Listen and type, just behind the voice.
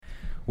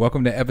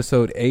Welcome to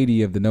episode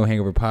 80 of the No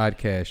Hangover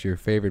Podcast, your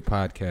favorite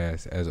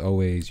podcast. As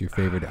always, your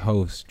favorite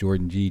host,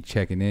 Jordan G,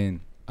 checking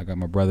in. I got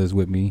my brothers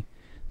with me,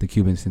 the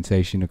Cuban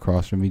sensation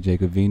across from me,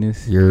 Jacob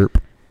Venus. Yerp.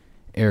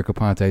 Erica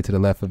Ponte to the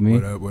left of me.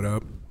 What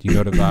up? Do you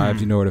know the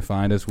vibes? You know where to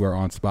find us. We're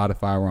on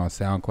Spotify. We're on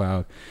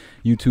SoundCloud.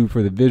 YouTube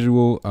for the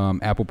visual.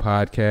 Apple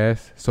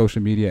Podcasts.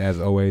 Social media,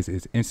 as always,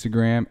 is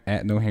Instagram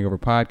at No Hangover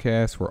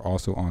Podcast. We're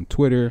also on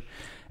Twitter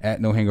at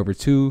No Hangover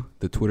 2.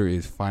 The Twitter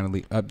is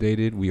finally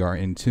updated. We are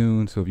in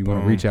tune. So if you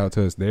want to reach out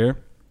to us there,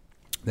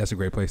 that's a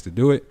great place to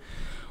do it.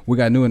 We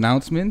got new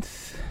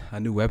announcements, a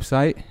new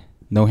website,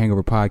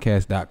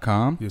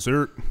 nohangoverpodcast.com. Yes,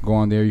 sir. Go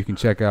on there. You can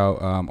check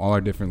out all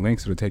our different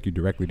links. It'll take you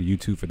directly to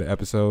YouTube for the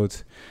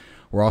episodes.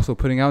 We're also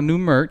putting out new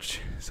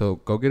merch, so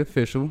go get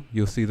official.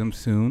 You'll see them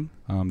soon.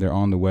 They're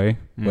on the way.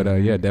 But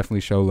yeah,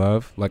 definitely show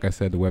love. Like I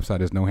said, the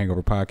website is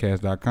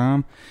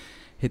nohangoverpodcast.com.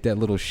 Hit that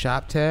little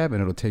shop tab,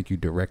 and it'll take you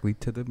directly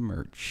to the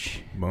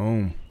merch.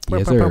 Boom.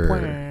 Yes,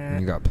 sir.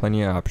 You got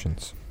plenty of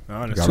options.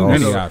 Honestly, Too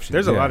many options.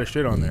 There's a Yeah. lot of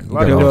shit on there. A You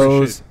lot got of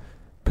different shit.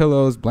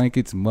 Pillows,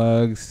 blankets,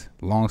 mugs,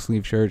 long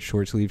sleeve shirts,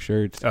 short sleeve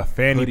shirts, A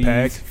fanny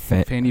hoodies,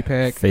 pack. fanny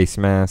pack, Face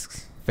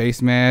masks.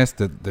 face mask,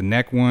 the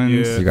neck ones,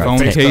 Yeah. You got phone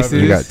tank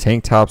cases, You got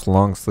tank tops,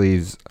 long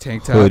sleeves,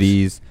 tank tops.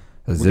 hoodies,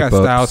 We zip got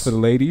styles ups. for the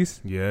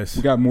ladies. Yes.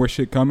 We got more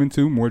shit coming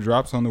too, more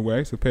drops on the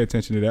way, so pay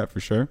attention to that for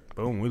sure.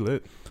 Boom. We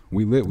lit.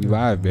 We lit, we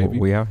live, baby.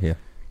 We out here.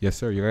 Yes,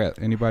 sir. You got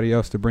anybody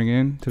else to bring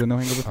in to the No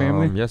Hangover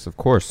family? Yes, of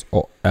course.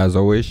 Oh, as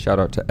always, shout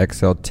out to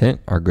XL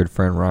Tint, our good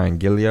friend Ryan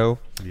Gillio.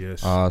 Yes.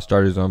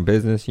 Started his own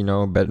business,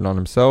 betting on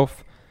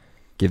himself.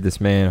 Give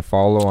this man a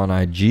follow on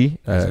IG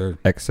Yes,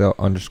 at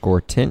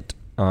XL_Tint.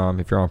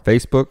 If you're on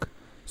Facebook,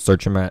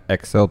 search him at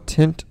XL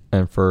Tint.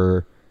 And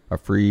for a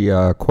free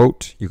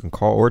quote, you can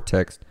call or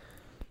text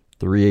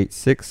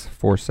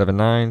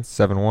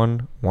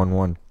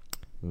 386-479-7111.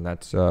 And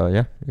that's,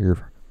 your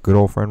good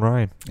old friend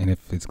Ryan. And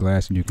if it's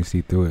glass and you can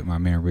see through it, my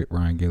man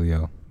Ryan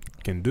Gillio,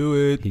 Can do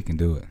it. he can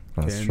do it.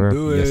 That's Can true.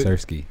 do it. Yes,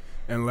 sirski.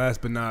 And last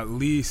but not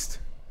least,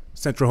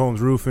 Central Homes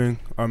Roofing.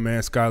 Our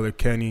man Skylar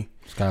Kenny.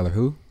 Skylar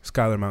who?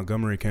 Skylar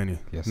Montgomery Kenny.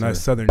 Yes, Nice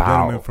sir. Southern Bow.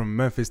 gentleman from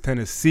Memphis,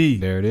 Tennessee.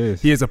 There it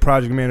is. He is a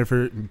project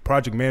manager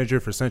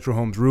for Central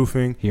Homes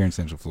Roofing Here in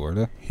Central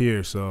Florida.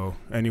 here. So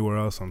anywhere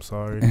else, I'm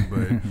sorry,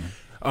 but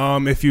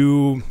if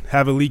you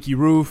have a leaky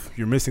roof,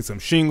 you're missing some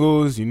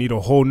shingles, you need a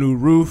whole new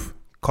roof,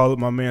 call up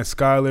my man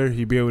Skylar.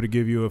 He'll be able to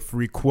give you a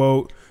free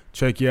quote,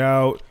 check you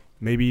out,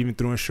 maybe even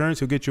through insurance,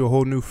 he'll get you a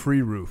whole new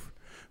free roof.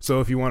 So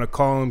if you want to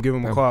call him, give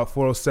him a call at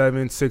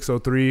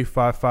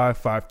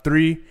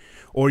 407-603-5553.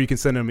 Or you can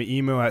send him an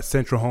email at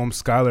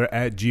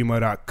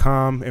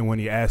centralhomeskylar@gmail.com. And when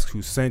he asks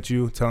who sent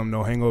you, tell him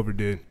No Hangover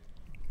did.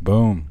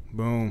 Boom.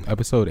 Boom.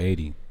 Episode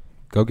 80.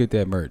 Go get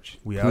that merch.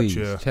 We out Please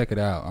here. check it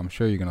out. I'm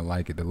sure you're going to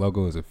like it. The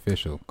logo is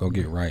official. Go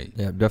get right.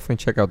 Yeah, definitely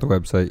check out the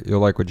website. You'll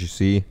like what you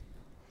see.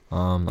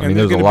 there's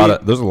there's a gonna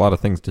there's a lot of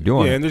things to do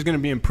on Yeah, it. and there's going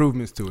to be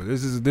improvements to it.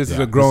 This is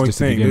Yeah, a growing this is just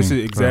the thing. This is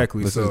beginning.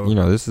 exactly This so. is,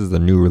 this is the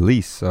new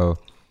release. So,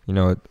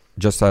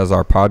 just as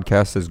our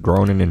podcast has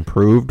grown and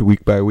improved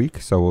week by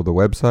week, so will the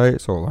website,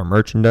 so will our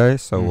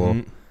merchandise, so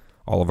will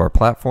all of our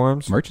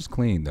platforms. Merch is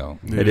clean, though.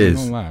 It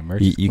is. Don't lie.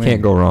 Merch You is clean.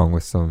 can't go wrong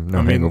with some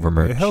Hangover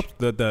merch. It helps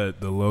that the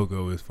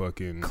logo is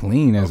fucking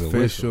Clean as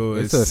official. a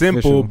whistle. It's simple,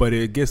 official. but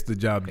it gets the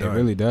job It done.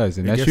 really does.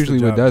 And It that's gets the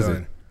usually what job does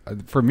done.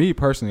 it. For me,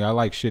 personally, I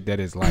like shit that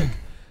is like,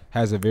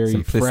 has a very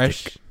Simplistic.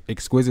 fresh,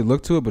 exquisite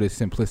look to it, but it's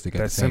simplistic at the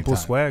That's same simple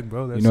time. swag,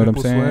 bro. That's You know what I'm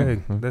simple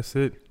saying? swag. That's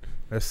it.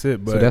 That's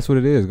it. But So that's what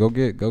it is. Go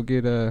get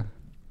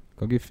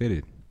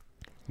fitted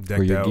for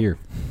decked your out, gear.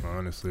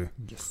 honestly.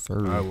 Yes, sir.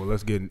 All right, well,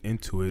 let's get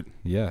into it.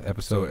 Yeah,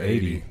 episode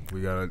 80.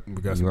 We got You some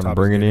want to topics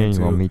bring it to get in? into.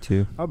 You want me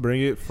to? I'll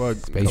bring it. Fuck.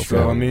 Space So,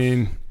 travel.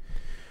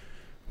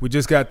 we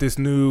just got this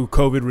new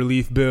COVID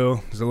relief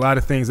bill. There's a lot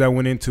of things that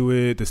went into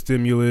it. The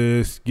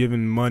stimulus,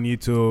 giving money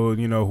to,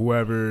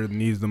 whoever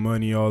needs the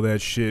money, all that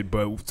shit.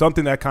 But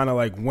something that kind of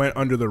like went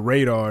under the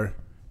radar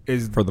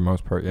is, For the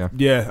most part, yeah.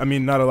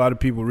 not a lot of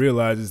people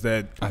realize is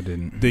that I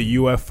didn't. the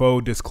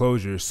UFO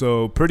disclosure.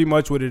 So pretty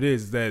much what it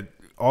is that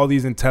all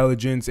these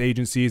intelligence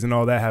agencies and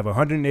all that have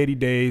 180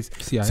 days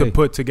CIA. to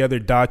put together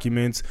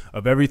documents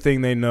of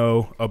everything they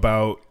know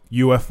about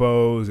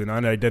UFOs and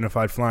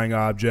unidentified flying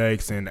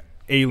objects and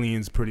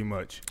aliens, pretty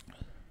much.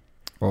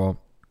 Well,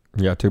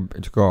 yeah, to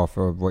go off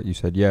of what you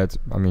said, yeah, it's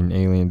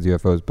aliens,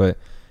 UFOs, but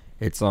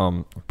it's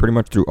pretty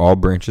much through all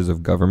branches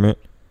of government.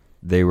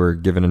 They were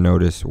given a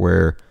notice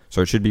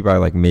so it should be by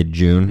like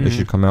mid-June. It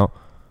should come out,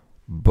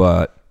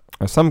 but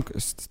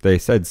they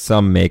said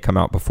some may come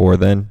out before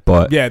then.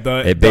 But Yeah,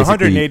 the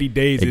 180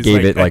 days is gave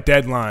like it, that like,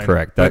 deadline.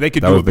 correct. Like, they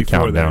could That do was it the before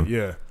countdown. that.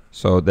 Yeah.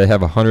 So they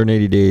have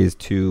 180 days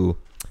to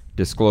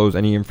disclose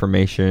any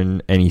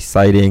information, any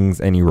sightings,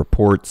 any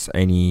reports,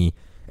 any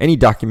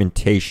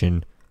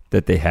documentation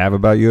that they have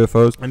about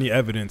UFOs. Any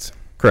evidence.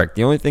 Correct.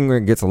 The only thing where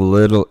it gets a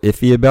little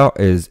iffy about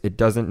is it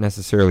doesn't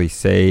necessarily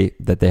say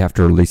that they have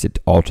to release it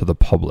all to the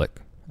public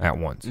at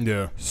once.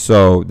 Yeah.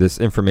 So this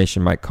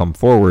information might come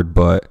forward,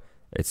 but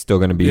it's still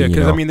going to be, Yeah, you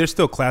because know, I mean, there's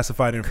still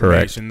classified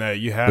information that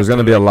you have. there's going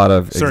to be a lot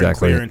of certain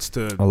clearance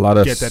to a lot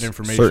of get that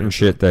information. certain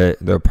shit that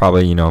they'll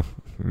probably, you know,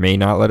 may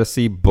not let us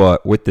see,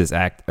 but with this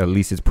act, at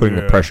least it's putting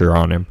the pressure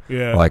on him.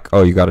 Yeah. Like,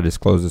 oh, you got to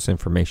disclose this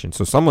information.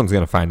 So someone's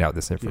going to find out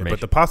this information. Yeah, but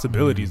the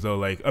possibilities, though,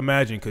 like,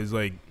 imagine, because,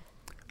 like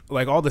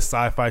all the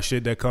sci-fi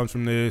shit that comes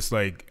from this,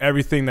 like,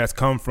 everything that's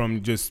come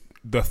from just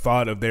the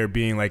thought of there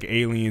being, like,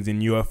 aliens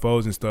and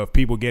UFOs and stuff,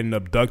 people getting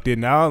abducted.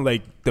 Now,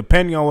 like,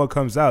 depending on what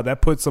comes out,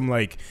 that puts some,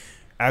 like,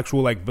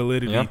 actual, like,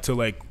 validity to,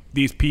 like,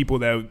 these people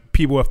that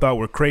people have thought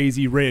were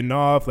crazy, written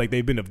off, like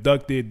they've been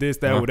abducted, this,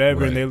 that,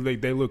 whatever, right.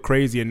 and they look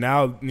crazy, and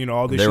now, you know,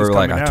 all this they shit's were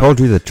like, coming I out. told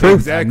you the truth.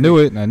 Exactly. I knew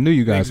it, and I knew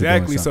you guys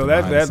exactly. were doing So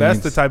something that's the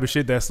scenes. type of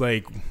shit that's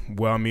like,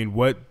 well, I mean,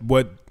 what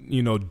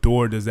you know,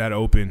 door does that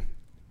open?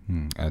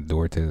 A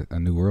door to a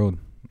new world,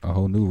 a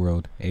whole new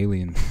world,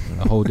 aliens,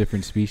 a whole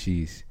different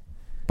species.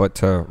 But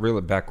to reel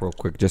it back real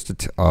quick, just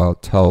to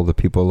tell the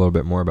people a little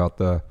bit more about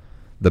the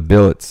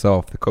bill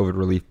itself, the COVID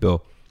relief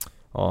bill.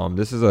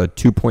 This is a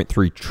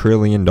 $2.3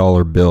 trillion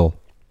bill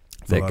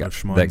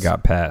that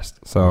got passed.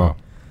 So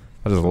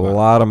there's a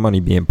lot of money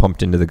being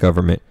pumped into the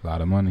government. A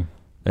lot of money.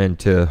 And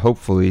to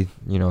hopefully,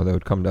 you know, they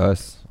would come to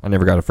us. I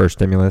never got a first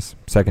stimulus,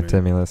 second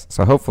stimulus.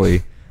 So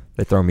hopefully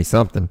they throw me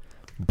something.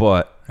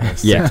 But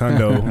yeah.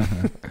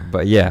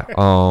 But yeah,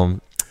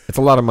 it's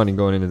a lot of money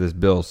going into this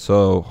bill.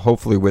 So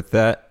hopefully with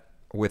that,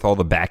 with all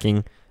the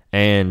backing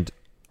and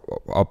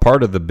a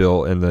part of the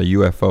bill and the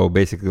UFO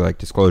basically like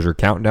disclosure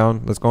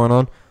countdown that's going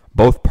on,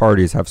 both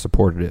parties have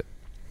supported it.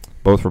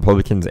 Both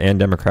Republicans and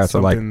Democrats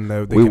are like,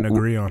 that they can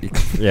agree on.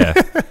 Yeah.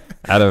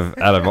 Out of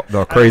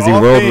the crazy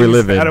world we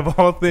live in, out of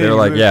all things, they're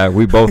like, yeah,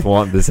 we both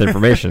want this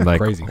information. Like,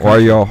 Crazy. why are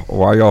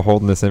y'all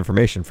holding this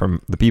information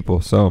from the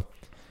people? So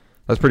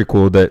that's pretty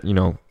cool that, you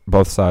know,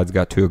 both sides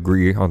got to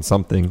agree on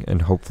something,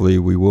 and hopefully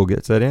we will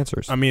get said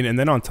answers. I mean, and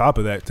then on top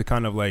of that, to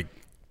kind of like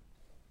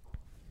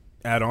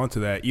add on to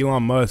that,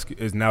 Elon Musk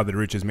is now the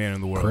richest man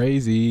in the world.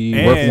 Crazy.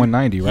 And Worth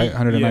 190, right?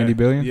 190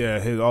 billion? Yeah,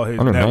 all his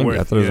 190. net worth.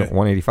 I thought it was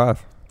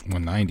 185.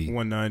 190.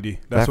 190.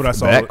 That's what I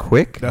saw. That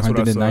quick? That's what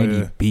I saw. 190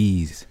 Yeah.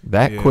 B's.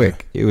 That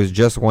quick? It was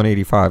just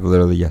 185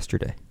 literally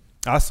yesterday.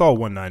 I saw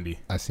 190.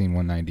 I seen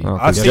 190. Oh,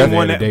 I've Jeff- seen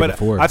one, the day but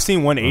before. I've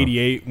seen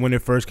 188 when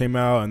it first came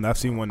out, and I've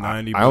seen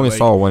 190. I only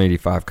saw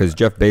 185 because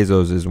Jeff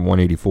Bezos is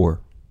 184.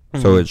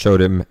 So it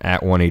showed him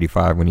at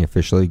 185 when he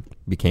officially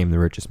became the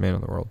richest man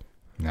in the world.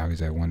 Now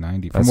he's at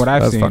 190. That's- From what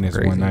I've that's seen, fucking it's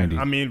crazy.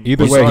 190. I mean,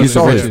 Either we way, saw he's the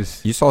the video.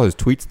 richest. You saw his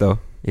tweets though.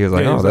 He was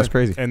like, Yeah, "Oh, he's that's like-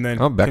 crazy." And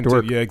then back to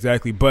work. Yeah,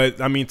 exactly.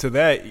 But I mean, to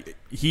that,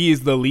 he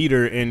is the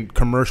leader in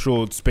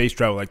commercial space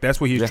travel. Like that's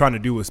what he's trying to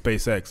do with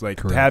SpaceX. Like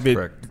Correct. have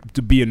it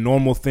to be a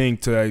normal thing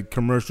to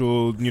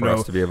commercial. You For know,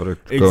 us to be able to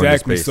go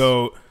exactly. into space.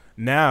 So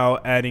now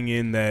adding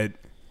in that.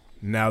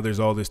 Now there's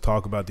all this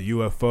talk about the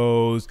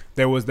UFOs.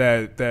 There was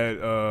that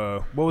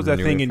what was that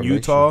New thing in information.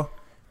 Utah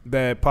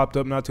that popped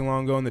up not too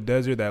long ago in the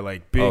desert? That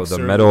like big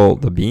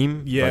the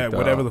beam. yeah, Like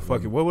whatever the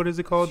fuck. What is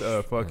it called?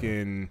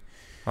 Fucking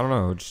I don't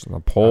know, just a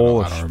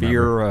pole, I don't a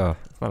sphere.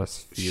 It's not a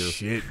sphere.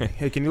 shit.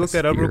 Hey, can you look A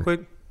that up real sphere.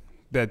 quick?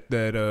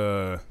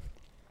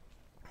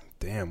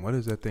 Damn, what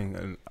is that thing?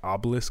 An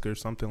obelisk or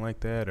something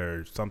like that,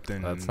 or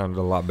something? That sounded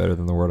a lot better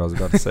than the word I was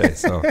about to say.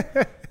 So,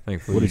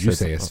 thankfully, What did you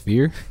say? A something.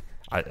 sphere?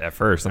 At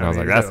first, and I was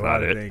mean, like, there's "That's a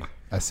lot not of it." things.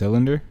 A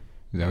cylinder?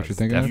 Is that what you're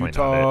thinking of?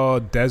 definitely Utah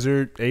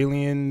desert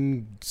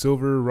alien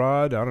silver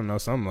rod. I don't know,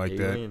 something like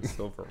Alien that.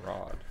 silver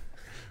rod.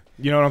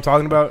 You know what I'm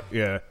talking about?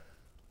 Yeah.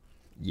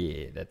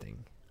 Yeah, that thing.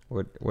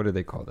 What do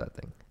they call that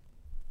thing?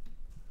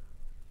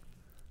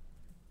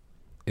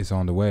 It's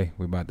on the way.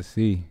 We're about to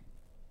see.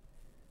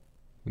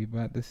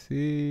 That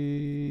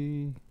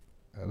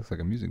looks like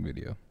a music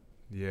video.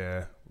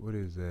 Yeah. What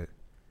is that?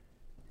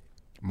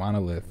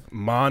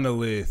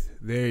 Monolith.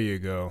 There you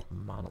go.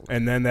 Monolith.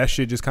 And then that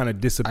shit just kind of I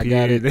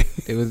disappeared. got it.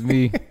 It was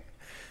me.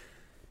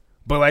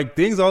 But like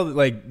things all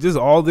like just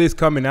all this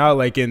coming out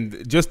like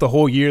in just the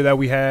whole year that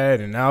we had,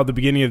 and now the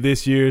beginning of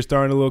this year is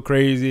starting a little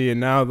crazy, and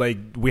now like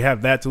we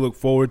have that to look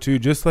forward to.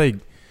 Just like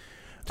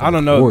I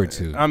don't know. forward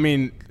to. I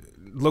mean,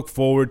 look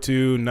forward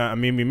to. Not. I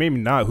mean, maybe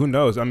not. Who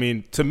knows? I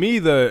mean, to me,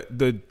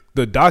 the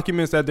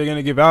documents that they're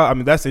gonna give out. I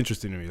mean, that's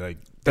interesting to me. Like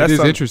that's It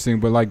is interesting,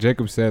 but like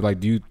Jacob said, like,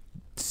 do you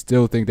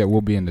still think that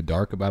we'll be in the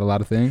dark about a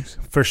lot of things?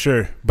 for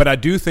sure. But I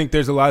do think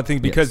there's a lot of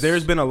things because Yes.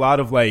 there's been a lot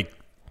of like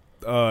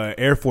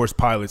Air Force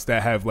pilots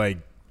that have like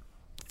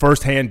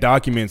firsthand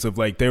documents of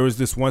like there was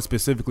this one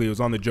specifically, it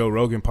was on the Joe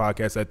Rogan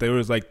podcast, that there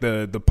was like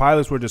the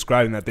pilots were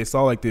describing that they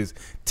saw like this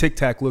Tic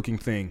Tac looking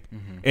thing,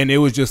 and it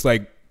was just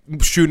like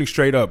shooting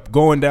straight up,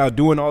 going down,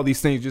 doing all these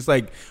things, just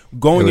like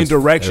going in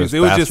directions. It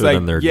was just faster like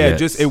than their yeah, jets.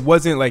 just it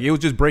wasn't like it was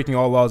just breaking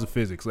all laws of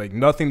physics. Like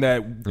nothing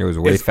that It was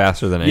way is-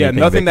 faster than anything.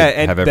 nothing they could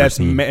have ever that's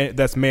seen.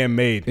 that's man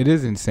made. It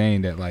is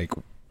insane that like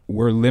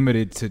we're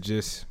limited to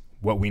just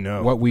What we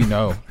know. what we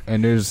know,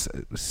 and there's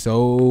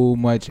so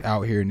much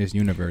out here in this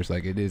universe.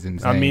 Like it is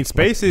insane. I mean,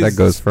 space is That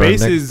goes for space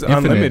next- is Infinite.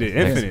 unlimited,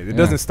 Yeah. infinite. It Yeah.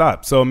 doesn't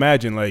stop. So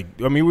imagine, like,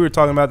 I mean, we were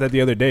talking about that the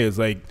other day. It's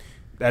like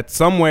at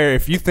somewhere,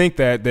 if you think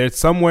that there's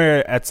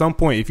somewhere at some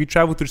point, if you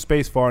travel through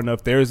space far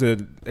enough, there's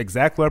an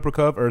exact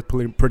replica of Earth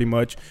pretty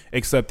much,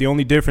 except the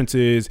only difference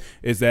is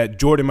that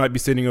Jordan might be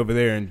sitting over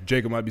there and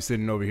Jacob might be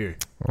sitting over here.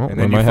 Well, and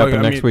it might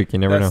happen next week. You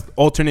never know.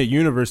 Alternate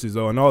universes,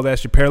 though, and all that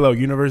shit, parallel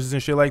universes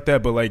and shit like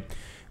that. But, like,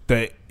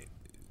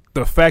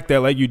 the fact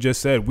that, like you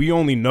just said, we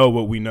only know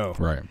what we know.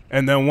 Right.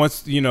 And then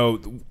once, you know,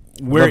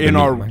 we're in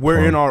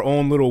our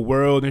own little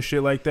world and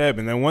shit like that.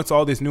 And then once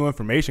all this new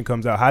information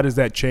comes out, how does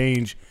that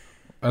change?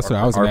 That's what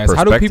I was going to ask.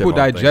 How do people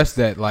digest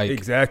that? Like,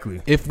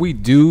 exactly. If we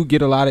do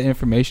get a lot of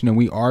information and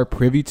we are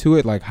privy to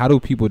it, like, how do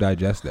people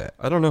digest that?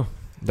 I don't know.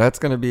 That's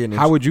going to be an.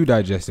 How would you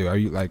digest it? Are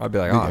you like? I'd be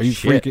like, are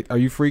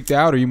you freaked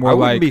out? Or are you more I like?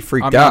 wouldn't be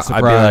freaked I'm out.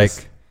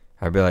 Not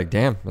I'd be like,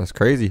 damn, that's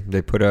crazy.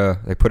 They put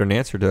an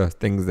answer to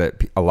things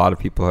that a lot of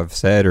people have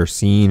said or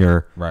seen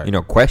or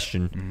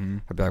questioned. Mm-hmm.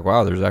 I'd be like,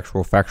 wow, there's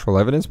actual factual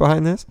evidence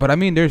behind this. But I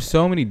mean, there's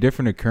so many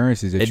different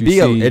occurrences that it'd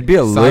be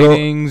a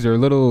sightings or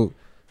little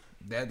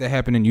that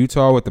happen in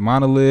Utah with the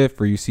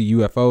monolith, or you see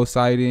UFO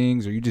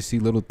sightings, or you just see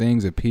little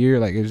things appear.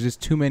 Like, there's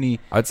just too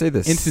many. I'd say the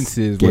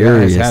instances where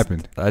that has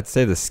happened. I'd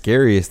say the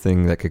scariest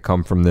thing that could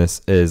come from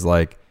this is,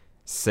 like,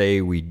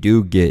 say we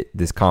do get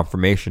this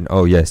confirmation.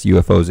 Oh yes,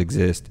 UFOs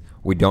exist.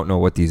 We don't know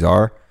what these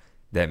are.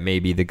 That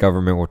maybe the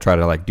government will try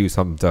to, like, do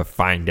something to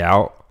find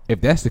out.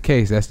 If that's the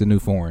case, that's the new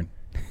foreign.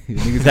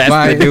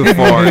 That's the new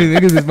foreign.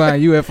 Niggas is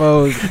buying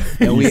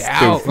UFOs and we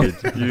out. You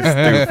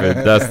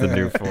stupid. That's the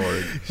new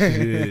foreign.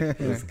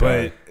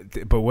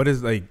 But what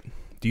is, like,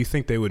 do you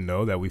think they would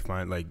know that we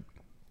find, like,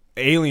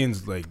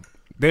 aliens, like,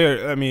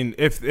 I mean,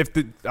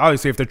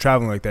 obviously if they're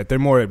traveling like that, they're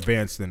more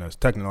advanced than us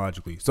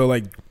technologically. So,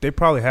 like, they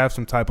probably have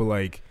some type of,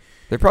 like,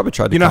 they probably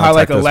tried to. You know how,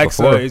 like,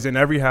 Alexa before. is in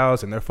every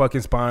house and they're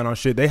fucking spying on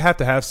shit. They have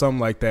to have something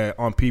like that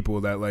on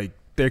people that, like,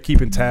 they're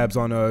keeping tabs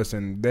on us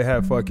and they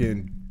have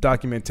fucking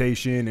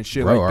documentation and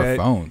shit like that.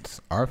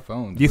 Our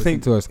phones. Do you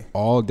think to us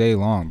all day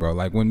long, bro?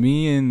 Like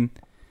when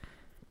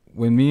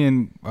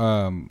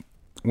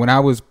I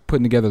was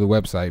putting together the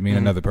website, me and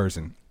another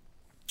person,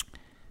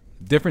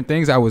 different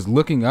things I was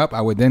looking up,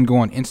 I would then go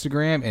on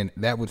Instagram and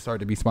that would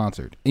start to be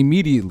sponsored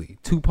immediately.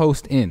 2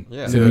 posts in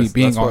to me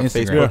being on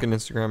Instagram. Facebook and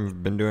Instagram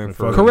have been doing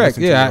for correct.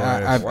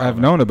 Yeah, I've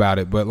known about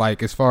it, but,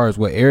 like, as far as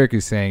what Eric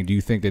is saying, do you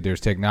think that there's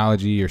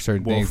technology or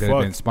certain things that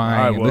have been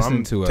spying and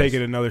listening to us? Take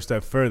it another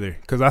step further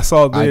because I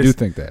saw this. I do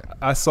think that.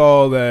 I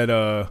saw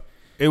that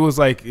it was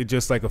like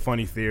just like a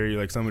funny theory,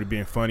 like somebody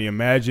being funny.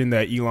 Imagine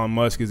that Elon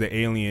Musk is an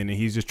alien and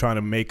he's just trying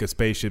to make a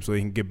spaceship so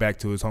he can get back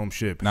to his home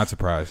ship. Not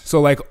surprised.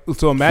 So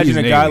imagine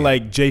a guy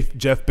like Jeff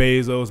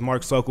Bezos,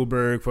 Mark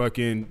Zuckerberg,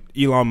 fucking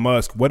Elon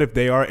Musk. What if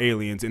they are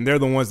aliens and they're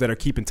the ones that are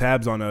keeping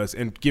tabs on us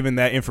and giving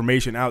that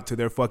information out to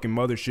their fucking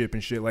mothership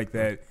and shit like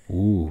that?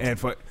 Ooh. And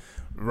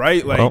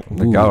right, like, well,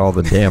 they got all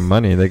the damn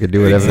money. They could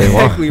do whatever they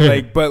want.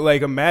 Like, but,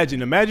 like,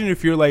 imagine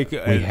if you're like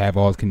we have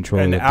all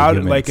control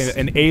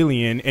an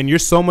alien, and you're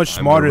so much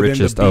smarter than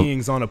the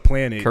beings on a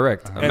planet.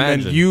 Correct. And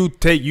then you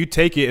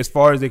take it as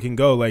far as they can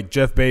go. Like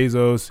Jeff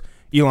Bezos,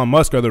 Elon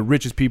Musk are the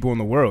richest people in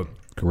the world.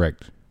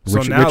 Correct. So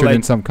richer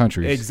than some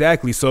countries.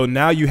 Exactly. So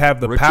now you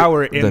have the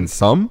power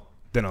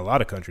than a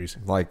lot of countries.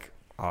 Like,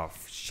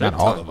 not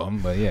all of them,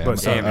 but yeah,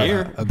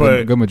 but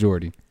a good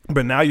majority.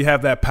 But now you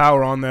have that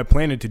power on that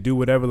planet to do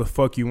whatever the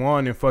fuck you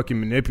want and fucking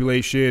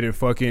manipulate shit and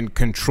fucking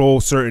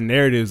control certain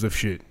narratives of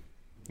shit.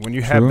 When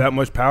you have that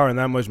much power and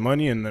that much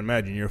money, and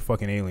imagine you're a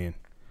fucking alien.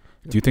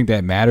 Do you think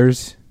that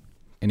matters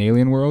in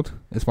alien world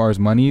as far as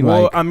money?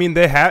 Well, I mean,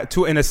 they have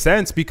to, in a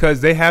sense,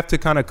 because they have to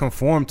kind of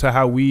conform to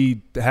how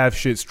we have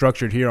shit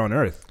structured here on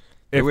Earth.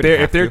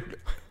 If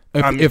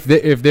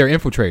they're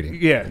infiltrating,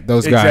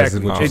 those guys.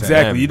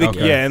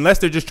 Exactly. Unless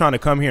they're just trying to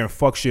come here and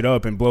fuck shit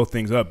up and blow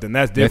things up, then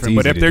that's different.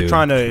 But if they're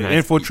trying to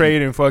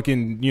infiltrate and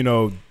fucking,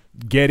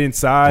 get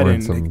inside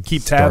and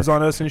keep tabs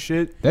on us and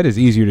shit, that is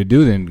easier to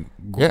do than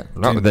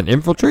than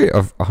infiltrate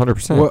of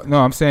 100%. Well,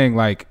 no, I'm saying,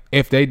 like,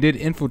 if they did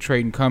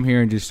infiltrate and come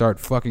here and just start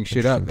fucking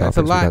shit up, that's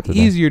a lot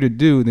easier to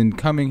do than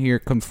coming here,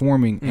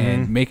 conforming,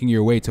 and making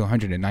your way to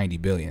 190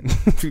 billion.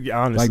 Honestly,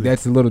 like,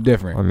 that's a little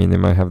different. I mean, they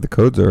might have the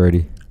codes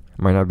already.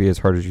 Might not be as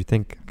hard as you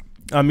think.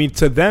 I mean,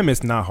 to them,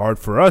 it's not hard.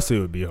 For us, it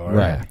would be hard.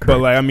 Right. But,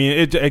 like, I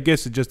mean, I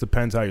guess it just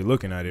depends how you're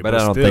looking at it. But I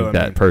don't think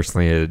that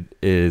personally it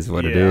is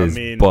what it is. I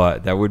mean,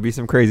 but that would be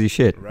some crazy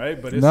shit.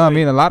 Right. But I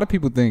mean, a lot of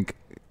people think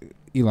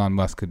Elon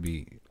Musk could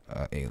be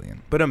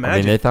alien. But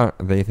imagine.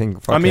 They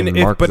think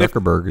fucking Mark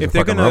Zuckerberg is a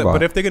fucking robot.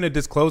 But if they're going to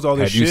disclose all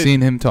this shit. Have you seen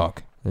him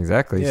talk?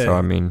 Exactly. Yeah. So,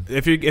 I mean.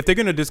 If they're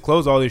going to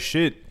disclose all this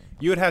shit,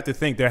 you would have to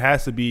think there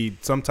has to be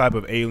some type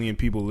of alien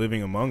people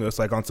living among us,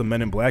 like on some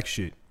Men in Black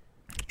shit.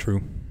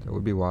 True. That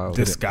would be wild.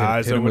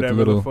 Disguise or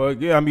whatever the fuck.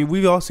 Yeah, I mean,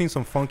 we've all seen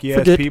some funky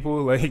ass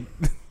people. Like,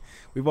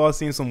 we've all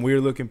seen some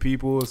weird looking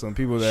people. Some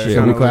people that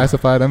should we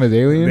classify them as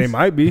aliens? They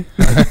might be.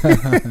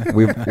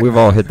 we've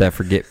all hit that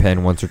forget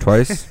pen once or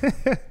twice.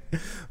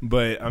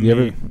 But I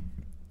mean,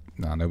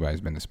 no,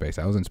 nobody's been to space.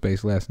 I was in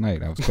space last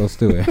night. I was close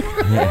to it.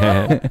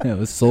 I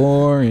was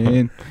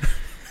soaring.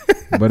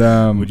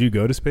 But would you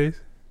go to space?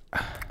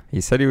 He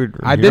said he would.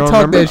 I you did don't talk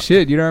remember? that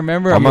shit. You don't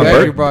remember? On my I'm glad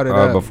you birth- brought it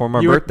up. before my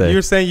You were birthday.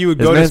 saying you would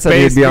This go man to said he'd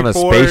space be on a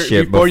before,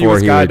 spaceship before you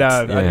would before he would-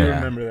 skydive. I do yeah.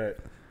 remember that.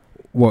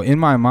 Well, in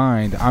my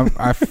mind,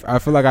 I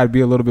feel like I'd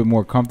be a little bit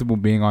more comfortable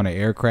being on an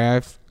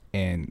aircraft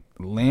and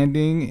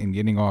landing and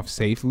getting off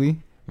safely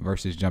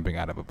versus jumping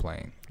out of a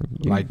plane.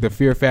 Like the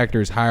fear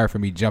factor is higher for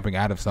me jumping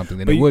out of something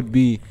than But it would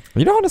be.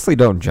 You honestly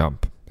don't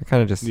jump. It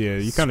kind of just. Yeah,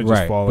 you kind of just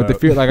Right, fall but out. the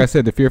fear, like I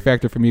said, the fear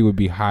factor for me would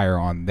be higher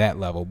on that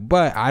level.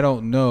 But I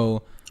don't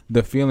know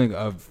the feeling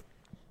of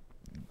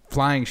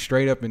flying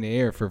straight up in the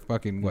air for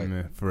fucking what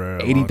for a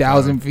long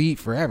 80,000 time. feet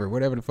forever,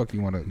 whatever the fuck you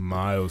want to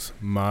miles.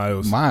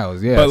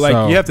 miles. Yeah, But like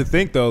so- you have to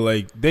think though,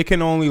 like they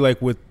can only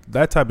like with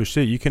that type of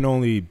shit, you can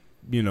only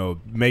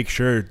make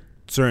sure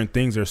certain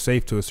things are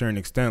safe to a certain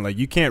extent. Like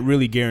you can't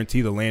really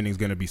guarantee the landing's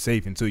going to be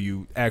safe until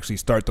you actually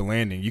start the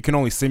landing. You can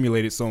only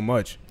simulate it so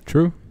much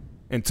True.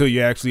 until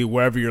you actually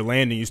wherever you're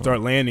landing, you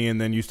start landing,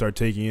 and then you start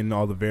taking in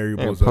all the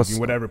variables Yeah, plus- of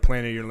whatever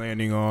planet you're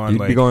landing on. You'd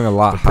like be going a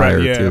lot the prep- higher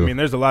yeah, too. I mean,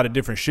 there's a lot of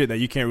different shit that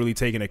you can't really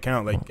take into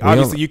account. Like We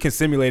obviously, only- you can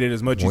simulate it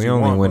as much as we you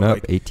only want. went but, up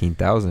like,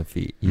 18,000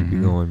 feet. You'd be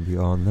Mhm. going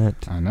beyond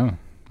that. I know.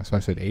 That's why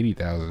I said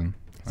 80,000.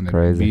 And it'd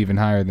crazy. be even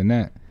higher than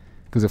that.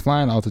 Because the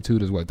flying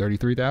altitude is what,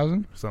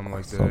 33,000? something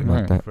like that. Something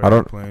like that. for I don't.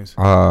 airplanes.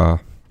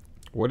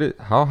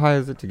 How high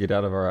is it to get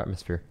out of our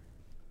atmosphere?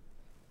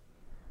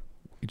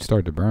 You'd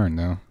start to burn,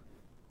 though.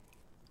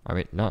 I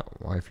mean, well,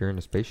 if you're in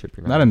a spaceship,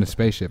 you're Not in the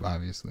spaceship,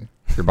 obviously.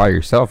 If you're by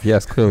yourself,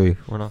 yes, clearly.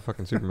 We're not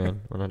fucking Superman.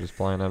 We're not just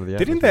flying out of the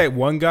atmosphere. Didn't that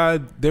one guy?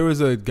 There was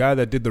a guy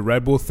that did the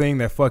Red Bull thing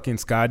that fucking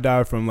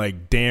skydived from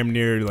like damn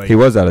near like. He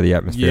was out of the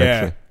atmosphere, yeah,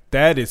 actually.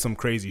 that is some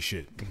crazy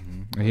shit.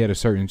 And he had a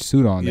certain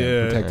suit on that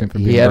Yeah. protect him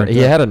from He being had burnt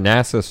he up. had a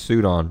NASA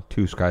suit on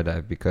to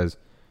skydive because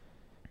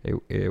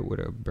it would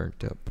have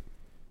burnt up.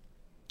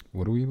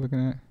 What are we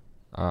looking at?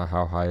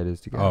 How high it is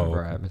to get out of Oh,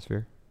 our okay.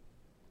 atmosphere.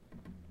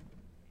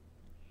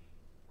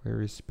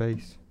 Where is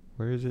space?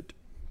 Where is it?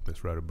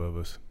 That's right above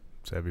us.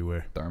 It's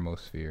everywhere.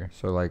 Thermosphere.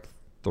 So like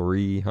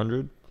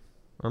 300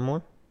 or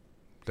more?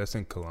 That's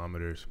in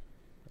kilometers.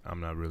 I'm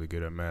not really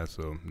good at math,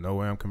 so no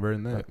way I'm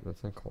converting that.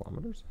 That's in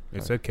kilometers?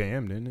 It said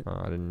km, didn't it?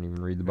 I didn't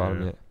even read the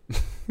bottom Yeah.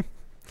 yet.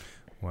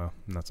 Wow,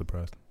 not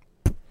surprised.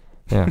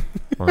 Yeah.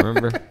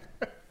 Remember?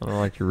 I don't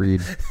like to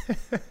read. I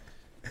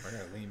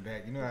gotta lean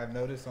back. You know what I've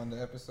noticed on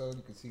the episode?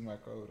 You can see my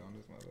code on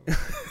this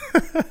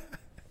motherfucker.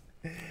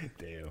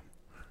 Damn.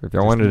 If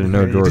y'all wanted to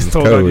know You Jordan's just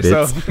told on code, it's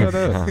yourself. No,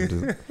 I'm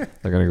just-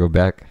 they're gonna go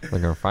back. They're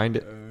gonna find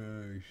it.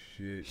 Oh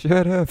shit.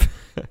 Shut up.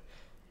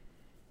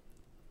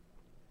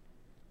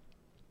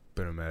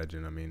 But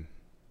imagine, I mean,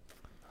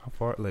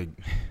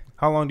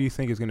 how long do you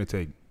think it's gonna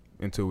take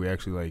until we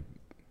actually like?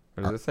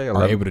 What does it say? Are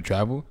 11? able to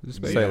travel? Does it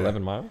Space? say Yeah.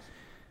 11 miles?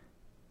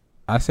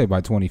 I say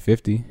by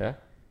 2050. Yeah.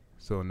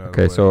 So no.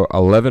 Okay, so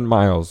 11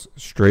 miles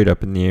straight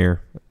up in the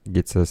air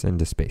gets us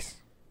into space.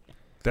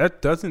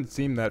 that doesn't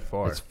seem that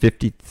far. It's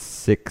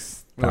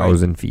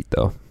 56,000 feet,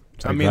 though.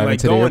 It's I like mean, driving like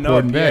to the going airport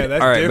up, and yeah, back.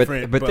 that's All right,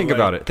 different. but think like,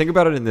 about it. Think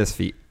about it in this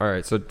feet. All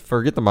right, so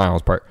forget the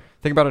miles part.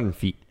 Think about it in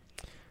feet.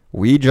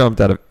 We jumped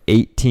out of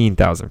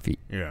 18,000 feet.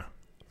 Yeah.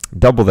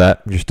 Double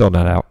that, you're still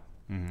not out.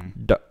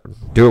 Mm-hmm.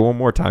 Do it one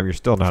more time, you're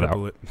still not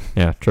Triple out. it.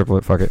 Yeah, triple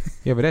it, fuck it.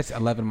 Yeah, but that's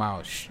 11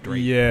 miles straight.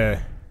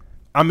 Yeah.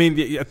 I mean,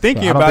 thinking So I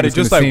don't about think it, it's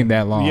just gonna like seem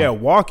that long. Yeah,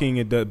 walking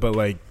it, does, but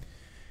like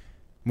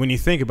when you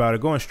think about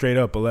it, going straight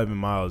up 11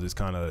 miles is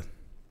kind of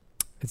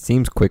It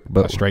seems quick,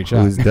 but A straight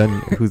shot.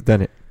 Who's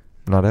done it?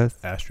 Not us.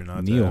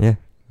 astronaut. Neil. Yeah.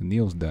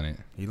 Neil's done it.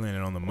 He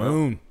landed on the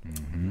moon.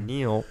 Mm-hmm.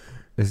 Neil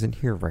isn't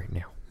here right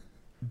now.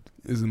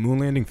 Is the moon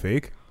landing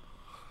fake?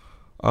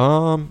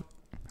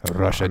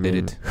 Russia I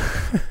did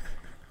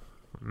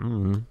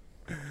mean,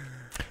 it.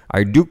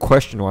 I do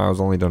question why I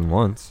was only done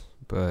once,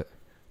 but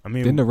I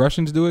mean, Didn't the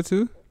Russians do it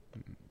too?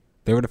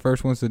 They were the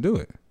first ones to do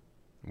it.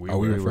 we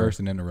we were were. first,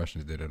 and then the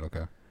Russians did it.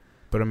 Okay.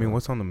 But I mean,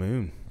 what's on the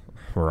moon?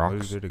 What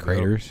rocks, is there to go?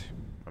 Craters.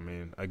 I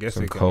mean, I guess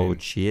some it can,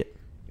 cold shit.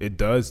 it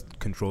does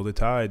control the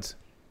tides.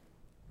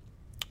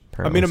 I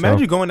Apparently mean, so.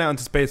 imagine going out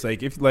into space,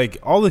 like if like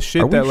all the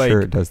shit Are we that like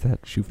sure it does that?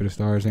 Shoot for the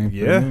stars, aim for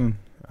Yeah. the moon.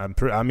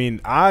 I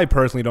mean, I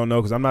personally don't know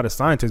because I'm not a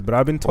scientist, but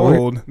I've been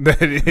told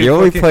that it The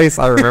only fucking- place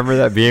I remember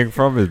that being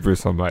from is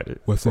Bruce Almighty.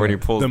 What's when that?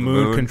 he pulls the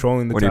moon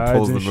controlling the when he tides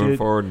pulls the and moon shit.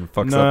 forward and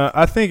fucks Nah, up.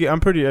 I think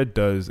I'm pretty. It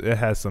does. It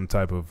has some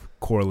type of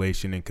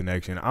correlation and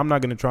connection. I'm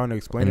not gonna try to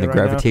explain And it the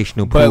right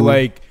gravitational now, but pull.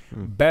 like,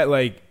 Mm.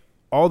 like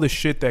all the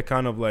shit that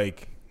kind of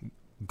like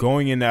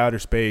going into outer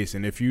space,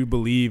 and if you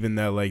believe in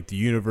that, like the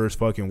universe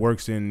fucking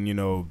works in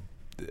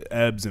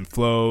ebbs and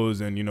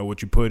flows, and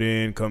what you put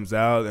in comes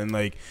out, and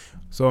like,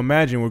 so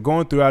imagine we're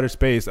going through outer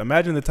space.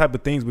 Imagine the type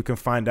of things we can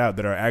find out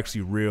that are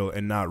actually real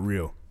and not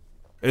real,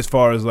 as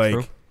far as like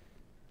True.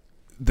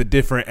 the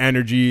different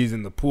energies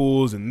and the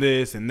pools and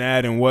this and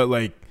that and what,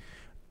 like,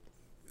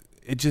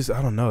 it just,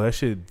 I don't know, that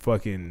shit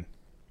fucking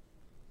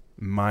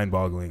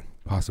mind-boggling.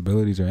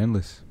 Possibilities are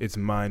endless. It's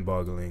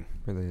mind-boggling.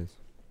 really is.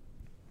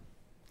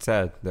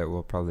 Sad that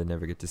we'll probably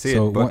never get to see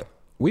So it, but what,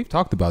 we've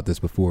talked about this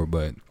before,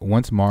 but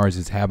once Mars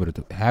is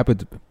habitable,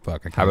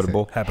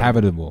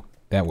 habitable,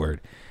 that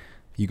word.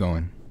 You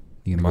going?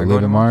 You Am gonna I go going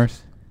live to in Mars?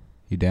 Mars?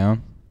 You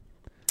down?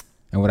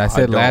 And what I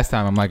said don't- last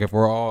time, I'm like, if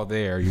we're all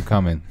there, you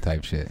coming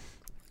type shit.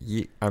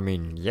 I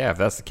mean, yeah, if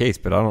that's the case,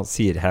 but I don't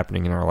see it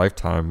happening in our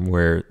lifetime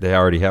where they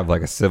already have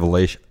like a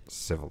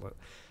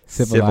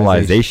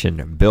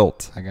civilization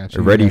built, I got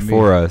you. ready You got me.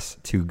 for us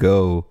to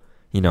go.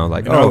 You know,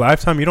 like In our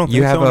lifetime, you don't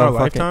think so? In our fucking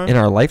lifetime, in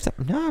our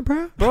lifetime? Nah,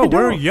 bro. bro, I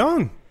we're don't.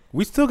 young.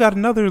 We still got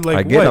another I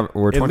like get what? it.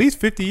 We're At 20 least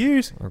 50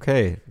 years.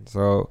 Okay,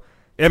 so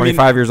I mean,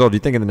 25 years old. Do you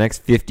think in the next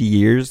 50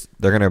 years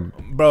they're gonna?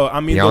 bro. I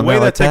mean, the Beyond way that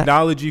that like that?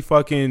 technology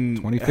fucking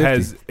 2050.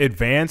 has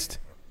advanced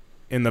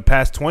in the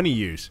past 20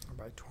 years.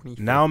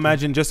 Now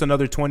imagine just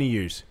another 20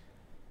 years.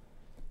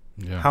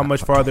 Yeah. How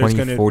much farther it's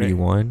going to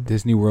 2041?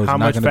 Disney World's how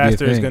not much going to be a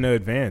faster it's thing. going to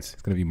advance.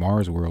 It's going to be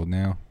Mars World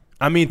now.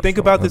 I mean, think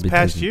So about it'll this be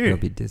past Disney- year It'll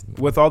be Disney.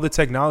 with all the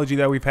technology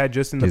that we've had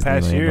just in the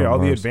past Disneyland year, on all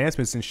the Mars.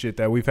 advancements and shit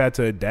that we've had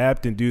to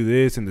adapt and do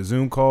this and the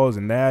Zoom calls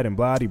and that and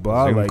blah de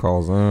blah. Zoom Like,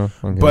 calls,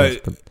 okay,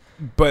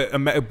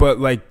 but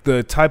like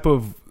the type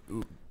of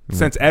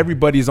since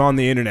everybody's on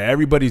the internet,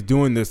 everybody's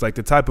doing this, like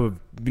the type of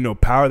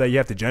power that you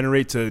have to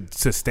generate to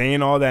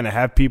sustain all that and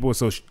have people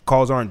so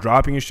calls aren't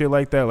dropping and shit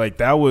like that. Like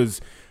that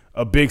was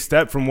a big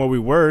step from where we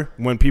were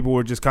when people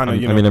were just kind of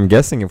I mean, I'm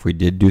guessing if we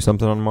did do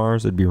something on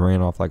Mars, it'd be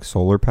ran off like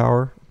solar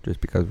power, just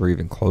because we're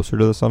even closer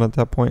to the sun at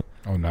that point.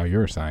 Oh, now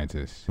you're a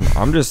scientist.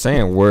 I'm just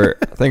saying,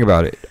 think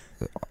about it.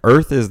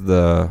 Earth is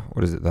the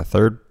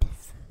third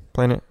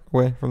planet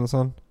away from the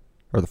sun,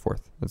 or the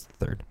fourth? It's the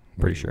third.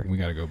 Pretty sure. We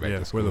got to go back to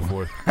we're school. the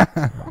fourth.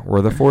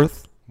 We're the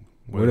fourth.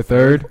 We're the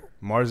third.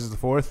 Mars is the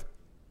fourth.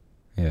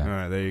 Yeah. All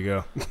right, there you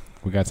go.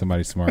 We got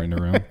somebody smart in the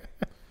room.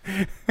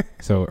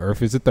 So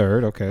Earth is the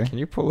third. Okay. Can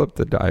you pull up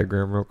the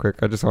diagram real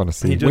quick? I just want to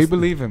see. He We just-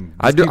 believe him.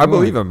 I Just do. keep I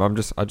believe going. him.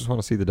 I just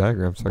want to see the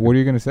diagram. So What are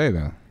you going to say,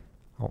 though?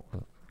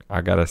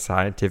 I gotta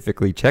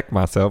scientifically check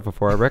myself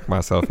before I wreck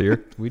myself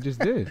here. We just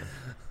did.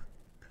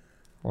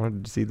 I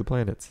wanted to see the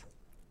planets.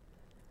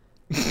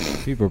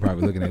 People are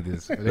probably looking at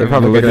this. They're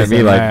probably looking at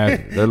me like laugh.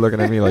 they're looking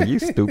at me like you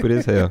stupid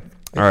as hell.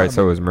 All right,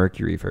 so it was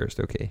Mercury first.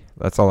 Okay,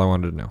 that's all I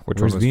wanted to know.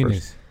 Which Where's one was Venus?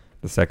 first?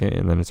 The second,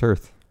 and then it's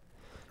Earth.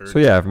 Earth. So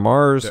yeah, if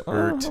Mars. The oh,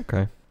 Earth.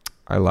 okay,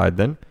 I lied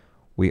then.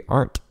 We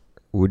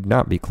would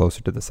not be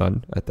closer to the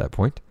sun at that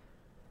point.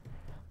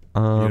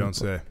 You don't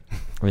say.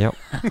 Yep.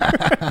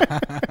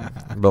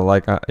 But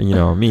like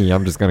me,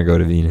 I'm just gonna go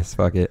to Venus.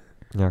 Fuck it.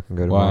 Y'all can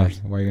go to Why?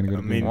 Mars. Why are you going to go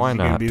I to mean, Venus? Why you're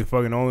gonna not? be the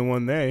fucking only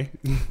one there.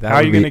 That How are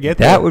would you be- gonna get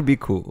there? That would be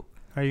cool.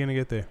 How are you gonna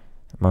get there?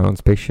 My own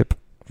spaceship.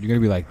 You're going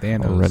to be like I'll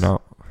rent Thanos.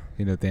 out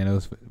You know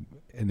Thanos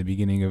in the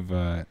beginning of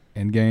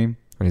Endgame?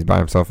 when he's by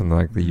himself in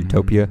like the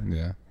Utopia.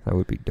 Yeah. That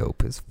would be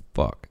dope as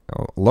fuck.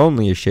 Oh,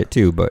 lonely as shit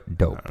too, but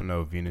dope. I don't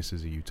know if Venus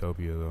is a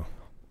utopia though.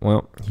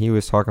 Well, he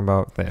was talking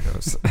about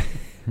Thanos.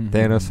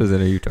 Thanos is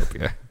in a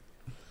utopia.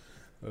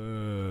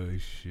 Oh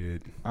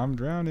shit! I'm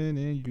drowning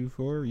in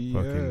euphoria.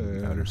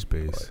 Fucking outer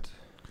space.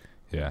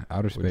 Yeah,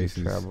 outer Would you space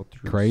is travel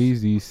through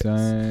crazy,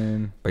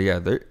 son. But yeah,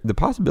 the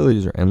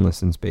possibilities are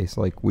endless in space.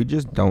 Like we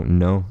just don't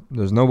know.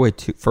 There's no way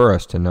for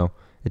us to know.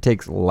 It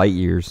takes light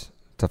years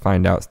to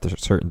find out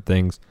certain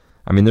things.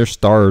 I mean, there's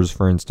stars,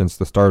 for instance.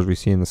 The stars we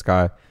see in the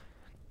sky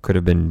could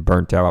have been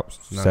burnt out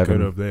Not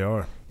good of. They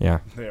are. Yeah,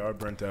 They are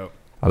burnt out.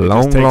 a It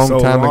long, just takes long so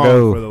time long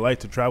ago. for the light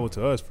to travel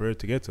to us, for it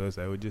to get to us.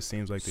 That it just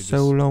seems like they're So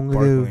just long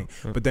sparkling.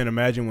 ago. But then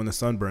imagine when the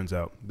sun burns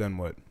out. Then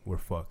what? We're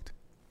fucked.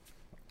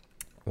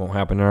 Won't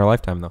happen in our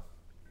lifetime though.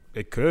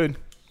 It could.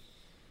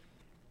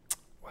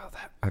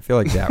 I feel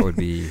like that would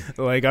be.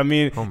 Like, I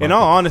mean, Oh my in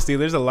all God. honesty,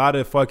 there's a lot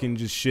of fucking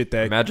just shit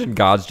that. Imagine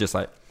God's just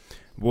like.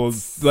 Well,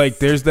 like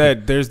there's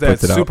that Puts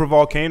it out. super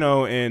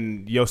volcano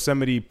in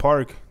Yosemite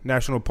Park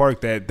National Park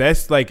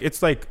that's like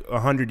it's like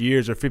 100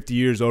 years or 50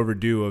 years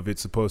overdue of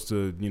it's supposed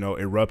to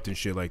erupt and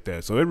shit like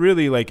that. So it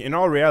really, like, in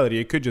all reality,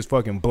 it could just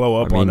fucking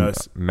blow up on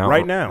us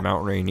right now.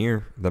 Mount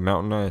Rainier, the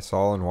mountain I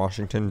saw in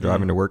Washington,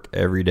 driving to work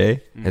every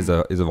day, is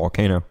a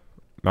volcano.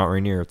 Mount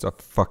Rainier, it's a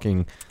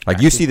fucking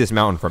you see this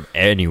mountain from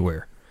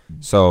anywhere.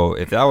 So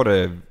if that would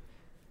have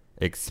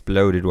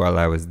exploded while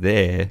I was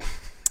there,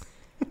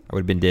 I would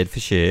have been dead for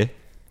sure.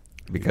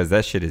 Because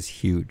that shit is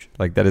huge.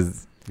 Like that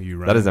is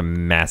a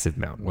massive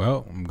mountain.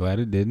 Well, I'm glad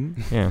it didn't.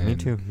 Yeah, me And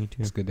too. Me too.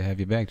 It's good to have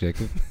you back,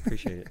 Jacob.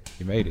 Appreciate it.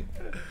 You made it.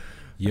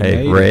 You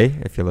Hey, made Ray,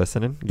 it. if you're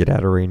listening, get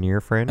out of Rainier,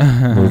 friend.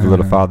 Move a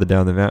little farther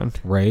down the mountain.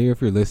 Ray,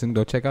 if you're listening,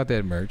 go check out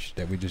that merch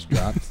that we just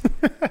dropped.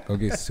 Go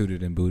get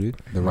suited and booted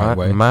the right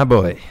way. My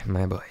boy.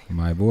 My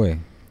boy.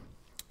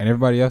 And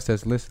everybody else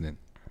that's listening,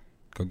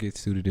 go get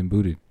suited and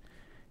booted.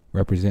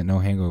 Represent No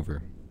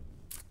Hangover.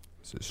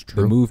 This is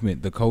The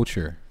movement, the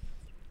culture.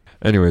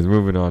 Anyways,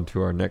 moving on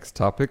to our next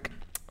topic.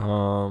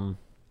 The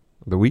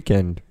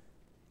weekend.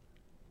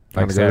 Like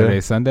Wanna go Saturday,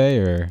 there? Sunday,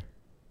 or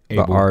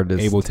The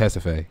artist. Abel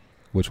Tesfaye?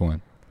 Which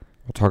one?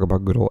 We'll talk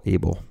about good old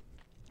Abel.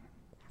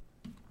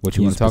 What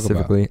you want to talk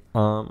about? specifically?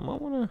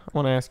 I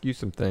wanna ask you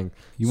some things.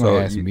 You So want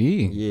to ask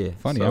me? Yeah.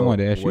 Funny, I so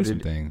wanted to ask you what some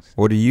did- things.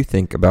 What do you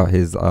think about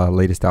his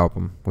latest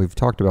album? We've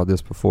talked about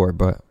this before,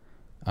 but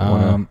I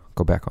want to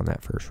go back on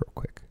that first real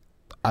quick.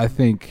 I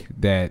think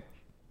that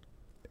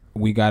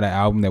we got an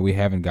album that we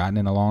haven't gotten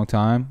in a long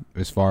time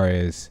as far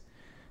as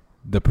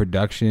the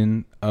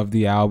production of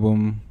the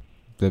album,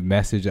 the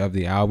message of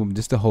the album,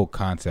 just the whole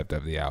concept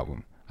of the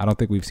album. I don't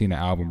think we've seen an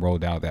album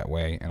rolled out that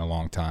way in a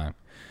long time.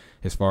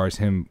 As far as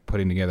him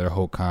putting together a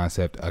whole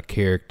concept, a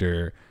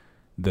character,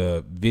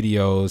 the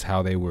videos,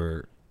 how they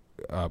were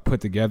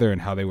put together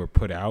and how they were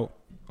put out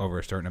over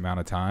a certain amount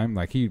of time.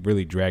 Like, he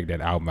really dragged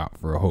that album out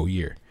for a whole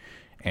year.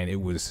 And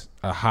it was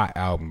a hot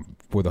album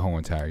for the whole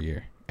entire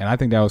year. And I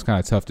think that was kind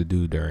of tough to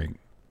do during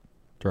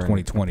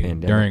 2020.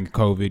 During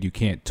COVID, you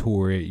can't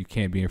tour it. You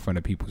can't be in front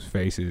of people's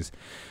faces.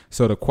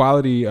 So the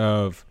quality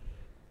of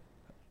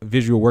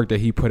visual work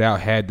that he put out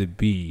had to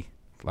be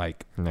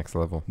like next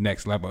level.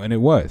 And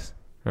it was.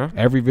 Huh?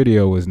 Every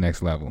video was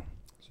next level.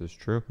 This is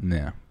true.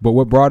 Yeah. But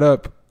what brought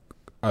up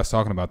us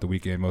talking about The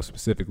Weeknd most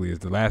specifically is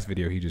the last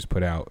video he just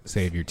put out,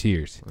 Save Your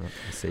Tears,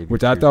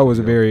 which I thought was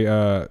a very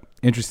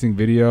interesting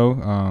video.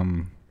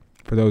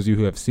 For those of you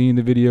who have seen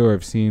the video or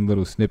have seen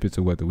little snippets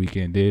of what The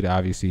Weeknd did,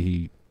 obviously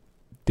he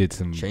did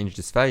some... Changed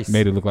his face.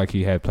 Made it look like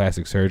he had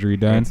plastic surgery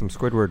done. Handsome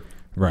Squidward.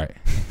 Right.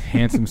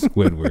 Handsome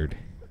Squidward.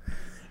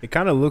 It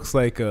kind of looks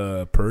like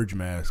a purge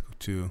mask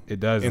too.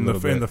 It does in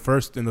the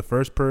first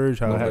purge.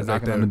 How it has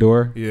knocking on the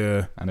door.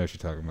 Yeah, I know what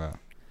you're talking about.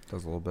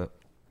 Does a little bit.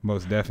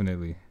 Most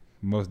definitely.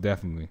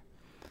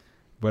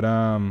 But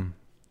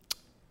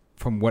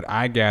from what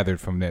I gathered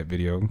from that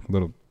video,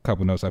 little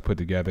couple notes I put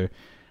together,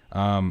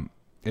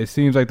 it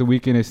seems like The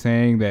Weeknd is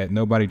saying that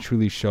nobody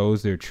truly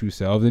shows their true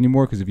selves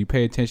anymore. Because if you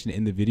pay attention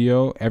in the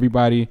video,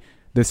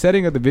 the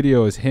setting of the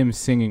video is him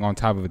singing on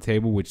top of a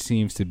table, which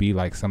seems to be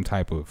like some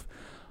type of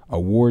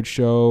award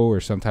show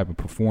or some type of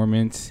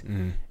performance.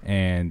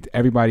 And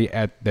everybody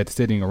that's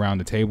sitting around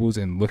the tables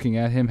and looking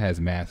at him has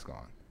masks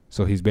on.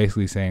 So he's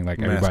basically saying like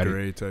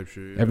masquerade type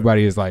shit. Yeah.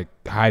 Everybody is like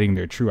hiding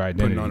their true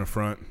identity. Putting on the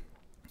front.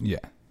 Yeah,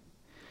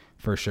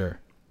 for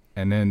sure.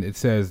 And then it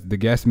says the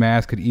guest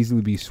mask could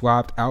easily be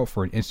swapped out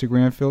for an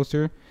Instagram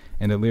filter.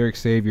 And the lyric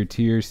 "Save Your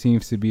Tears"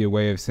 seems to be a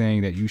way of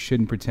saying that you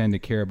shouldn't pretend to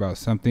care about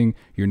something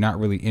you're not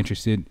really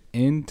interested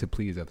in to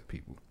please other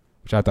people,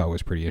 which I thought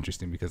was pretty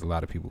interesting because a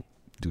lot of people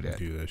do that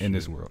in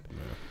this world. Yeah.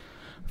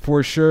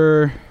 For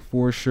sure.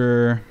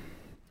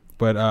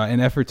 But in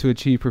effort to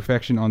achieve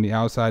perfection on the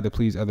outside to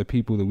please other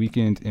people, The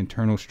Weeknd's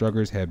internal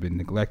struggles have been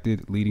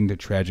neglected, leading to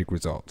tragic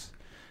results.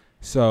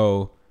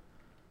 So,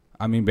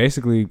 I mean,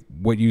 basically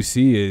what you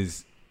see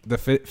is the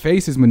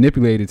face is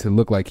manipulated to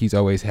look like he's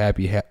always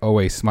happy,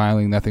 always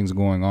smiling, nothing's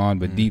going on.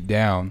 But deep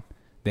down,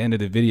 the end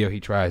of the video, he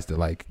tries to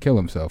like kill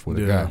himself with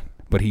a gun.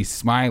 But he's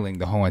smiling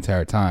the whole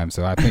entire time.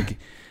 So I think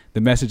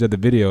the message of the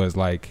video is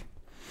like,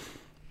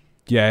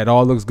 yeah, it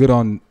all looks good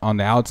on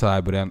the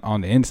outside, but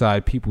on the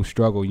inside, people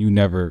struggle.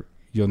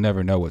 You'll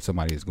never know what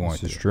somebody is going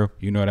through. This is true.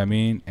 You know what I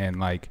mean? And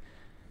like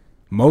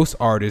most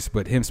artists,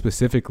 but him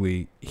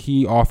specifically,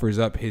 he offers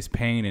up his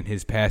pain and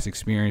his past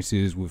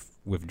experiences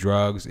with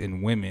drugs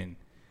and women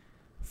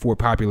for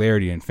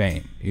popularity and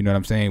fame. You know what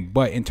I'm saying?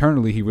 But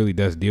internally, he really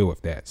does deal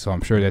with that. So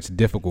I'm sure that's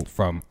difficult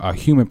from a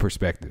human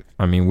perspective.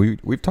 I mean,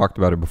 we've talked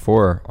about it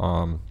before,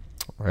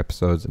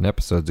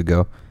 episodes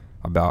ago,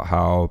 about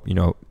how, you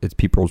know, it's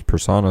people's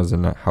personas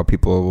and how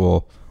people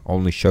will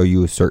only show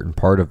you a certain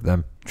part of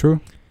them. True.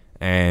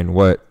 And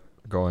what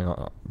going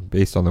on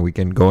based on The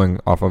Weeknd,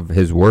 going off of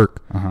his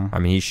work, I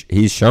mean,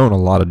 he's shown a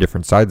lot of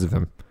different sides of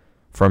him,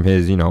 from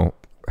his, you know,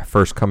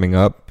 first coming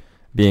up,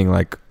 being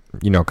like,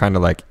 you know, kind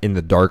of like in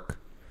the dark,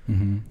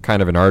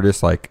 kind of an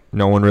artist, like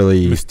no one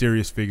really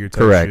mysterious figure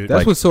type correct shit. That's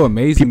like, what's so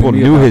amazing. People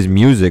knew his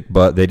music,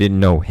 but they didn't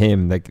know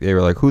him. Like they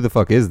were like, who the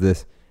fuck is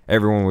this?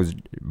 Everyone was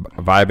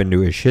vibing to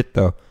his shit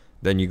though.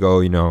 Then you go,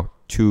 you know,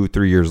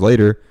 2-3 years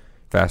later,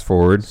 fast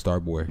forward,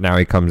 Starboy. Now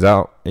he comes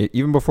out,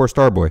 even before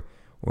Starboy,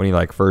 when he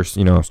like first,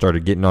 you know,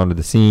 started getting onto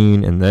the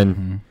scene, and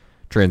then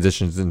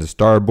transitions into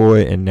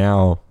Starboy, and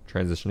now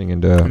transitioning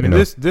into. I mean,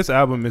 this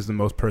album is the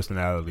most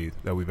personality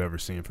that we've ever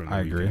seen from The Weeknd. I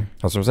agree.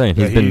 That's what I'm saying.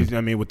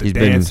 With the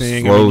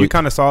dancing, I mean, you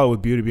kind of saw it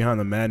with Beauty Behind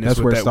the Madness. That's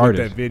where it started.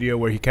 With that video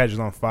where he catches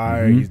on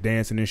fire, he's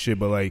dancing and shit.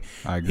 But like,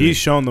 he's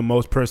shown the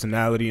most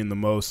personality and the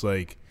most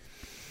like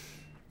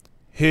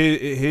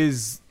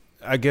his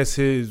I guess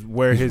his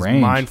range.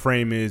 mind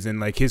frame is, and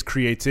like his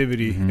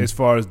creativity as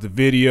far as the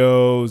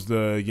videos,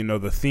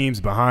 the themes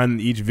behind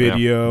each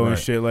video and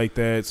shit like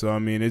that. So I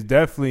mean, it's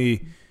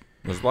definitely.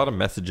 There's a lot of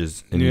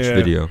messages in each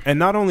video. And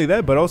not only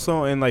that, but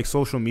also in like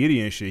social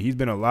media and shit. He's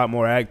been a lot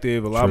more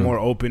active, a lot more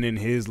open in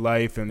his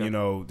life and, you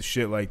know,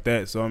 shit like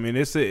that. So, I mean,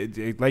 it's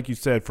like you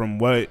said, from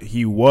what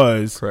he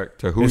was. Correct.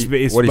 To who what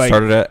he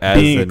started at as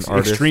being an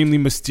artist. Extremely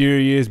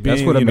mysterious.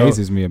 That's what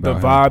amazes me about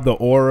the him. vibe, the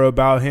aura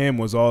about him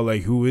was all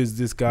like, who is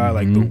this guy?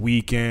 Like The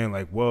Weeknd,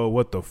 like, whoa,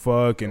 what the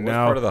fuck? And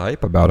now part of the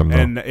hype about him, though.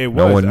 And it was.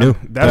 No one knew.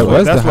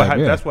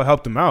 That's what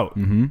helped him out.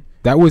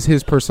 That was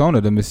his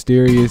persona, the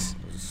mysterious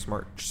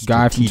smart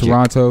guy from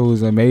Toronto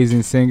who's an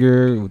amazing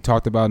singer who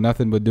talked about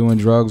nothing but doing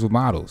drugs with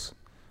models.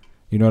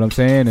 You know what I'm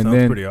saying? And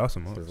then pretty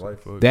awesome.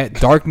 That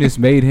darkness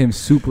made him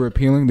super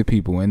appealing to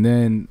people. And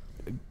then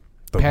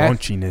the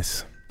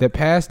raunchiness. That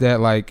past that,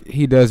 like,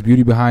 he does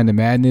Beauty Behind the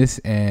Madness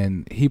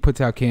and he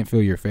puts out Can't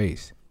Feel Your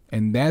Face.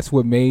 And that's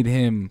what made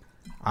him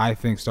I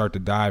think, start to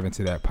dive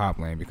into that pop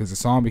lane because the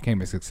song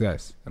became a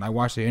success. And I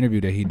watched the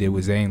interview that he did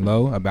with Zane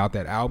Lowe about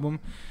that album,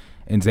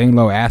 and Zane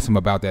Lowe asked him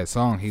about that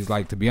song. He's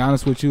like, to be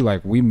honest with you,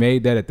 like, we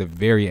made that at the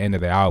very end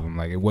of the album.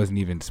 Like, it wasn't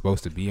even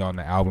supposed to be on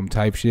the album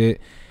type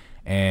shit.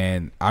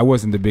 And I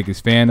wasn't the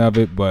biggest fan of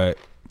it, but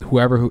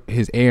whoever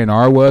his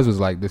A&R was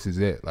like, this is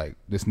it. Like,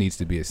 this needs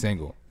to be a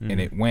single. And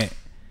it went.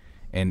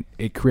 And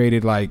it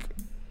created, like,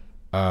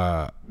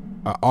 an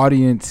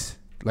audience.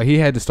 Like, he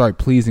had to start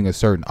pleasing a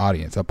certain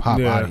audience, a pop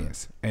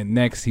audience. And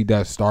next, he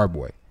does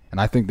Starboy. And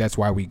I think that's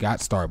why we got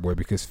Starboy,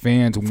 because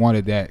fans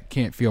wanted that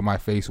Can't Feel My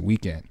Face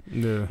weekend.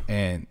 Yeah.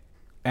 And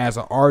as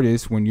an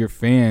artist, when your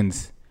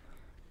fans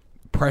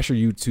pressure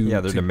you to...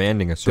 Yeah, they're to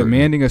demanding a certain...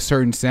 Demanding a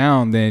certain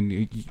sound,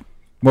 then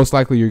most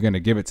likely you're going to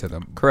give it to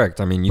them. Correct.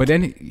 I mean, but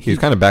then he's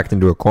kind of backed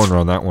into a corner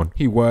on that one.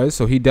 He was.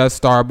 So he does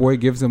Starboy,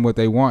 gives them what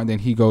they want, and then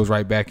he goes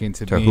right back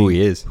into being who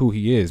he is. Who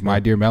he is. My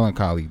Dear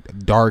Melancholy.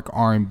 Dark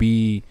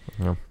R&B...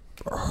 Yeah.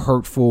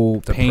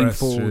 Hurtful,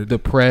 painful,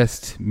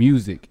 depressed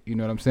music. You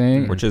know what I'm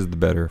saying? Which is the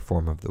better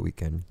form of the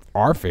weekend?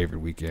 Our favorite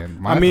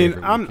weekend. I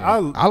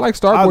like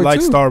Starboy. I like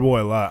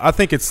Starboy a lot. I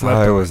think it's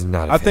slept. I was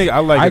not. I think I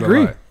like. I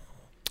agree. A lot.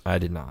 I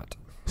did not.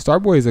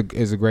 Starboy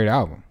is a great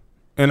album,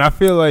 and I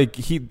feel like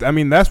he. I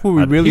mean, that's what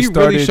we really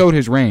started. He really showed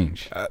his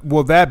range.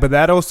 But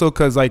that also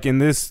because like in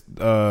this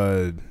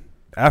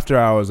After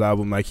Hours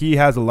album, like he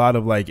has a lot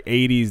of like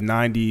 80s,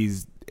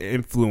 90s.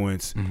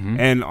 Influence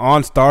and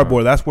on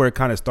Starboy that's where it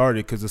kind of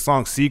started because the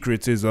song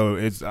Secrets is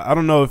I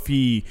don't know if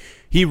he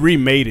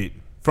remade it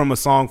from a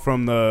song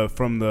from the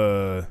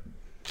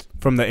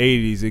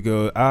 80s. It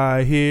goes,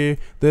 I hear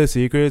the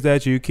secrets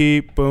that you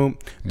keep, boom,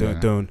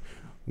 dun dun,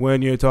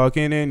 when you're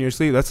talking in your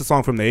sleep. That's a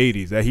song from the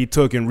 80s that he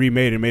took and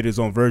remade and made his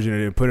own version of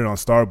it and put it on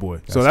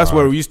Starboy. So that's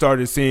where we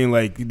started seeing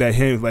like that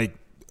him like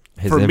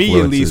his for me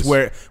at least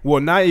where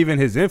not even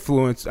his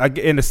influence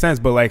in a sense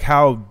but like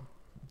how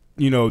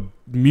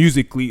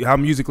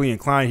musically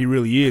inclined he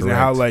really is. Correct. And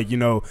how like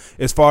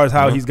as far as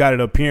how he's got it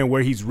appearing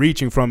where he's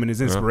reaching from and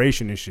his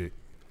inspiration and shit.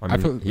 I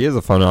mean, he is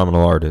a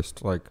phenomenal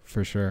artist, like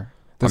for sure.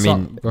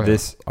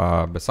 This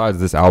besides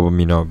this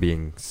album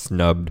being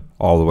snubbed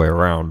all the way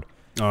around,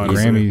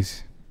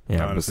 Grammys,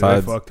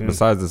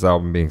 besides this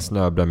album being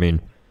snubbed, I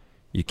mean,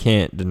 you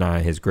can't deny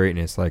his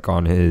greatness, like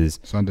on his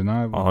it's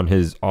undeniable.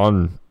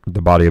 on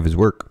the body of his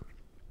work.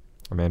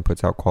 A man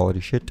puts out quality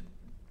shit.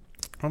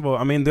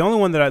 I mean, the only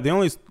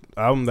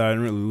album that I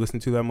didn't really listen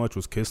to that much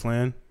was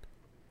Kissland.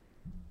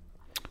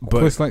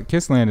 But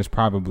Kissland is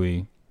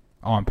probably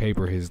on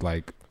paper his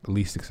like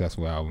least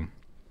successful album.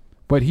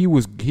 But he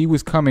was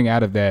coming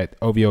out of that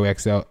OVO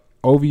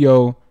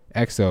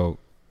XO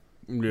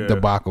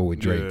debacle with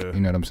Drake. Yeah. You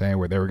know what I'm saying?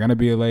 Where they were gonna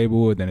be a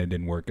label, and then it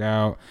didn't work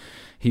out.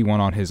 He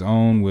went on his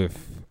own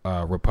with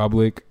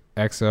Republic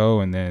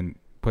XO, and then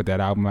put that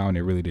album out, and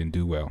it really didn't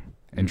do well.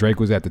 And Drake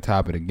was at the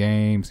top of the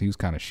game, so he was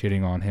kind of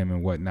shitting on him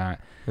and whatnot.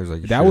 He was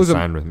like, that was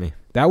signed with me.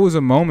 That was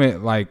a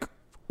moment like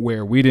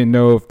where we didn't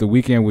know if The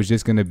Weeknd was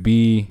just going to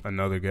be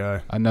another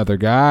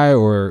guy,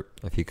 or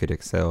if he could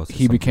excel.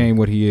 He became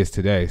what he is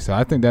today. So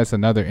I think that's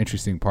another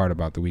interesting part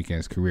about The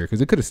Weeknd's career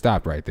because it could have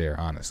stopped right there,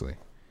 honestly.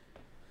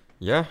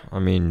 Yeah, I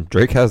mean,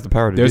 Drake has the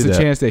power to do that. There's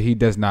a chance that he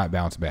does not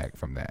bounce back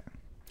from that.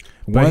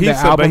 But he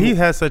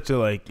has such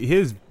a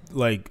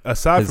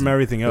aside from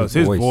everything else,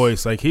 his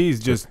voice, like he's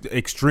just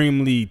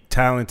extremely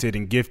talented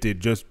and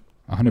gifted, just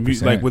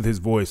 100%. Like with his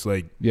voice,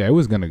 like yeah, it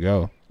was gonna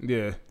go,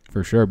 yeah,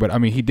 for sure. But I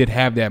mean, he did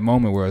have that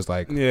moment where it's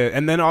like, yeah,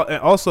 and then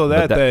also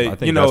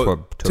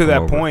to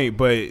that point,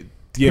 but the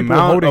people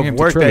amount of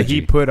work that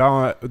he put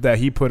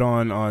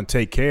on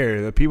Take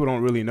Care, that people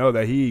don't really know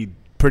that he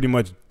pretty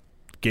much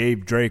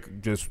gave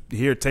Drake just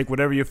here, take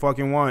whatever you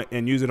fucking want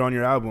and use it on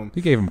your album.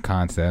 He gave him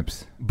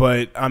concepts,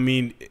 but I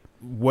mean.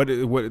 What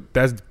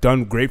that's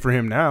done great for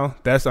him now.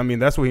 That's what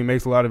he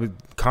makes a lot of his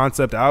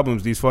concept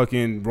albums. These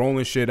fucking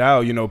rolling shit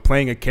out,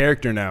 playing a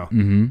character now.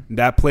 Mm-hmm.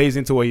 That plays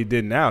into what he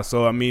did now.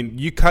 So I mean,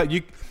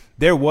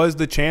 there was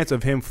the chance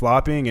of him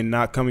flopping and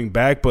not coming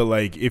back. But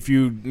like, if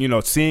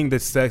seeing the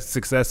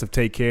success of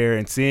Take Care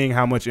and seeing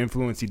how much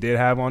influence he did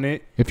have on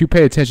it, if you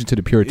pay attention to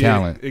the pure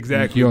talent,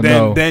 exactly.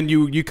 Then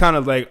you kind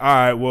of like, all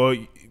right, well,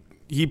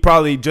 he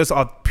probably just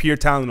off pure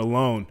talent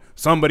alone.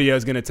 Somebody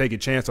is going to take a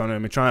chance on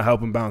him and try and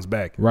help him bounce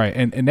back. Right.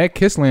 And that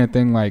Kissland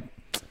thing, like,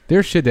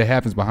 there's shit that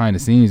happens behind the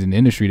scenes in the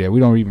industry that we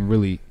don't even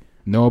really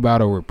know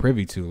about or we're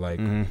privy to.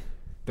 Like,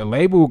 the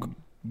label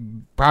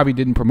probably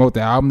didn't promote the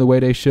album the way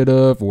they should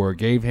have or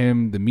gave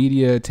him the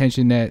media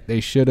attention that they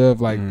should have.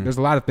 Like, there's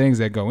a lot of things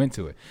that go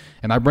into it.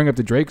 And I bring up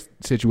the Drake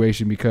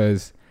situation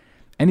because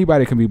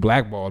anybody can be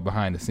blackballed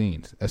behind the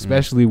scenes,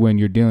 especially when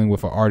you're dealing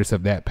with an artist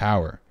of that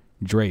power,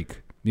 Drake.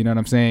 You know what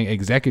I'm saying?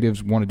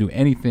 Executives want to do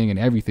anything and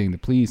everything to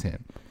please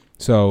him.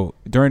 So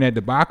during that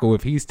debacle,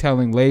 if he's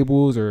telling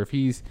labels or if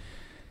he's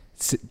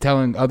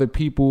telling other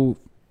people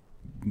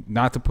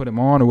not to put him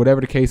on or whatever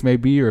the case may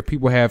be, or if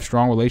people have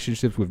strong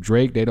relationships with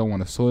Drake, they don't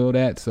want to soil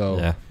that.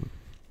 So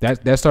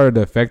that started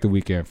to affect The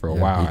Weeknd for a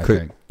while, I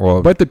think.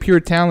 But the pure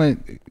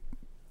talent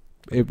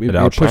it pushed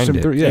outshined them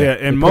it. through. Yeah,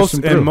 it in pushed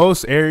them through.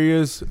 most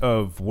areas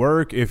of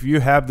work, if you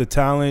have the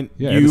talent,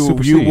 Yeah, it'll you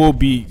supersede. will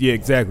be. Yeah,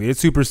 exactly. It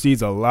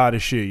supersedes a lot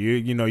of shit.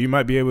 You know, you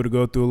might be able to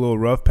go through a little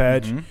rough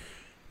patch. Mhm.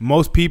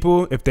 Most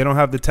people, if they don't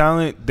have the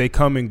talent, they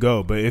come and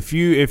go. But if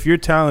your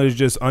talent is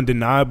just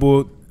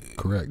undeniable,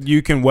 Correct.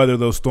 you can weather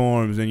those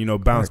storms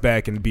and bounce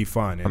back and be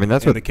fine. And I mean,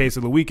 that's in what- the case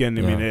of the weekend.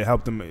 I mean, Yeah. it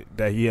helped him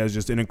that he has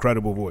just an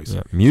incredible voice.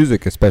 Yeah,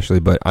 music especially,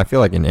 but I feel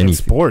like in In any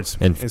sports,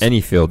 in It's any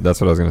field, that's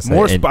what I was gonna say.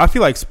 more. And- I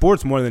feel like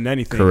sports more than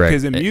anything. correct.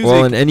 Because in music,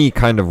 Well, in any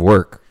kind of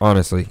work,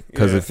 honestly,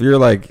 because Yeah. if you're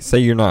like, say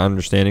you're not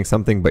understanding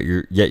something, but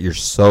you're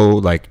so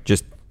like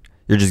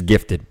you're just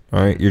gifted.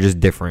 All right, you're just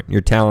different. You're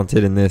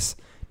talented in this.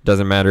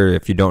 Doesn't matter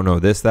if you don't know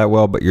this that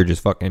well, but you're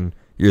just fucking.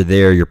 You're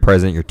there. You're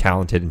present. You're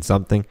talented in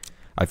something.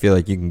 I feel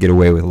like you can get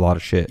away with a lot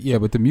of shit. Yeah,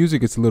 but the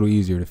music, it's a little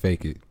easier to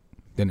fake it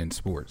than in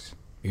sports.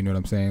 You know what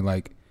I'm saying?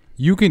 Like,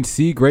 you can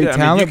see great Yeah, I mean,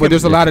 talent, you but can-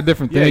 there's a lot of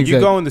different yeah, things. you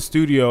that go in the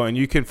studio and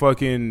you can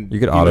fucking You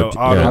could auto-tune,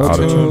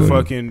 auto-tune.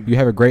 fucking you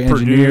have a great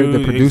engineer. The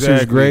produce, producer's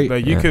exactly. great.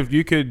 Like Yeah.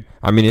 you could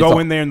I mean, it's go all-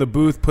 in there in the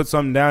booth, put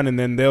something down, and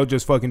then they'll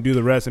just fucking do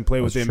the rest and play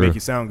with That's it and make true.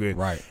 you sound good.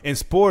 Right. In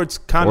sports,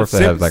 kind or of if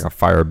they have like a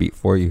fire beat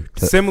for you.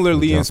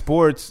 similarly in jump.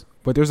 sports,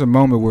 But there's a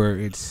moment where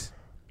it's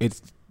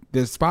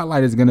the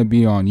spotlight is going to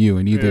be on you,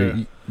 and either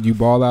Yeah. you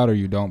ball out or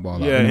you don't ball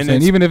out. Yeah, You know what I'm and saying?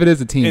 it's- Even if it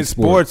is a team in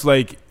sport. sports,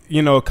 like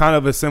kind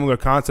of a similar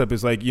concept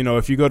is like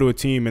if you go to a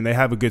team and they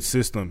have a good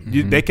system,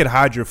 they could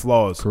hide your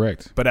flaws.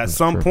 Correct. But at That's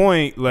some true.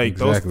 point, like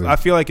Exactly. I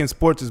feel like in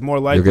sports it's more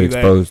You'll likely get that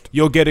exposed.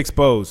 you'll get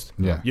exposed.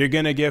 Yeah. You're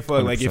gonna get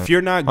like 100%. if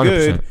you're not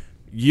good, 100%.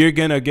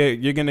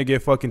 you're gonna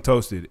get fucking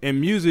toasted.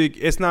 In music,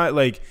 it's not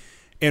like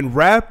in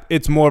rap,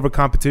 it's more of a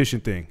competition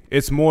thing.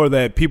 It's more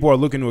that people are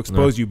looking to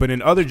expose you. But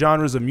in other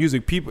genres of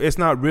music, people, it's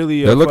not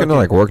really. They're looking to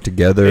like work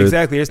together.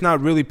 Exactly. It's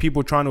not really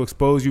people trying to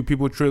expose you.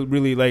 People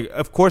really like.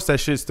 Of course, that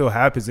shit still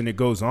happens and it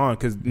goes on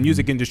because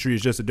music industry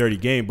is just a dirty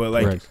game. But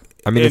like, Correct.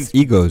 I mean, it's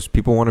egos.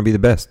 People want to be the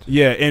best.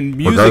 yeah, and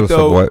music Regardless of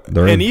though, what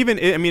they're and in. even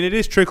it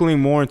is trickling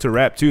more into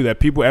rap too.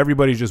 That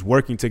everybody's just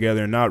working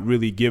together and not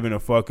really giving a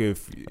fuck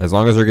if As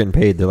long as they're getting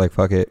paid, they're like,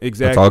 fuck it.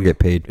 Exactly. Let's all get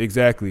paid.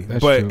 exactly.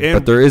 That's But true.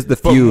 But there is the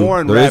but few.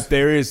 more in there rap, is-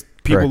 there is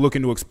people correct.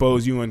 looking to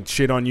expose you and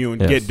shit on you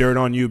and Yes. get dirt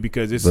on you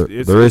because it's there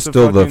it's there is it's a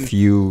still the fucking-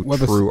 few Well,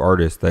 the- true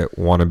artists that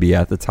want to be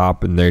at the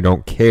top and they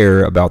don't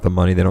care about the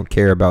money. They don't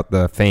care about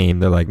the fame.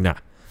 They're like, nah,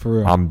 For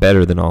real. I'm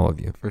better than all of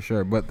you. For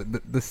sure.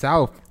 But the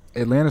South,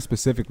 Atlanta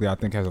specifically, I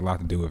think has a lot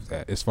to do with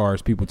that. As far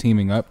as people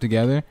teaming up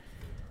together,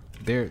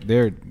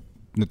 they're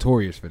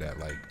notorious for that.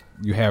 Like,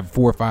 you have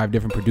 4 or 5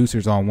 different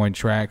producers on one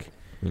track.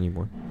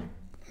 Anymore.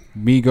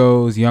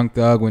 Migos, Young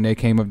Thug, when they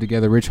came up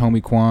together, Rich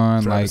Homie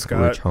Quan, Travis like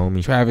Scott. Rich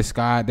homie. Travis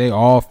Scott, they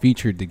all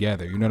featured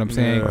together. You know what I'm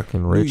saying? Yeah.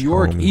 Fucking New rich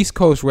York homie. East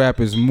Coast rap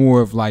is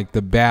more of like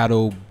the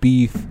battle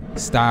beef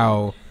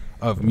style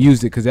of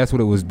music because that's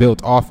what it was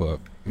built off of.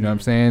 You know what I'm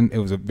saying? It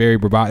was a very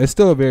bravado. It's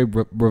still a very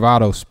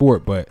bravado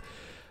sport, but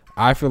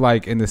I feel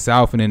like in the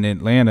South and in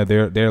Atlanta,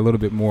 they're a little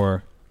bit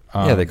more.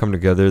 Yeah, they come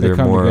together. they They're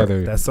come more.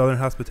 together. That's Southern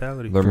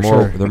hospitality. They're For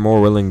more. sure. They're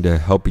more willing to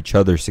help each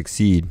other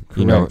succeed.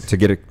 You know, Correct.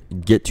 to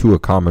get to a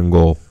common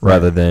goal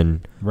rather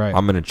than Right.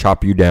 I'm gonna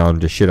chop you down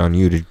to shit on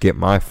you to get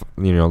my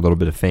a little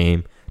bit of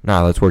fame.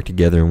 Nah, let's work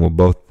together and we'll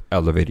both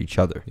elevate each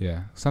other.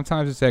 Yeah.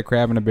 Sometimes it's that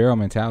crab in a barrel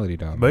mentality,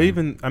 though. But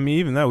man.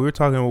 even that we were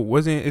talking.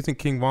 Isn't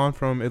King Von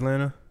from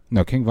Atlanta?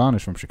 No, King Von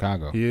is from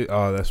Chicago.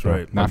 Oh, that's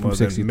right. Not from Well,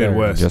 then 63rd.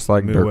 Midwest, Just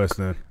like Dirk. Midwest.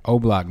 Then O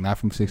Block, not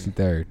from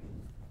 63rd.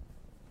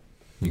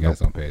 You guys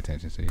don't pay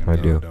attention, so you I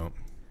don't do. know. I don't.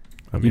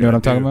 I You mean, know what I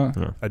I'm talking do. about?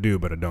 Yeah. I do,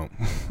 but I don't.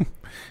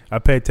 I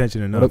pay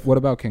attention enough. What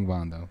about King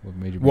Von though? What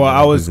made you? bring Well, it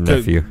I up? was His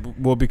nephew.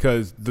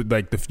 because the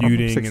from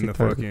feuding and the 63rd.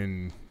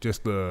 fucking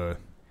just the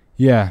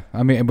Yeah,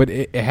 I mean, but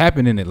it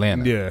happened in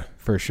Atlanta. yeah.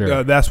 for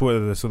sure. That's where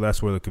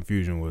the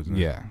confusion was.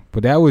 Yeah,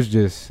 but that was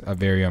just a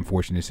very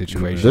unfortunate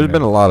situation. There's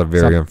been a lot of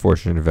very Some-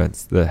 unfortunate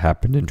events that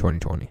happened in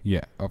 2020.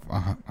 Yeah,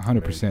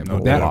 100%. No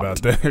But doubt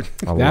that about that.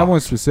 A that lot. one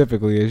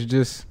specifically is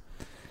just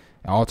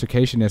an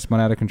altercation that spun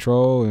out of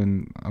control,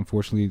 and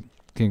unfortunately,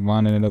 King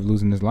Von ended up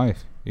losing his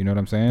life. You know what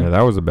I'm saying? Yeah,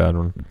 that was a bad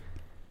one.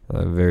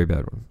 A very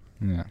bad one.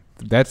 Yeah,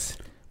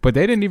 but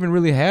they didn't even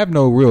really have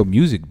no real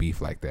music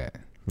beef like that.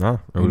 No, it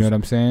You know was, what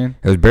I'm saying?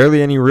 it was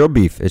barely any real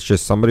beef. It's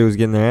just somebody was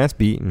getting their ass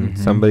beat and Mhm.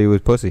 somebody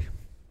was pussy.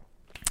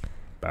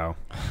 Bow.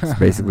 That's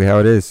basically how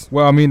it is.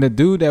 Well, I mean, the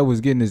dude that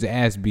was getting his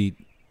ass beat,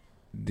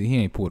 he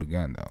ain't pulled a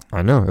gun though.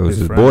 I know. It was His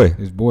his friend. boy.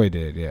 His boy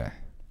did, yeah.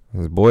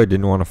 His boy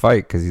didn't want to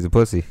fight because he's a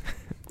pussy.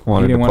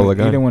 Wanted he to didn't pull a want.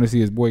 He gun. didn't want to see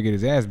his boy get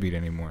his ass beat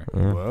anymore.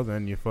 Yeah. Well,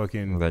 then you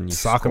fucking Then you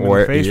sock him in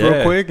square- the face yeah.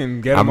 real quick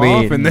and get I him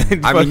mean- off, and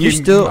then I mean, you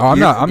fucking still- Oh, I'm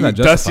not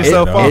dust justifying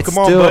yourself it, off. though. It's Come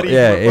on, still, buddy.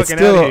 yeah, We're it's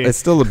fucking outta still here. it's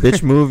still a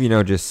bitch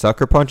move, just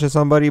sucker punching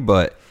somebody.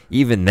 But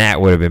even that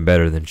would have been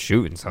better than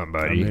shooting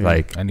somebody. I mean,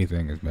 like,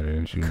 Anything is better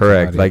than shooting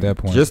correct. somebody Like, at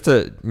that point. just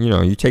to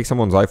you take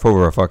someone's life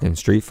over a fucking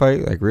street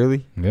fight. Like,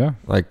 really? yeah,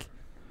 Like,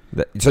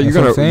 so That's you're what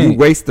I'm gonna saying. you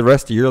waste the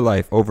rest of your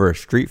life over a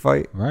street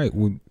fight right.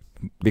 Well,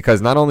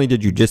 because not only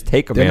did you just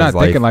take a they're man's not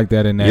life, thinking like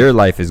that in that. your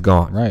life is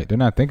gone. Right, they're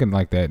not thinking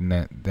like that in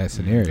that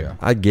scenario.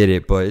 I get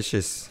it, but it's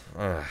just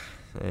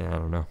Yeah, I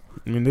don't know.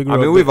 I mean,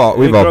 we've all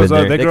been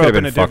there. They grow could up have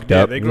in been a fucked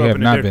up. They We grow up have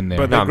in not a been there.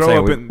 but No, they I'm grow saying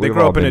up in they we've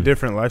grow all up in a been-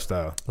 different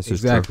lifestyle. This is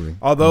Exactly. true.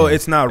 Although Yeah.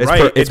 it's not It's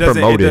right, it's it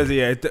doesn't. promoted. It does,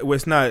 yeah,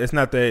 it's not. It's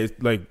not that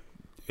it's like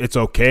it's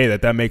okay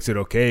that makes it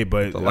okay.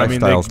 But The I mean,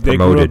 lifestyle's they grew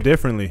promoted. up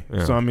differently.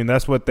 Yeah. So I mean,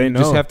 that's what they You know.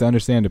 just have to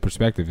understand the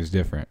perspective is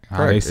different. How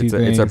they Correct. see It's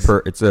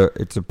things.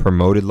 it's a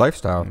promoted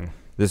lifestyle. Mm.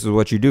 This is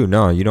what you do.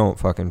 No, you don't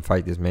fucking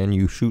fight this man.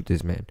 You shoot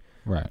this man.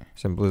 Right.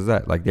 Simple as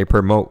that. Like they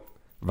promote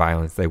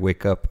violence. They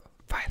wake up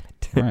violent.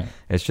 Right.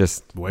 It's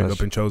just Wake that's-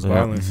 up and chose yeah,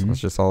 violence. Mhm. That's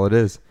just all it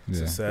is. It's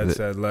Yeah. a sad, The-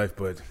 sad life,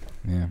 but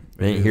Yeah.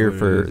 They it ain't is here what it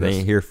for is. they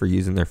ain't here for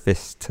using their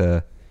fists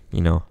to,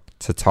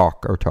 to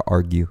talk or to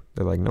argue.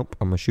 They're like, nope,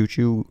 I'm gonna shoot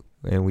you,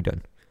 and we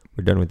done.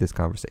 We're done with this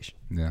conversation.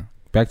 Yeah.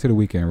 Back to the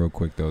weekend real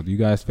quick though. Do you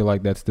guys feel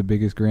like that's the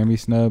biggest Grammy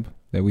snub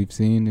that we've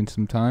seen in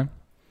some time?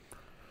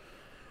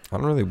 I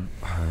don't really.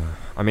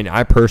 I mean,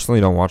 I personally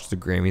don't watch the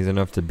Grammys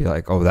enough to be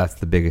like, oh, that's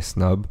the biggest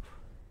snub.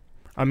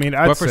 I mean,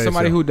 I'd But for say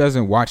somebody so. who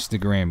doesn't watch the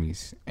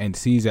Grammys and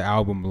sees an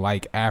album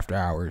like After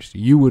Hours,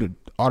 you would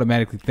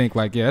automatically think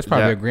like, yeah, that's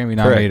probably Yeah, a Grammy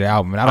nominated correct.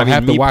 album. And I don't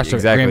have to watch the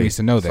Grammys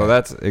to know that. So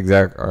that's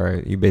exact. All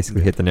right, you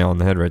basically hit the nail on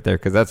the head right there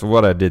because that's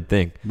what I did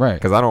think. right.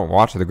 Because I don't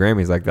watch the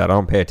Grammys like that. I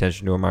don't pay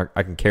attention to them.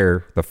 I can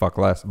care the fuck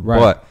less. Right.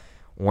 But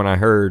when I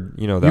heard,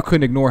 that You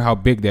couldn't ignore how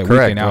big that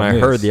correct. weekend When album I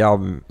is. heard the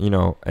album,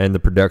 and the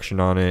production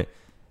on it,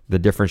 the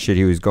different shit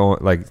he was going,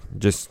 like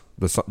just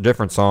the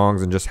different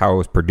songs and just how it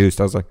was produced,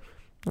 I was like,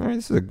 all right,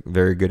 this is a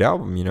very good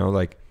album.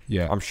 Like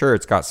yeah. I'm sure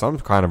it's got some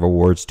kind of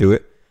awards to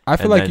it. I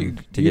feel And like then you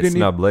to you get didn't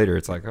snubbed later,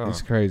 it's like, oh,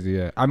 It's crazy,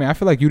 yeah. I mean, I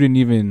feel like you didn't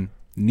even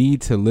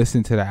need to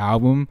listen to the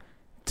album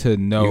to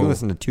know. you can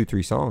listen to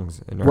 2-3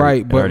 songs, and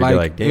right, but already be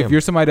like damn. if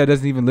you're somebody that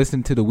doesn't even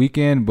listen to The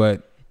Weeknd,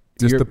 but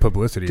just you're- the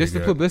publicity. just you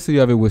the got. publicity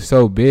of it was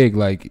so big,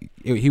 like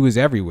he was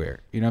everywhere.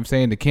 You know what I'm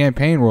saying? The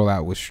campaign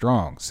rollout was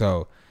strong.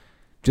 So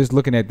just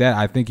looking at that,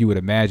 I think you would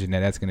imagine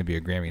that that's going to be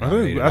a Grammy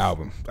nominated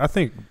album. I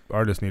think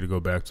artists need to go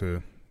back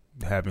to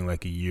having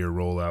like a year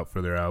rollout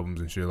for their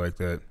albums and shit like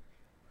that.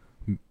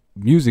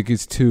 Music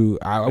is too.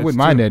 I It's wouldn't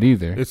mind too- that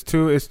either. It's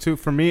too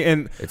for me.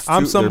 And It's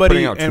I'm they're somebody,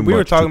 putting out too and we were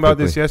much talking too about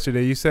this quickly.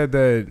 yesterday. You said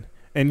that,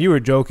 and you were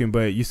joking,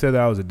 but you said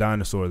that I was a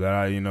dinosaur. That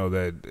I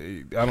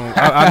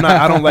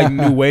don't like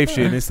new wave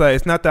shit. And it's like,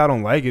 it's not that I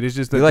don't like it. It's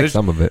just that You like there's-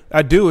 some of it.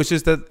 I do. It's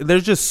just that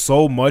there's just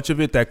so much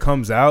of it that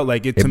comes out.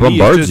 Like it It to me, it's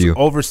bombards just you.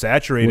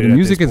 oversaturated. Well, the at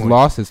music this has point.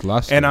 lost its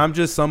luster. And I'm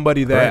just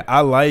somebody that Correct.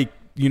 I like,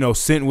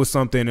 sitting with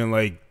something and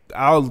like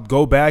I'll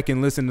go back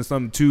and listen to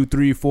something 2,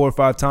 3, 4,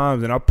 5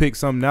 times, and I'll pick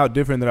something out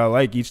different that I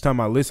like each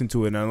time I listen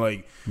to it. And I'm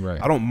like, right.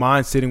 I don't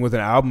mind sitting with an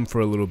album for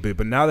a little bit,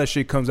 but now that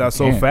shit comes out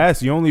so can't.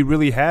 fast, you only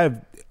really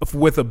have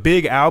with a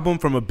big album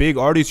from a big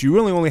artist, you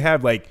really only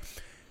have like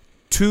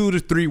 2 to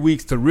 3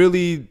 weeks to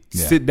really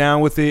Yeah. sit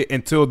down with it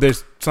until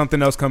there's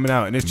something else coming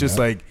out, and it's just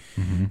Yeah. like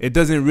Mhm. it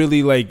doesn't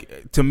really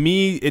like to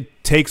me.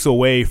 It takes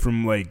away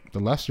from like The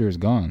luster is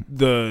gone.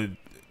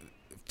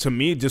 to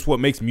me just what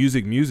makes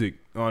music.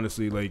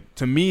 Honestly, like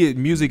to me,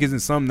 music isn't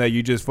something that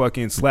you just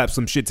fucking slap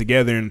some shit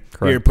together and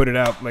here Correct. put it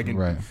out like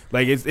Right.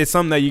 like it's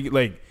something that you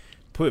like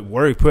put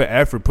work, put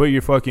effort, put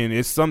your fucking.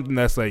 It's something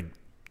that's like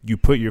you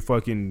put your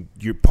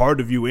part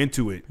of you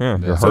into it. Yeah,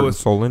 Yeah. your So heart and it's-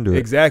 soul into it.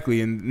 Exactly,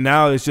 and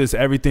now it's just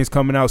everything's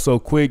coming out so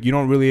quick. You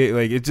don't really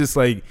like. It's just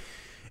like,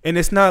 and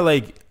it's not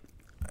like,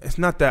 it's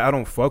not that I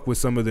don't fuck with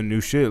some of the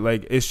new shit.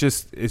 Like it's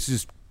just.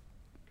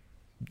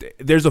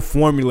 There's a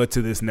formula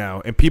to this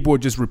now, and people are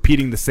just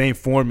repeating the same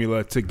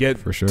formula to get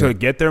For sure. to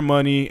get their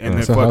money and Yeah, then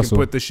it's a fucking hustle.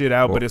 put the shit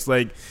out. Well- But it's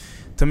like,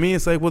 to me,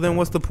 it's like, well, then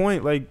what's the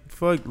point? Like,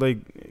 fuck, like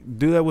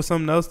do that with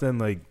something else. Then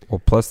like,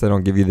 Well, plus they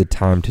don't give you the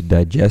time to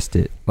digest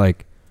it.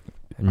 Like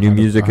new 100%.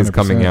 music is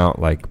coming out.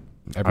 Like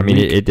Every I mean,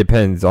 week. it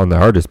depends on the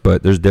artist,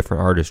 but there's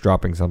different artists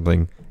dropping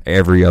something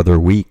every other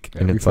week,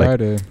 and Every it's like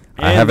Friday.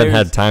 I And haven't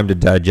there's- had time to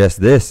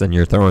digest this, and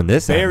you're throwing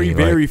this at very me.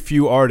 very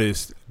few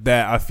artists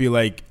that I feel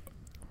like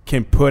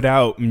can put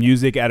out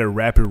music at a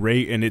rapid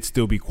rate and it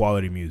still be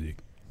quality music.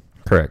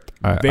 correct.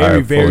 I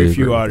Very fully agree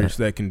few with artists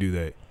that. that can do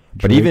that.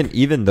 But Drake.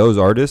 even those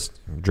artists,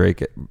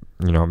 Drake,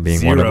 being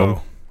Zero. one of them.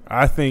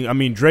 I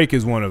mean Drake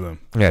is one of them.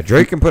 Yeah,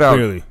 Drake can put out.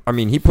 Clearly. I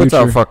mean, he puts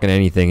out Future. fucking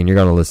anything, and you're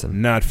gonna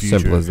listen. Not Future.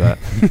 Simple as that.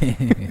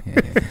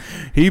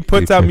 He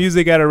puts out Future.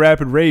 music at a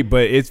rapid rate,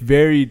 but it's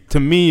very, to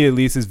me at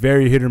least, it's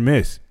very hit or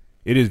miss.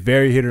 It is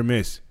very hit or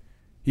miss.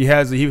 He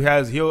has a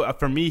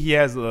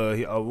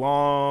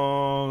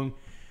long,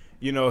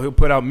 he'll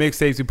put out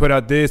mixtapes, he'll put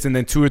out this, and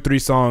then 2 or 3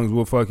 songs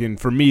will fucking,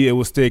 for me, it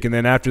will stick. And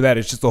then after that,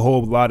 it's just a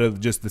whole lot of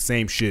just the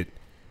same shit.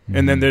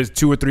 And then there's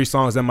 2 or 3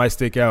 songs that might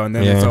stick out, and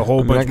then it's Yeah. a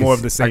whole I mean, I bunch can more of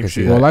see- the I same can see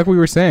shit. that. Well, like we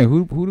were saying,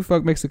 who the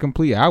fuck makes a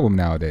complete album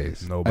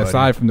nowadays? Nobody.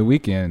 Aside from The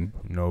Weeknd.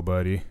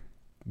 Nobody.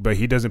 But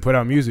he doesn't put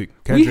out music.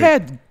 We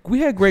Kendrick.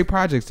 had great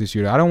projects this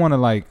year. I don't want to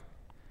like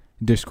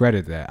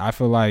discredit that. I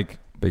feel like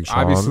Big Sean.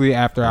 obviously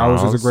After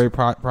Hours was Nas. a great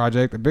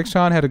project. Big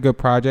Sean had a good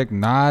project.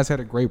 Nas had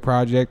a great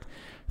project.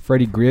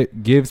 Freddie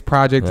Gibbs'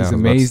 project Yeah, is I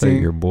was about to say,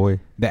 amazing. your boy.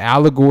 The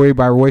Allegory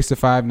by Royce the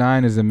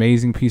 5'9" is an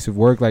amazing piece of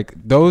work. Like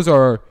those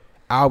are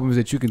albums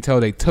that you can tell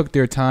they took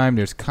their time.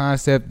 There's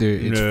concept.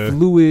 It's Yeah.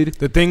 fluid.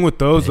 The thing with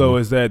those though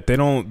is that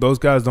those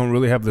guys don't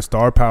really have the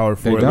star power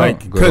for They it. don't. Like,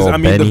 Good because old I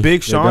mean, Benny. the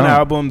Big They Sean don't.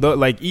 album,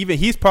 like even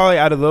he's probably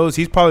out of those,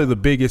 he's probably the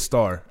biggest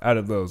star out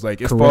of those.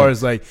 Like as Correct. far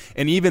as like,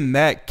 and even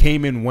that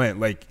came and went.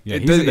 Like Yeah,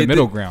 it he's does- in the it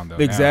middle did- ground though.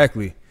 now.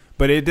 Exactly,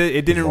 but it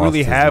didn't lost really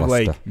his have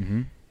luster. like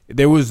Mhm.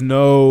 there was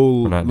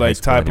no We're not in high like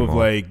school type of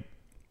anymore.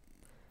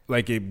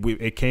 like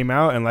it came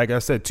out and like I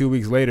said 2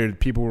 weeks later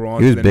people were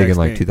on. He was to the big next in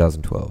like thing.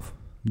 2012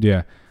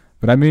 Yeah,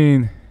 but I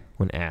mean,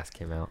 when Ass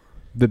came out.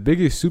 the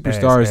biggest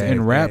superstars Ass,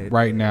 in rap ass,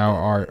 right now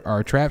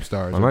are trap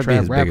stars, That or might be trap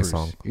his rappers. biggest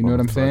song. You know what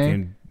I'm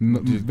saying?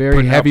 Fucking just Very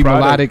putting out heavy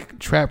product. melodic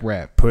trap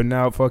rap. Putting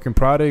out fucking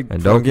product.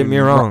 And don't get me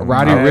wrong,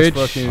 Roddy ass Ricch,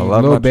 fucking- I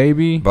love Lil much-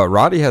 Baby. But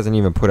Roddy hasn't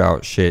even put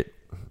out shit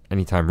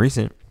anytime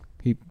recent.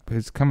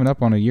 He's coming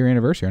up on a year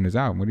anniversary on his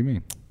album. What do you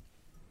mean?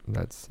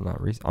 That's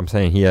not recent. I'm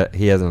saying he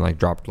hasn't like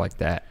dropped like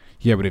that.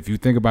 Yeah, but if you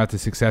think about the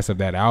success of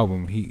that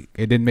album,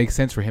 it didn't make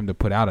sense for him to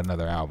put out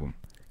another album.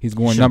 He's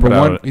going Shouldn't number put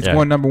one. out- He's yeah.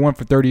 going number one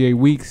for 38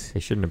 weeks, He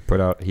shouldn't put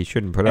out.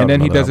 and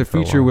then he does a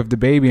feature with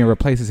DaBaby and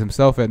replaces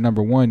himself at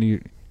number one.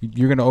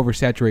 You're gonna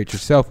oversaturate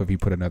yourself if you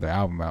put another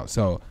album out.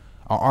 So,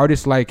 an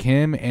artist like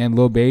him and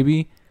Lil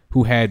Baby,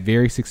 who had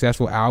very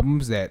successful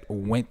albums that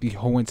went the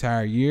whole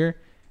entire year,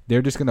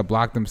 they're just gonna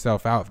block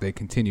themselves out if they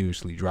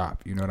continuously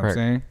drop. You know what I'm Correct.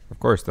 saying? Of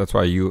course, that's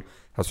why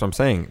That's what I'm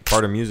saying.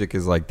 Part of music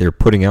is like they're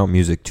putting out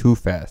music too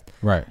fast.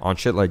 Right. On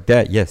shit like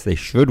that, yes, they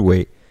should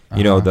wait.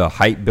 You know, Uh-huh. the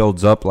hype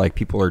builds up, like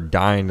people are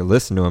dying to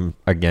listen to them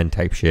again,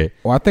 type shit.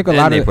 Well, I think a Then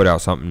lot they of put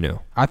out something new.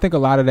 I think a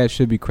lot of that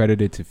should be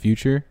credited to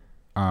Future,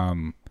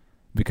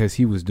 because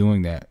he was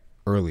doing that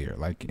earlier.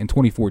 Like in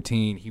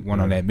 2014, he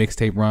went on that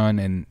mixtape run,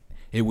 and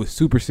it was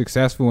super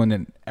successful. And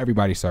then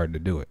everybody started to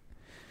do it.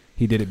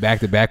 He did it back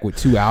to back with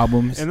 2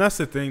 albums. And that's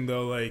the thing,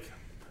 though. Like,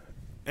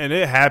 and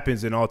it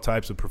happens in all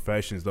types of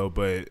professions, though.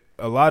 But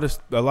a lot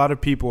of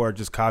people are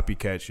just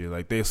copycat shit.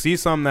 Like, they see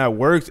something that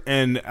works,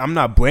 and I'm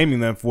not blaming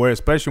them for it,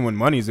 especially when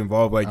money's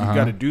involved. Like, you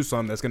got to do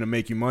something that's gonna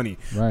make you money.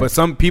 Right. But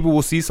some people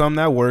will see something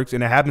that works,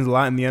 and it happens a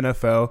lot in the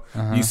NFL.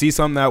 You see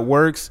something that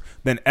works,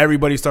 then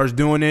everybody starts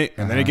doing it,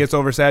 and then it gets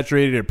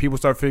oversaturated, and people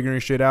start figuring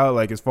shit out.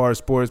 Like, as far as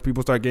sports,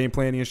 people start game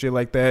planning and shit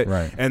like that.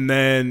 Right. And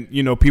then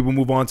people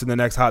move on to the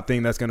next hot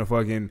thing that's gonna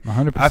fucking.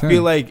 100%. I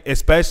feel like,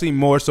 especially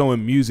more so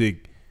in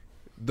music,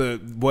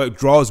 what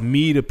draws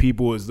me to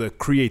people is the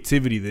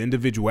creativity, the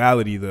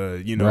individuality,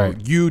 Right.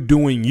 you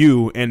doing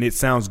you, and it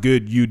sounds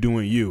good. You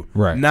doing you,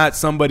 Right. Not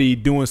somebody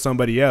doing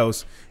somebody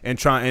else and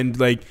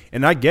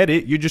and I get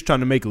it. You're just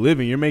trying to make a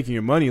living. You're making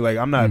your money. Like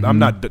I'm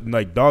not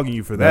like dogging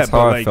you for that. That's but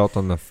how I like, felt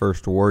on the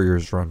first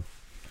Warriors run.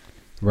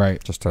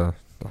 right. Just to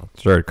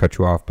sorry to cut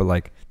you off, but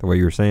like the way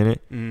you were saying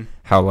it,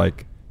 how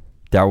like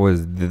that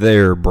was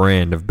their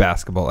brand of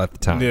basketball at the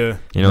time. Yeah.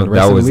 You know, The rest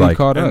that of the was league like.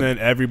 caught And up. then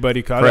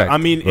everybody caught Correct. it. I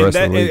mean, The rest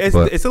of the league,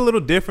 but- it's a little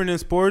different in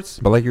sports.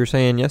 But like you were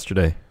saying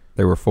yesterday,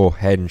 they were full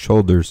head and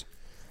shoulders.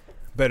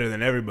 Better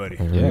than everybody.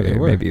 Yeah, they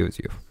were. Maybe it was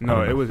you. I No,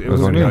 don't know. it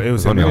was one me. of y'all- It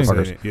was one him of that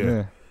y'all said fuckers.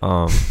 it.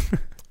 Yeah.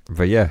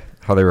 But yeah,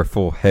 how they were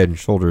full head and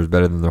shoulders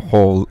better than the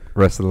whole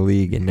rest of the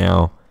league, and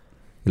now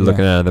you're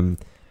looking at them.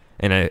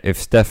 And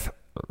if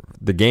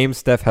the game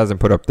Steph hasn't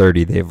put up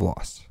 30, they've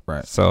lost.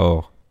 Right.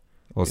 So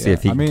we'll see Yeah,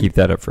 if he I can mean, keep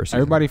that up for a season.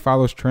 Everybody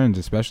follows trends,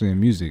 especially in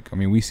music. I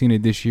mean, we've seen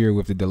it this year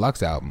with the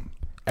deluxe album.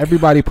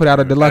 Everybody put out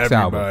a deluxe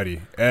album.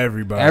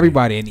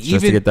 Everybody, and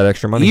just to get that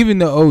extra money. even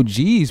the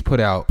OGs put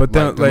out But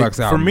then, like, deluxe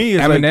for album. me,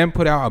 it's like- Eminem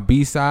put out a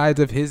B-sides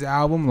of his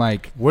album.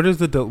 Like, What is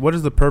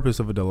the purpose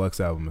of a deluxe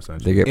album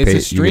essentially? they get it's paid. a You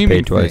get streaming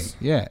paid twice.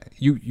 thing. Yeah,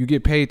 you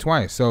get paid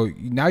twice. So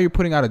now you're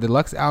putting out a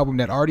deluxe album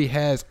that already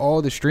has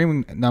all the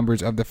streaming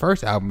numbers of the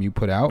first album you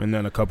put out, And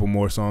then a couple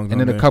more songs. and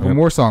then on a couple Yep.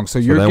 more songs. So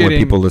So you're then getting when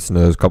people listen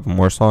to those couple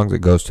more songs, it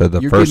goes to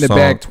the you're first getting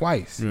the song. bag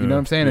twice. You know what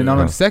I'm saying? And on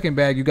Yeah. the second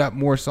bag, you got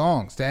more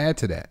songs to add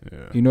to that.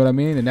 You know what I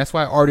mean? And that's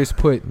why artists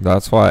put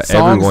That's why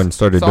songs, everyone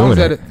started songs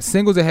doing it.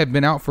 singles that have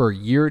been out for a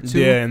year or two.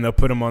 Yeah, and they'll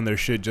put them on their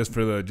shit just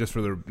for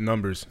the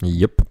numbers.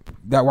 Yep.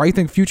 That why you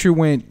think Future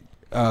went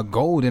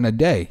gold in a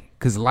day?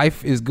 Because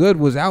Life Is Good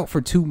was out for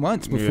 2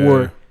 months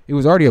before Yeah. it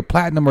was already a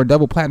platinum or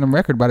double platinum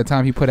record by the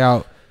time he put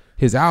out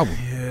his album.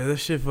 Yeah, that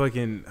shit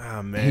fucking.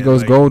 Oh man, He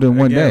goes gold in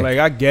one day. Like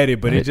I get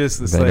it, but it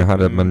just it's they like know how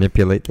to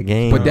manipulate the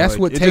game. But that's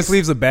what it takes- just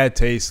leaves a bad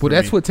taste. Well, for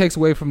that's me. what takes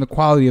away from the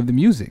quality of the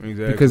music.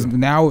 Exactly. Because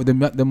now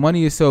the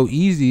money is so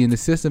easy and the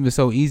system is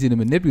so easy to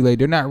manipulate.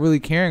 They're not really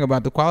caring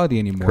about the quality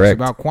anymore. Correct. It's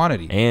about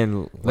quantity.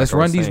 And Let's like I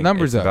run was these saying,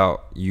 numbers it's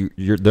up.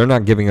 About they're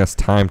not giving us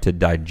time to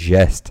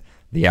digest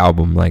the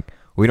album. Like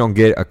we don't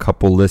get a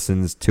couple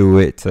listens to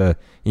it to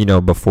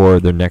before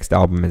their next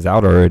album is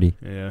out already.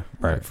 Yeah.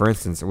 Right. For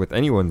instance, with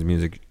anyone's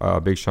music,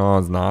 Big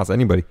Sean's, Nas,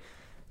 anybody,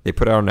 they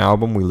put out an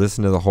album. We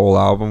listened to the whole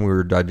album. We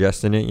were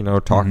digesting it.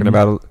 Talking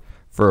about it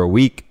for a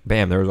week.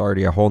 Bam, there was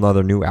already a whole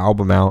nother new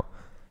album out.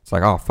 It's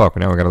like, oh fuck,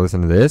 now we gotta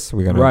listen to this.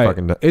 We gotta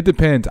fucking. It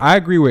depends. I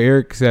agree with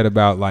Eric said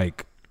about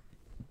like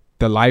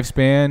the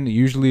lifespan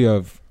usually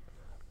of,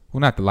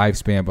 well, not the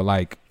lifespan, but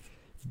like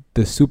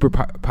the super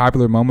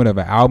popular moment of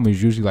an album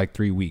is usually like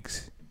 3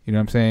 weeks. You know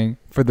what I'm saying?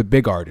 For the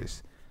big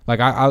artists, like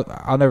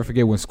I'll never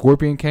forget when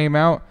Scorpion came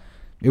out.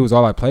 it was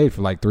all I played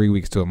for like 3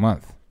 weeks to a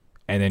month.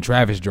 And then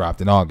Travis dropped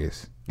in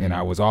August, and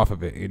I was off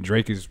of it. And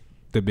Drake is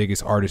the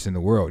biggest artist in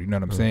the world. You know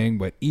what I'm saying?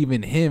 But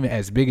even him,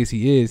 as big as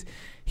he is,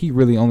 he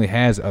really only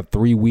has a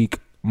 3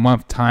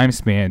 month time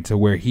span to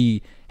where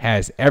he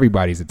has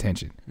everybody's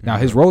attention. Now,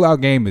 his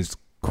rollout game is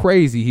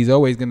crazy. He's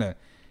always going to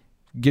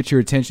get your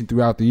attention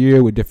throughout the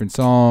year with different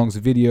songs,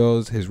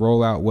 videos, his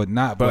rollout,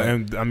 whatnot. But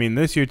and, I mean,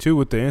 this year too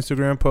with the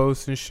Instagram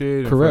posts and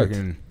shit. Correct.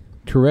 And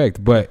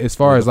Correct. But as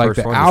far as like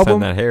the one album,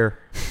 that hair.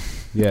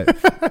 Yeah.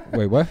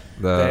 Wait, what?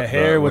 That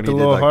hair with when the he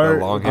little did, like, heart.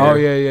 the long hair. Oh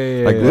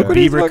yeah. Like, look what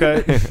he's Bieber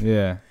looking- cut.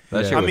 Yeah.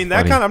 That shit I was mean, that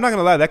funny. kind of, I'm not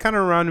gonna lie, that kind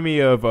of reminded me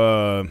of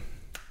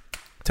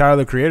Tyler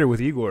the Creator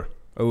with Igor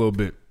a little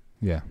bit.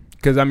 Yeah.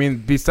 Because I mean,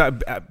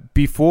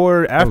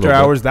 before After little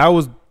Hours, that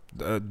was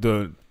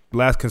the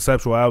last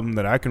conceptual album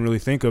that I can really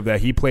think of that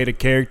he played a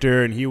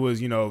character and he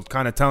was, you know,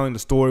 kind of telling the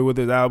story with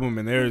his album.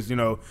 And there's, you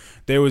know,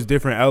 there was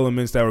different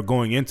elements that were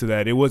going into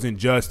that. It wasn't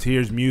just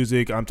here's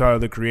music, I'm Tyler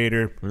the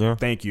Creator, Yeah.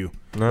 thank you.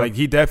 No. Like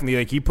he definitely,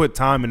 like he put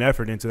time and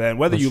effort into that. And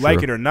whether That's you like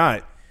true. it or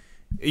not,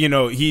 you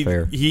know, he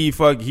Fair. had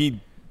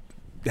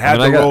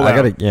I the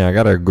rollout. I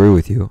gotta agree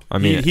with you. I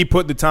mean, he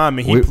put the time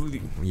and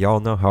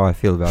y'all know how I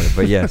feel about it,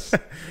 but yes,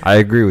 I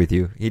agree with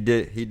you. He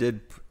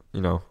did,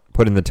 you know,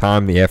 put in the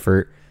time, the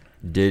effort,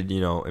 did, you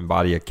know,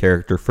 embody a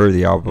character for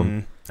the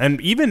album. And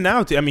even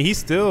now, I mean, he's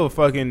still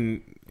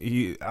fucking.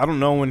 I don't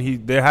know when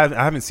I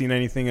haven't seen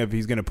anything if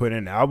he's gonna put in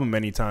an album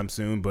anytime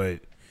soon. But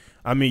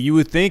I mean, you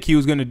would think he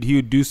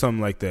would do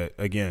something like that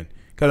again.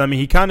 Because I mean,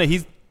 he's kind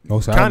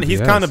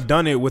of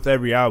done it with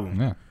every album.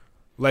 Yeah.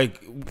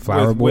 Like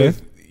Flower Boy? I mean,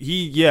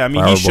 Flower he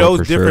Boy shows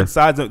for different sure.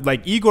 sides of.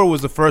 Like Igor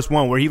was the first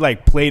one where he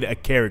like played a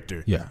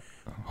character. Yeah.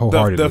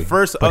 Wholeheartedly. The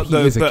first, but he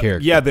is a character.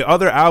 Yeah, the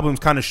other albums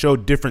kind of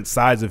showed different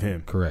sides of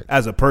him. Correct.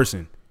 As a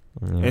person.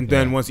 Mm-hmm. And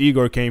then once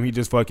Igor came, he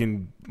just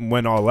fucking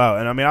went all out.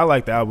 And I mean, I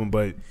like the album,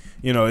 but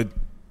you know,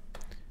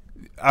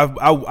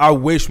 I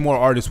wish more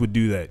artists would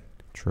do that.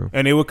 True.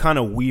 And it would kind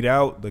of weed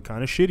out the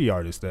kind of shitty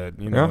artists that,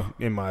 you know,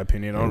 in my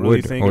opinion, I don't It really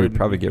would, think. or we'd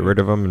probably get rid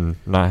of them and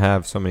not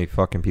have so many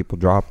fucking people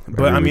drop.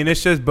 But I mean,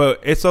 it's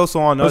also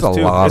on us There's a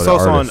too. lot It's of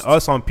also artists. on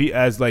us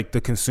as like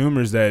the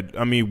consumers that,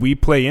 I mean, we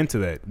play into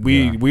that.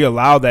 We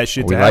allow that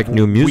shit We to like happen.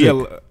 new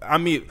music. I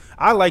mean,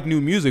 I like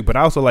new music, but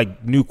I also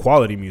like new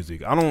quality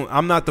music.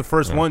 I'm not the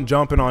first one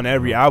jumping on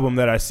every album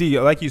that I see.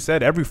 Like you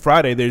said, every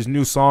Friday there's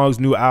new songs,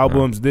 new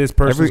albums. This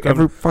person's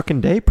every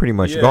fucking day, pretty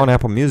much. You Yeah. go on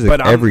Apple Music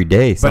But every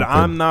day. But something.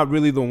 I'm not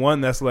really the one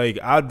that's like,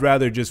 I'd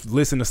rather just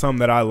listen to something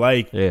that I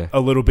like a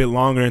little bit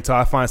longer until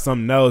I find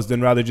something else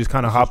than rather just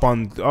kind of hop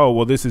on, oh,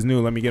 well, this is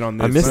new. Let me get on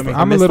this. I miss, Let me-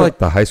 I miss like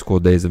the high school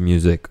days of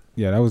music.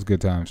 Yeah, that was good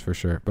times for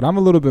sure. But I'm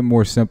a little bit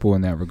more simple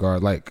in that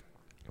regard. Like,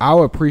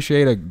 I'll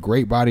appreciate a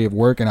great body of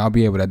work and I'll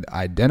be able to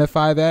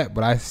identify that,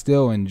 but I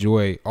still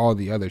enjoy all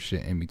the other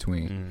shit in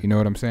between. You know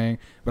what I'm saying?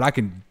 But I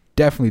can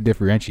definitely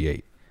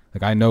differentiate.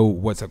 Like, I know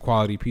what's a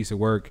quality piece of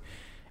work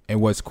and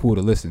what's cool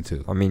to listen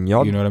to. I mean,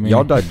 y'all, You know what I mean?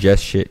 y'all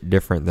digest shit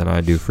different than I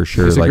do for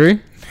sure. Disagree?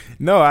 Like,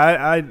 No,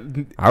 I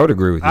I would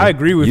agree with you. I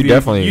agree with you.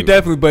 Definitely. You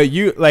definitely, but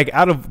you, like,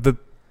 out of the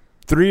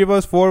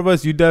 4 of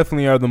us, you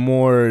definitely are the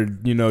more,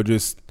 you know,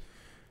 just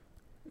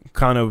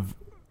kind of,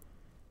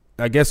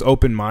 I guess,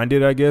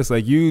 open-minded, I guess.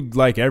 Like, you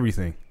like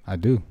everything. I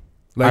do.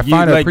 Like, I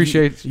find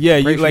appreciation. Yeah,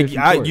 you like,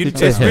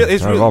 appreciation for it.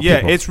 it's Of really, all yeah,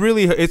 people. it's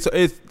really, it's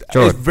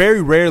Jordan.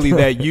 very rarely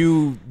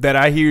that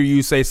I hear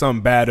you say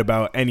something bad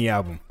about any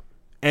album,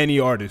 any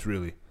artist,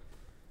 really.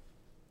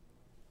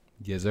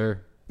 Yes, sir.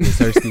 Yes,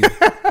 sir, Steve.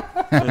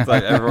 It's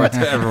like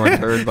everyone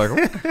heard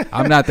like,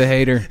 I'm not the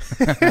hater.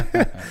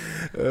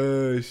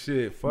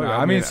 Shit. Fuck. Nah,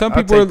 I mean, some I'll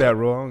people take are- that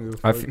role. I don't give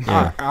a fuck.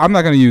 yeah. I'm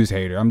not gonna use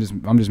hater. I'm just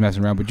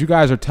messing around. But you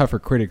guys are tougher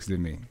critics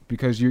than me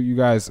because you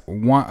guys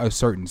want a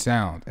certain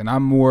sound, and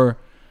I'm more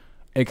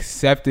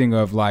accepting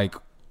of like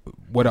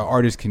what an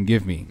artist can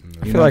give me.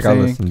 You feel know like what I'm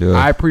I saying? listen to a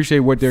I appreciate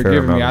what they're fair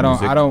giving me. amount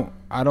of music.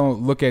 I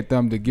don't look at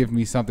them to give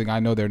me something I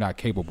know they're not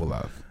capable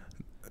of.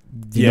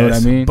 You know what I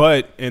Yes, mean?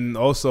 but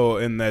also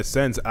in that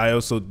sense,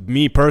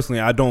 me personally,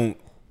 I don't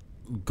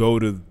go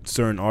to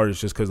certain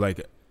artists just because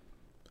like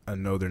I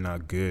know they're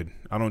not good.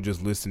 I don't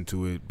just listen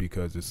to it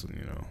because it's,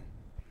 you know,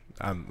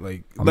 I'm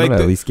gonna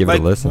at least give it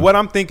a listen. What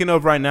I'm thinking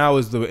of right now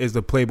is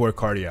the Playboy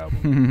Cardi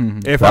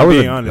album. If that I'm was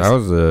being a, honest, that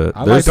was a.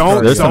 I There's,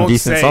 like there's some don't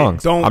decent say-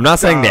 songs. don't- I'm not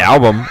saying the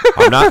album.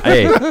 I'm not.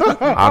 Hey,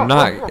 I'm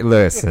not.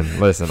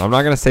 Listen. I'm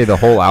not gonna say the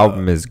whole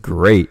album is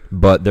great,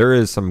 but there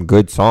is some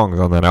good songs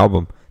on that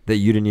album that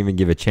you didn't even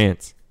give a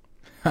chance.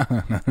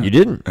 You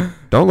didn't.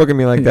 Don't look at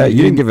me like that.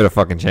 You didn't give it a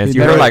fucking chance.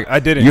 You heard like I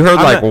didn't. You heard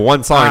I'm like not-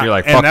 one song and you're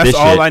like, and fuck that's this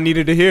all shit. I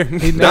needed to hear.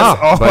 That's No,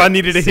 all but I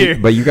needed to see, hear.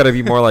 But you got to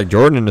be more like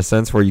Jordan in a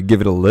sense where you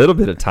give it a little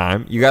bit of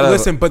time. You got to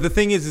Listen, but the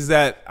thing is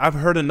that I've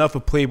heard enough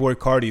of Playboy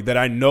Cardi that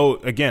I know.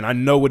 Again, I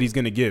know what he's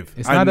gonna give.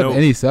 It's I not know, of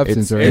any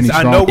substance or it's- any I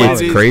strong know what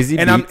quality. it is. Crazy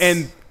and beats.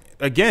 and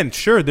again,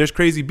 sure, there's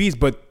crazy beats,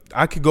 but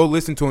I could go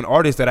listen to an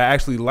artist that I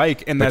actually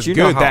like and But that's you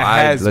know good, how that I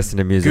has listen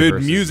to music good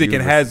versus music you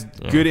and has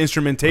listen- yeah. good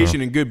instrumentation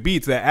and good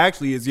beats that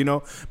actually is, you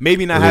know,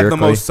 maybe not have the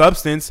Lyrically. most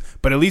substance,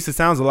 but at least it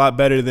sounds a lot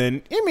better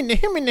than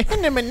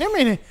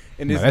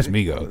And No, that's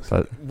Migos.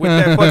 with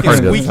that fucking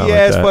Doesn't squeaky sound like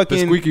ass that. fucking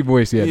The squeaky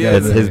voice, yeah. Yeah,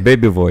 It's his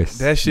baby voice.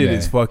 that shit Yeah.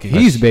 is fucking.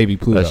 He's baby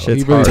Pluto. that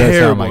shit's He really hard. does sound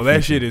terrible. like That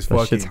Future. shit is That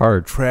fucking shit's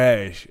hard.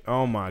 trash.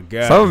 Oh my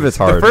god. Some of it's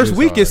hard. The first It is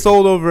week it hard.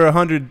 sold over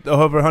 100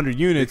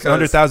 units, Because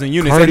 100,000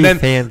 units, Cardi and then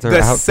fans are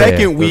the out second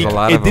there. week There's a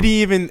lot it of them. didn't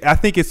even. I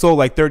think it sold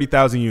like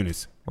 30,000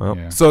 units. Well,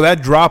 Yeah. So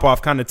that drop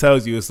off kind of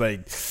tells you it's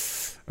like,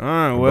 all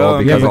right, well,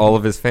 I because mean, all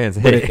of his fans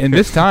But hate it. in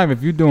this time,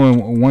 if you're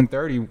doing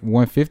 130,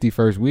 150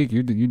 first week,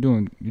 you're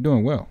doing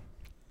well.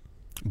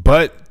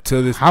 but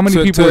to this, How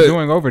many people are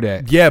doing over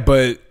that? Yeah,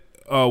 but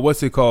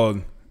what's it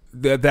called?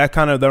 That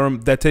kind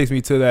of that takes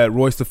me to that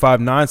Royce the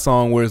 5'9"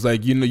 song where it's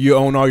like you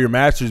own all your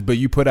masters, but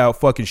you put out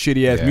fucking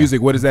shitty ass Yeah.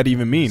 music. What does that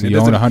even mean? So It you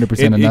own doesn't-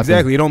 100% of nothing.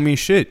 Exactly, it don't mean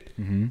shit.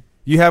 Mm-hmm.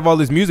 You have all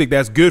this music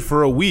that's good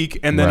for a week,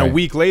 and then a Right.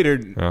 week later,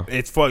 Yeah.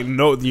 it's fucking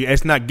no.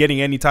 It's not getting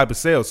any type of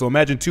sales. So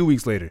imagine 2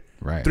 weeks later,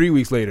 Right. 3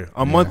 weeks later,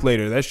 a Yeah. month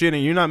later. That shit,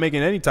 and you're not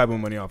making any type of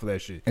money off of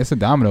that shit. It's a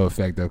domino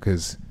effect though,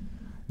 because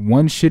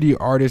one shitty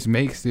artist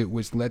makes it,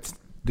 which lets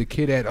the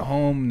kid at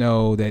home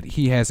know that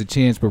he has a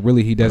chance, but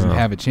really he doesn't Yeah.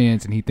 have a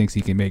chance, and he thinks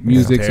he can make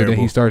music. So then he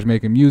Terrible. starts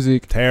making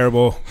music,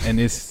 Terrible. and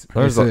it's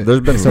There's it's a-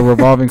 there's been- it's a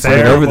revolving I mean,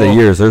 cycle. over the Terrible.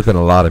 years, there's been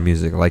a lot of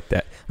music like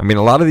that. I mean,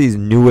 a lot of these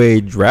new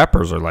age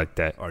rappers are like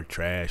that. Or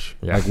trash,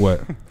 Yeah. Like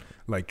what?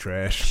 like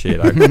trash. Shit.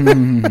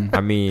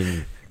 I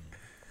mean,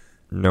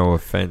 no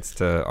offense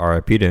to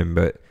RIP to him,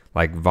 but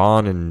like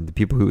Vaughn and the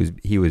people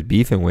he was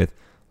beefing with,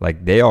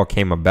 like they all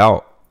came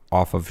about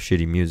off of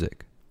shitty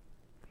music.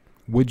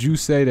 Would you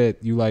say that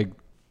you like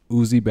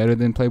Uzi better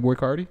than Playboy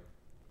Cardi?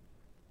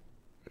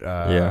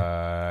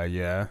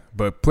 Yeah.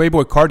 But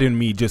Playboy Cardi to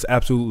me just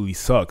absolutely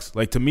sucks.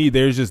 Like to me,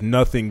 there's just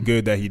nothing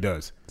good that he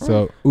does.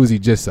 So Uzi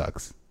just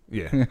sucks.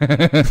 Yeah.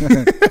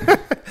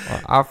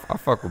 I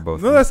fuck with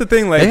both. No, that's the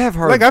thing. Like, They have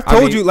hard- like I've I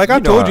told mean, you, like you I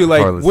know told you, how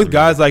like hard this with is.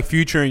 guys like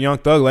Future and Young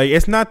Thug, like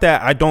it's not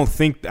that I don't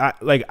think,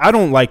 I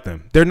don't like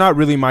them. They're not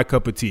really my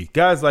cup of tea.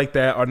 Guys like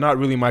that are not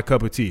really my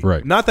cup of tea.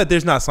 Right. Not that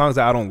there's not songs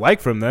that I don't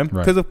like from them,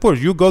 Right. because of course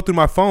you go through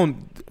my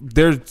phone.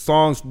 There's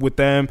songs with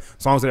them,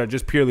 songs that are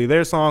just purely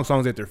their songs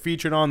that they're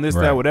featured on, this,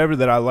 Right. that, whatever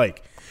that I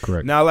like.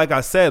 Correct. Now, like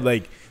I said,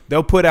 like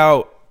they'll put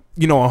out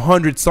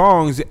 100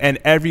 songs, and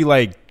every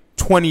like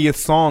 20th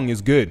song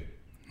is good.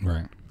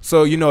 Right.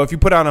 So, if you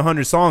put out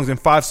 100 songs and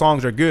 5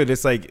 songs are good,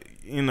 it's like,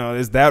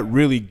 is that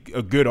really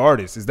a good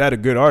artist? Is that a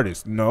good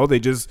artist? No, they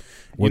just,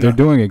 Well, they're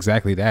doing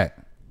exactly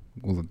that.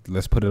 Well,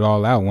 let's put it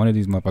all out. One of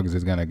these motherfuckers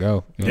is gonna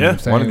go. You know Yeah, what I'm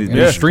saying? one of these In bitches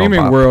the is streaming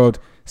gonna pop. world,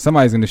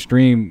 somebody's gonna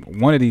stream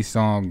one of these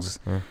songs.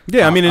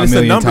 yeah, I mean, a it's a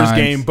million numbers times.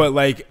 game, but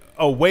like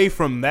away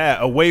from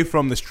that, away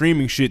from the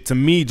streaming shit, to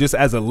me, just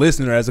as a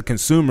listener, as a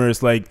consumer,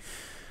 it's like,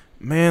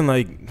 man,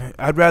 like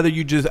I'd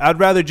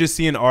rather just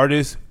see an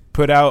artist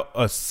put out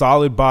a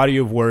solid body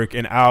of work,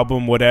 an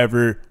album,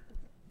 whatever,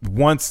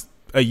 once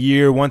a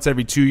year, once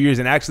every 2 years,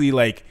 and actually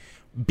like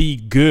be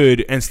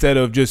good instead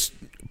of just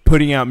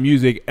putting out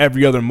music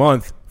every other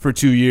month for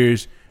 2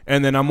 years.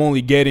 And then I'm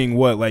only getting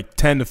like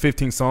 10 to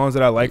 15 songs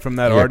that I like from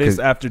that Yeah, artist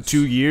 'cause- after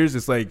 2 years.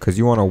 It's like, Because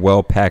you want a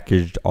well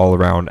packaged all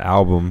around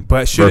album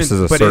but versus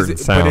a certain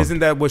sound. But isn't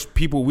that what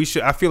we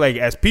should? I feel like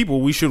as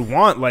people, we should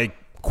want like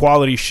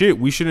quality shit.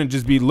 We shouldn't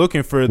just be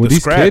looking for Well, the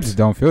these scraps. kids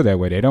don't feel that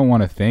way. They don't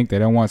want to think. They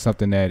don't want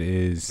something that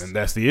is And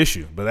that's the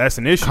issue. But that's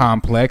an issue.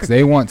 complex.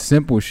 They want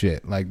simple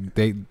shit. Like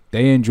they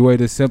enjoy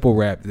the simple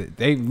rap.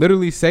 They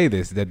literally say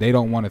this, that they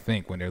don't want to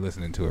think when they're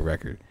listening to a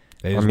record.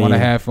 They just want to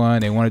mean- have fun.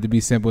 They want it to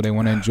be simple. They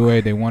want to enjoy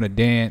it. They want to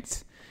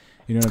dance.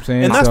 You know what I'm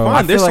saying? And that's So-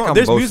 fine. I feel like on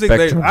There's both music that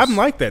spectrums. I'm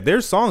like that.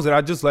 There's songs that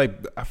I just like.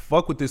 I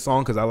fuck with this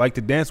song because I like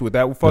to dance with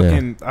that.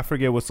 Fucking, I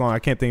forget what song. I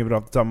can't think of it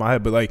off the top of my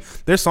head. But like,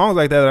 there's songs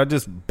like that I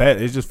just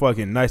bet it's just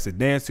fucking nice to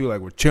dance to.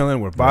 Like we're chilling,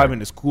 we're vibing.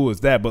 Right. It's cool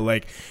as that. But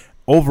like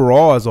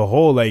overall, as a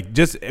whole, like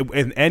just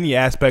in any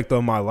aspect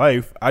of my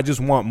life, I just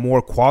want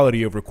more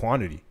quality over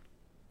quantity.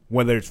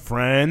 Whether it's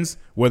friends,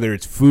 whether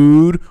it's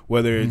food,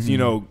 whether it's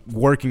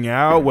working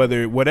out,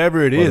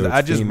 whatever it is, Whether it's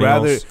I just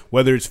females. rather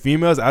whether it's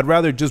females, I'd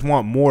rather just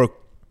want more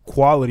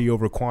quality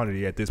over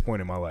quantity at this point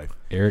in my life.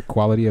 Eric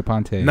Quality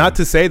Aponte. Not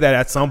to say that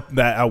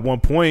at one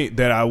point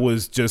that I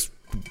was just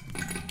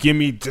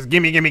gimme,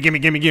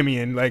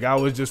 and like I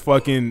was just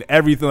fucking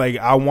everything. Like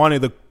I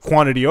wanted the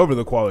quantity over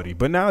the quality.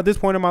 But now at this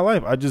point in my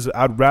life,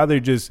 I'd rather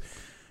just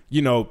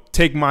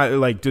take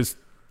my just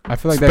I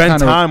feel like that spend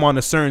kind of time on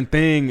a certain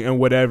thing and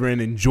whatever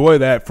and enjoy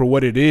that for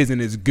what it is and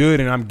it's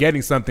good and I'm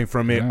getting something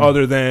from it Yeah.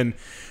 other than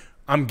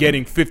I'm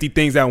getting 50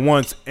 things at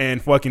once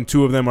and fucking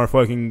 2 of them are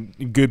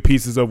fucking good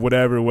pieces of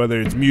whatever, whether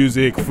it's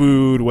music,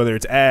 food, whether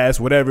it's ass,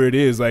 whatever it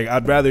is. Like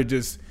I'd rather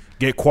just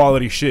get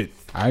quality shit.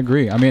 I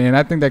agree. I mean, and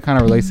I think that kind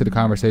of relates to the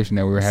conversation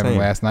that we were having Same.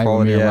 last night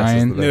Quality with me and ass is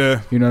Ryan. the best.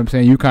 Yeah. You know what I'm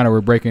saying? You kind of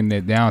were breaking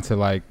it down to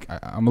like,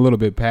 I'm a little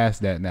bit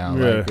past that now.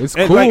 Yeah. Like, it's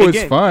And, cool, like, it's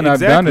again, fun.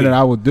 I've done exactly. it and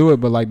I will do it,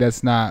 but like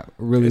that's not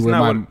really It's where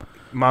not my what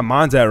my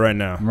mind's at right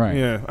now. Right.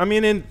 Yeah. I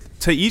mean, and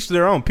to each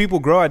their own. People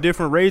grow at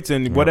different rates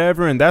and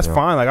whatever, and that's Yeah.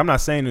 fine. Like I'm not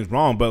saying it's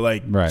wrong, but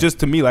like Right. just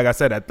to me, like I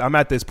said, I'm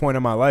at this point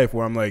in my life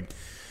where I'm like,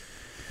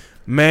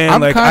 man,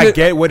 I'm like I kinda-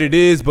 get what it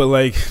is, but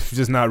like it's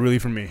just not really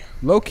for me.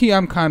 low key.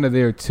 I'm kind of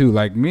there too.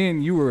 Like me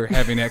and you were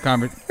having that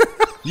conversation.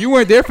 You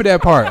weren't there for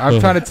that part. I'm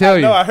trying to tell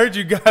you. No, I heard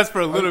you guys for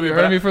a little You bit.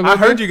 heard but me for a I little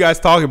heard bit? you guys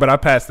talking, but I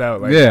passed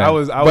out. Like, Yeah, I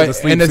was but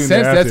asleep. in a soon sense,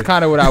 that's thereafter.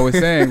 kind of what I was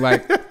saying.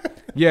 Like,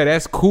 yeah,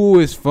 that's cool,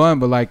 it's fun,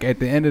 but like at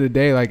the end of the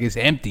day, like it's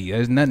empty.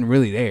 There's nothing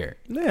really there.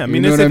 Yeah, I You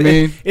mean, know it's what I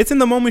mean? it's in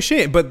the moment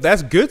shit, but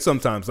that's good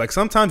sometimes. Like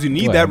sometimes you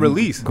need What, that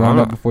release. Grown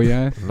up before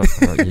your eyes.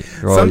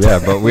 Well, yeah,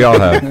 but we all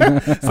have. I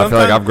feel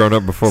like I've grown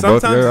up before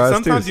both of your eyes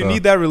Sometimes too. you so.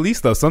 need that release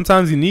though.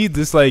 Sometimes you need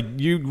this, like,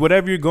 you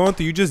whatever you're going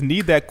through, you just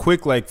need that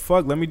quick, like,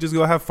 fuck, let me just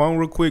go have fun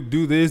real quick,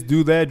 do this,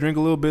 do that, drink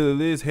a little bit of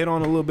this, hit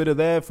on a little bit of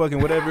that,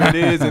 fucking whatever it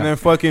is, and then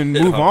fucking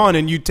move on,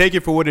 and you take it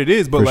for what it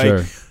is. But For like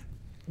sure.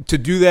 to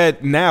do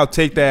that now,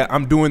 take that.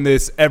 I'm doing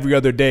this every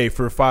other day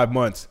for 5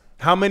 months.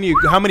 How many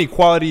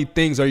quality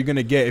things are you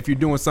gonna get if you're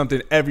doing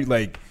something every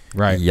like?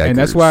 Right. Yikers. And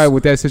that's why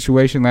with that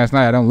situation last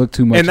night, I don't look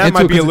too much And that into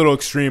might it be a 'cause little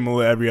extreme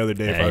every other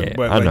day, Yeah,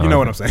 but I like, know. you know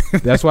what I'm saying.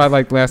 that's why,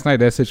 like last night,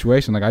 that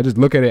situation, like I just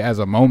look at it as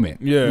a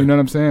moment. Yeah. You know what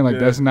I'm saying? Like Yeah.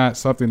 that's not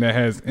something that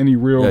has any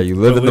real. Yeah, you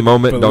live in the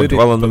moment, don't validity-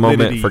 dwell in the moment,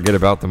 validity. forget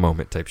about the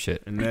moment type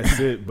shit. And that's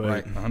it. But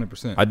Right.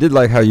 100%. I did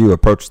like how you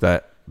approached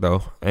that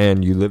though,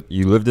 and you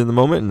lived in the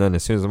moment, and then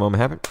as soon as the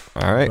moment happened,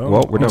 all right, Oh.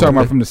 well, we're I'm done talking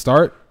about with from the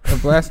start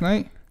of last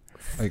night.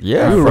 Like,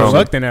 Yeah, you were from-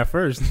 reluctant at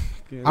first.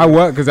 I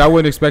was because I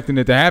wasn't expecting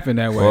it to happen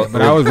that way, Well,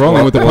 but I was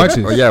rolling with the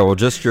punches. Yeah, well,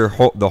 just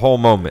the whole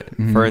moment.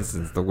 Mhm. For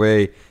instance, the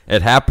way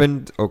it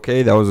happened.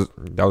 Okay, that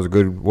was a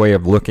good way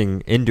of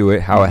looking into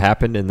it, how it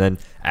happened, and then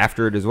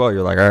after it as well,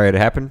 you're like, all right, it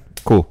happened.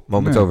 Cool,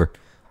 moment's Yeah. over.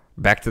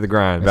 Back to the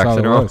grind. That's Back all to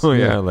it normal. was,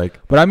 Yeah, yeah. like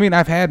But I mean,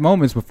 I've had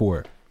moments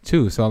before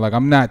too, so like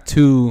I'm not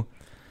too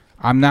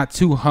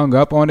hung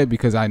up on it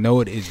because I know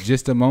it is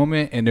just a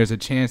moment, and there's a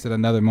chance that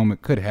another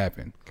moment could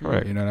happen.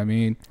 Correct. You know what I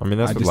mean? I mean,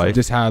 that's what just, life.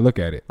 just how I look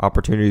at it.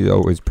 Opportunity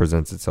always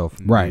presents itself.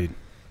 Right. Indeed.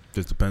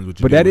 Just depends what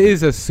you. But do that with it.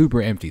 is a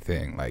super empty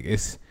thing. Like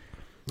it's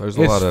There's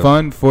a lot of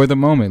fun for the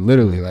moment,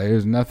 literally. Like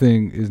there's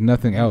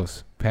nothing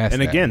else past.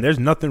 And that. again, there's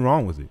nothing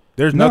wrong with it.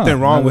 There's No, nothing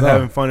wrong not with at all.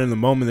 having fun in the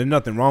moment. There's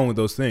nothing wrong with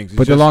those things. It's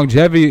but the just-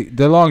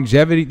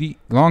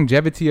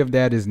 longevity of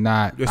that is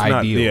not it's ideal.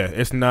 not. Yeah,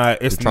 it's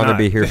not. It's you're trying not, to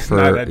be here it's for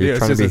not ideal. you're It's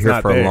trying to just be it's here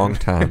not for a there. long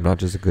time, not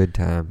just a good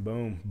time.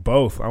 Boom.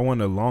 Both. I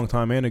want a long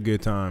time and a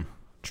good time.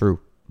 True,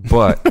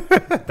 but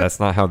that's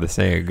not how the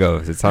saying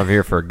goes. It's I'm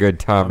here for a good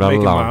time, I'm not a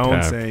making long my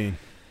own time. saying.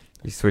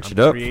 You switch I'm it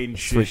up, creating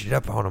switch shit. it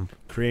up on them.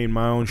 Creating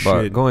my own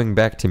But shit. going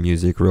back to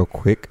music real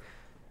quick,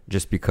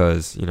 just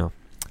because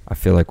I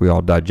feel like we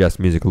all digest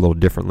music a little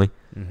differently.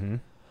 Mm-hmm.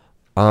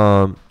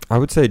 I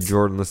would say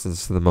Jordan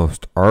listens to the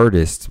most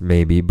artists,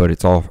 maybe, but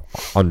it's all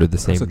under the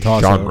same a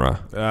toss-up. genre.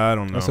 I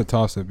don't know. That's a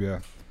toss up, yeah.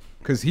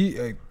 Because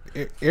I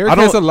Eric don't-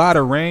 has a lot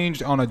of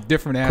range on a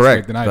different aspect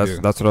Correct. than I That's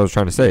do. that's what I was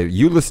trying to say.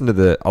 You listen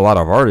to a lot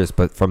of artists,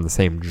 but from the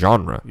same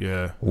genre.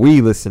 Yeah. We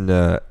listen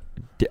to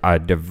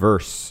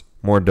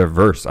more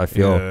diverse. I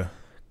feel Yeah.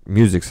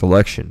 music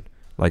selection.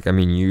 Like I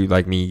mean, you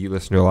like me. You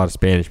listen to a lot of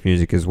Spanish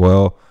music as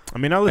well. I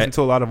mean, I listen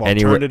to a lot of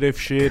Anywhere-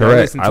 alternative shit. Correct.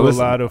 I listen to a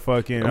lot of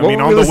fucking. I What mean,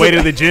 were on we the way listening-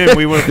 to the gym,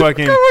 we would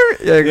fucking.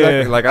 Yeah, exactly.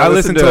 Yeah. Like I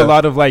listen to a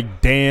lot of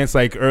like dance,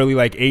 like early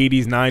like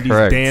 80s, 90s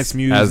correct. dance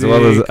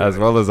music, as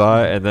well as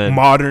I, and then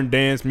modern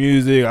dance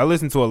music. I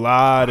listen to a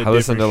lot of. I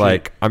listen to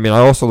different shit. I mean, I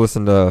also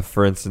listen to,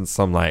 for instance,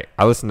 I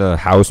listen to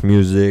house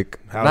music.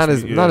 House not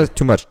as mu- not yeah. as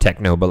too much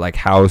techno, but like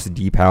house,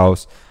 deep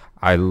house.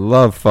 I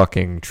love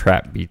fucking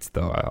trap beats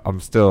though.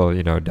 I'm still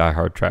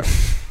diehard trap.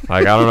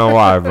 Like I don't know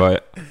why,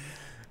 but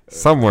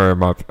somewhere in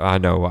my I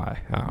know why.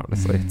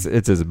 Honestly,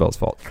 it's Isabel's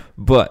fault.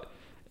 But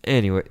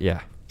anyway,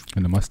 yeah.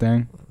 And the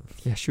Mustang.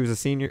 Yeah, she was a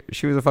senior.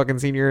 She was a fucking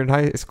senior in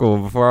high school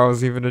before I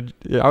was even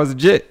I was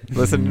legit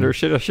listening to her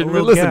shit I shouldn't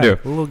have listened to.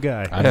 A little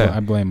guy. Yeah. I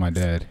blame my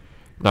dad.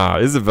 Nah,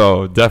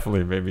 Isabel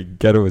definitely made me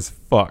ghetto as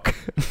fuck.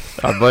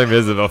 I blame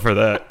Isabel for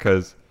that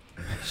because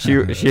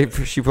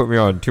she put me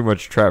on too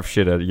much trap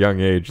shit at a young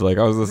age. Like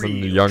I was listening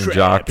to Real Young trap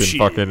Jock and shit.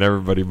 fucking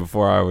everybody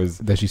before I was.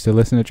 Does she still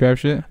listen to trap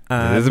shit?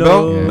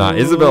 Isabel? know Nah,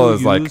 Isabel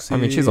is you like. I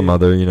mean, she's a see.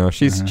 mother. Uh-huh.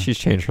 She's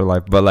changed her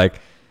life, but like,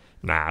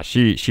 nah,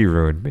 she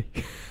ruined me.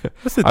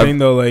 That's the I've- thing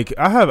though. Like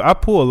I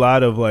pull a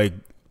lot of like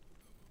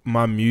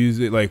my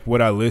music, like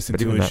what I listen But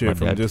to even and that, my shit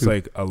from dad, just too.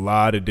 like a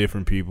lot of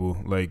different people.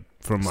 Like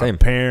from my Same.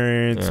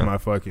 parents, Yeah. my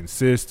fucking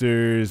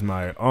sisters,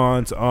 my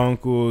aunts,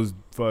 uncles,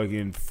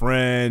 fucking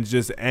friends,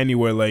 just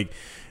anywhere. Like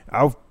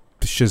I'll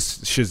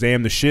just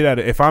Shazam the shit out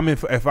of it. If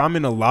I'm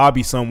in a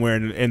lobby somewhere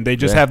and they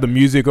just Yeah. have the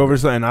music over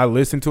something and I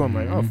listen to it, I'm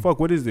like, oh Mhm. fuck,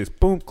 what is this?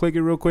 Boom, click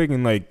it real quick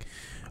and like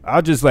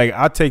I'll just like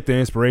I'll take the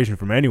inspiration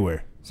from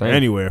anywhere. Same.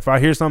 Anywhere. If I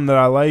hear something that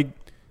I like,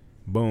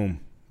 boom,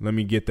 let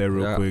me get that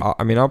real Yeah, quick.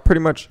 I mean, I'll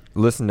pretty much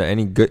listen to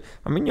any good.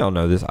 I mean, y'all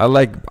know this. I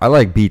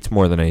like beats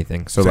more than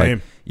anything. So Same.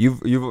 like,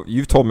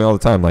 you've told me all the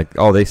time, like,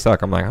 oh, they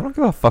suck. I'm like, I don't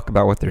give a fuck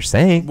about what they're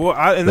saying. Well,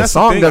 and The that's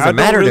song the thing. doesn't I don't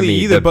matter to really me.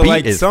 either. The But beat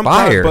like is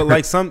sometimes,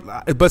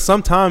 fire. but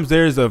sometimes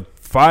there's a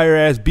fire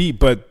ass beat.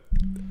 But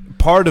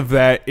part of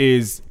that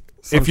is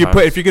if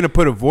you're gonna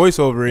put a voice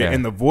over it Yeah.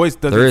 and the voice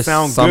There doesn't is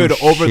sound some good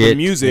over the shit-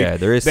 music, yeah,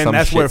 there is then some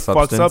that's where it shit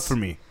fucks up substance. for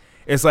me.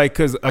 It's like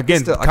because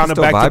again, I can kind of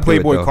still back vibe to to it,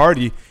 Playboy though.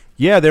 Cardi.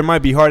 Yeah, there might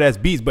be hard ass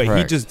beats, but he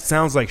Right. just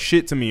sounds like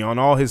shit to me on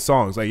all his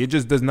songs. Like it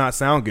just does not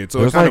sound good, so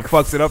There's it kind of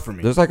like fucks it up for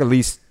me. There's like at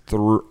least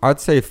I'd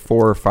say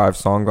 4 or 5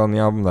 songs on the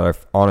album that I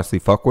honestly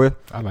fuck with.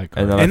 I like And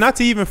Cardi. then And not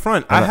to even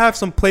front, I have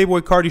some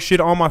Playboy Cardi shit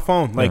on my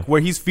phone, like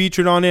where he's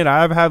featured on it.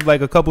 I have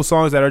like a couple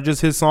songs that are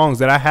just his songs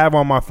that I have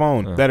on my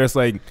phone that is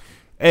like,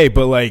 hey,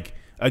 but like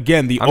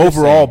again, the I'm just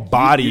overall saying,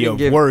 body you of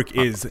didn't give- work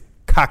is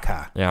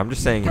caca. Yeah, I'm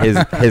just saying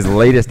his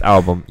latest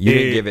album. You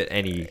didn't give it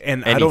and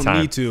any I don't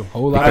time. need to.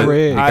 Whole lot of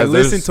red. I because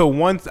listened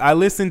there's- to I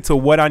listened to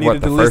what I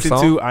needed the to first listen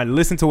song? to. I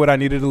listened to what I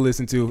needed to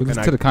listen to,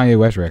 Listen to the Kanye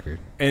West record.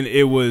 and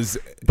it was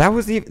That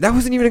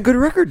wasn't even a good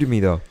record to me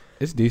though.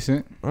 It's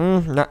decent.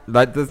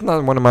 That's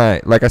not one of my.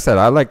 Like I said,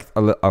 I like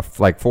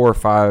like 4 or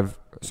 5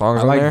 songs.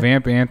 I on like there.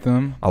 Vamp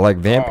Anthem. I like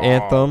Vamp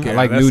Anthem. I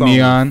like that New song was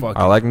Neon.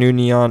 fucking- I like New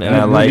Neon, and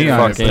Yeah, I New like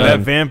Neon is fucking. that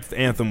Vamp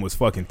anthem was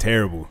fucking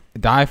terrible.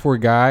 Die for a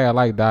Guy. I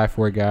like Die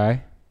for a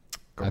Guy.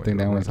 I think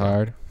that one's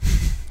hard.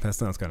 That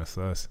sounds kind of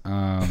sus.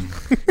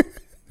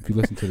 If you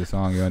listen to the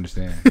song, you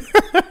understand.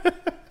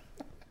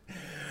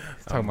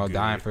 He's talking about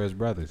dying for his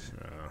brothers.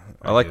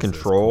 I like guess that's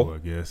Control. cool, I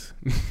guess.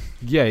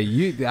 Yeah,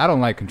 I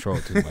don't like Control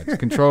too much.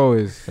 Control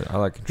is I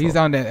like Control. he's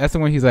on that. That's the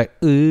one he's like,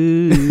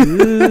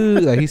 ooh,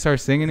 like he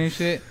starts singing and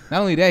shit.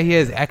 Not only that, he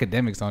has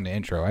academics on the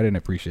intro. I didn't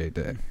appreciate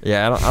that.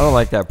 Yeah, I don't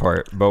like that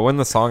part. But when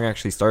the song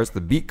actually starts,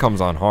 the beat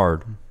comes on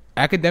hard.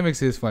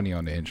 Academics is funny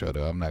on the intro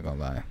though. I'm not gonna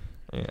lie.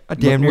 Yeah. I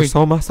damn near wait.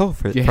 sold myself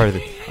for Yeah. part of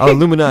it.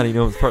 Illuminati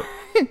knows part.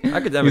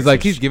 Academics. He's like,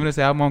 is- he's giving us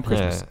an album on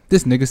Christmas. Yeah.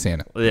 This nigga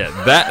Santa. Yeah,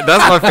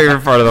 that's my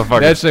favorite part of the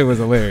fucking. That shit was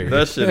hilarious.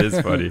 That shit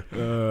is funny.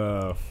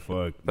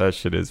 Fuck. That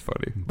shit is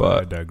funny. But I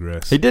But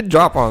digress. he did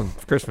drop on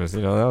Christmas.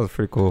 You know, that was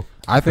pretty cool.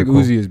 I think Pretty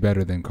cool. Uzi is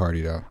better than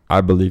Cardi though,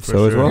 I believe For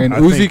so as sure. well. and I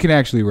Uzi think- can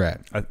actually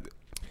rap.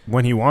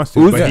 When he wants to,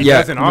 Uzi- but he yeah.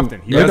 doesn't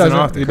often. He He doesn't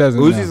often. He doesn't.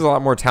 Uzi's no. a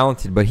lot more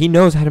talented, but he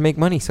knows how to make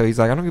money. So he's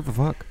like, I don't give a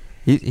fuck.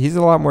 He's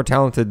a lot more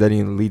talented than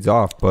he leads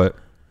off, but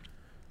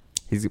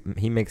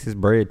he makes his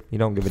bread. He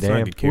don't give a Let's not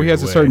damn. get carried Well, he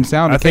has a away. certain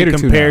sound to I think cater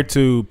to compared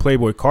to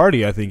Playboy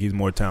Cardi, I think he's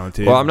more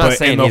talented. Well, I'm not but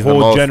saying in the he's whole the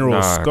most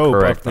general scope.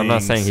 correct. Of I'm not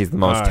things- saying he's the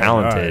most All right,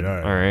 talented. all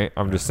right. All right.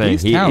 I'm just saying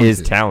He's he talented.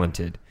 is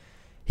talented.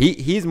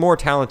 He's more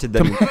talented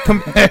than.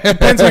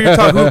 Depends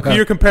who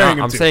you're comparing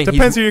him I'm to. saying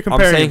Depends who you're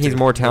comparing I'm saying him he's to.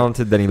 more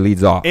talented than he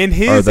leads off. In Or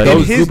his that in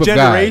those his group of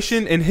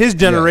generation, guys. in his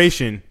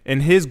generation, in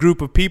his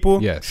group of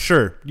people, Yes.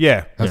 sure,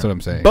 yeah. That's what I'm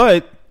saying.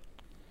 But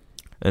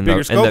and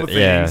bigger scope of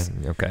things.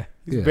 Yeah. Okay.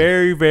 he's Yeah.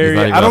 very, very.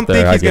 not even I don't up there,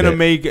 think I he's get gonna it.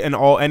 make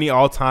any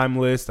all-time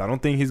list. I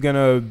don't think he's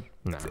gonna.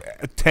 No.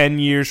 10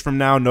 years from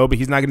now, no, but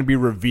he's not gonna be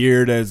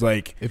revered as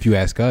like. if you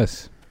ask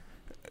us,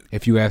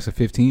 if you ask a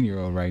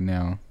 15-year-old right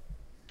now,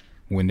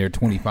 when they're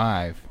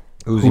 25,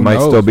 Uzi who might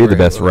knows still be the where-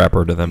 best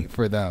rapper to them.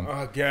 for them.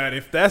 Oh God!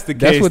 If that's the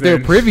case, That's what they're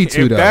then- privy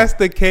to, If though. that's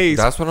the case,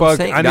 That's what I'm fuck,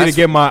 saying. I need to That's-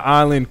 get my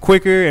island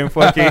quicker and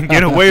fucking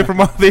get away from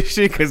all this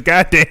shit. Cause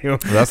goddamn,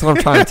 That's what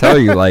I'm trying to tell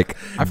you. Like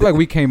I feel like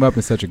we came up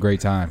in such a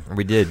great time.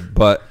 we did,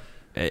 but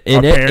our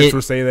in parents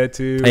will say that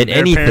too. in Their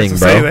anything, parents will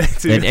say bro. that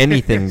too. In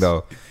anything,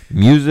 though.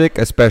 Music,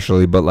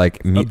 especially, but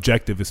like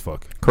Objective as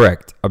fuck.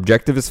 correct,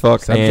 objective as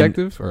fuck,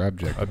 Subjective or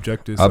objective?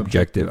 Objective. and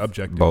objective,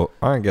 Objective. Both.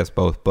 I guess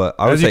both, but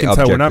I would As you say can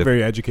objective. tell, we're not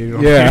very educated.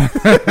 On Yeah.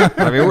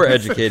 I mean, we're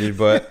educated,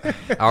 but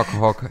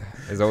alcohol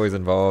is always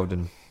involved,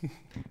 and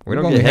we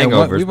don't only get had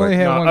one- hangovers. we've only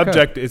had No, one cup.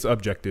 objective. It's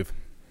objective.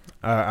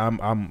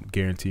 I'm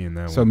guaranteeing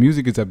that So one.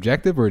 music is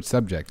objective or it's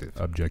subjective?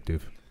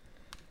 Objective.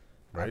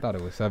 I thought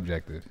it was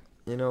subjective.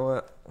 You know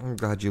what? I'm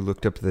glad you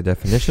looked up the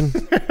definition.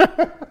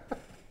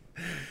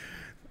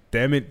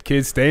 Damn it,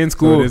 kids, stay in So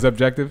school. it is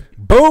objective.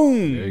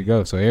 Boom. There you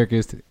go. So Eric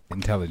is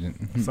intelligent.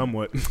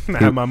 Somewhat. I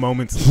have my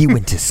moments He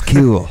went to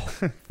school.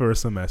 for a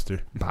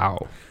semester.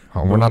 Wow.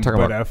 Oh, we're not talking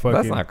But about. I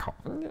fucking- That's not.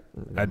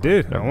 I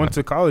did. I went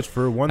to college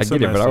for one I get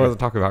semester. it, but I wasn't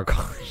talking about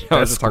college. I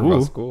was That's just talking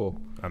about school.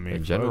 school I mean, in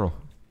fuck. general.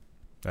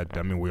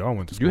 I mean, we all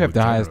went to school. You have in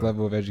the highest general.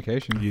 level of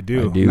education. You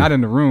do. I do. Not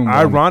in the room. but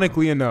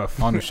Ironically enough.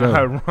 on the show.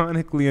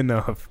 Ironically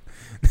enough.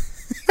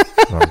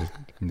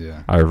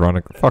 Yeah.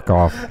 Ironic. Fuck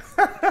off.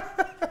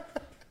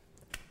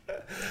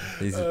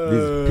 These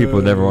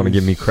people never want to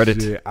give me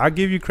credit. Shit. I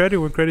give you credit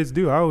when credit's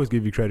due. I always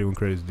give you credit when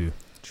credit's due.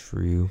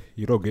 True.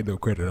 You don't get no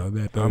credit on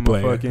that.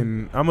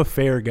 I'm a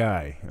fair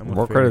guy. I'm a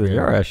More fair credit than guy.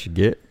 your ass should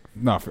get.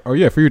 No. For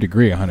your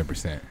degree,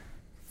 100%.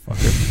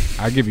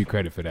 I give you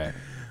credit for that.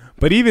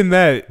 But even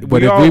that,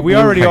 But we if all, we- we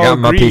already I all got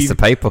my piece agreed. of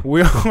paper.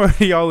 We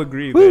already all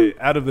agreed that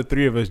out of the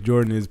three of us,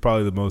 Jordan is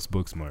probably the most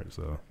book smart.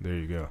 So there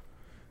you go.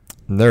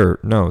 There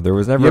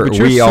was never. Yeah, but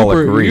you're we all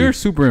agree. You're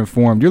super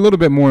informed. You're a little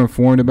bit more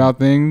informed about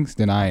things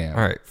than I am.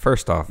 All right.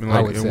 First off, I mean, I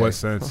like, would in say. what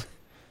sense?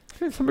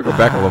 let me go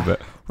back a little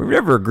bit. We've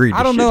never agreed.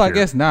 I don't know. I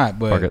guess not,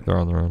 but Fuck it, they're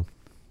on their own.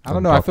 I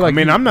don't know. I feel like I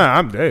mean, you- I'm not.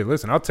 I'm. Hey,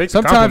 listen. I'll take.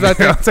 sometimes the I compliment.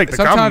 think I'll take the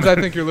sometimes I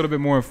compliment. think you're a little bit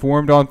more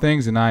informed on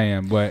things than I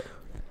am, but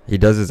He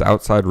does his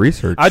outside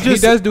research. I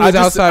just does do his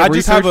outside I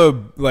just have research.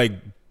 a like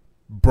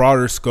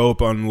broader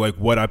scope on like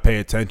what I pay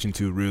attention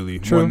to really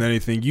True. more than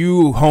anything.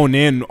 You hone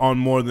in on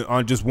more than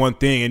on just one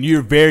thing, and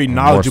you're very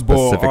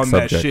knowledgeable specific on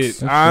that subjects.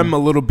 shit. That's I'm true. a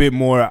little bit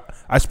more.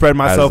 I spread As-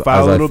 myself out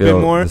as a I little bit feel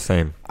more. The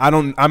same.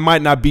 I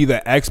might not be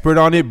the expert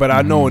on it, but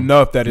I know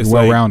enough that it's You're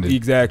like well-rounded.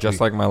 exactly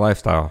Just like my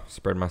lifestyle.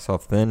 Spread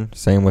myself thin.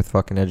 Same with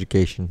fucking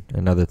education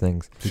and other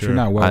things. but Sure. you're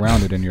not well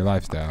rounded in your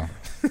lifestyle.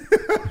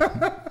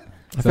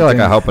 I feel like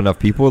I help enough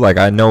people. Like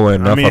I know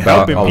enough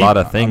about a lot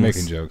of things. I'm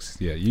making jokes.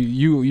 Yeah,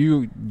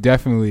 you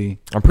definitely.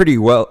 I'm pretty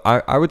well.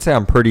 I would say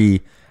I'm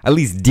pretty at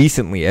least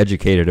decently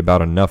educated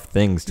about enough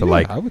things to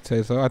I would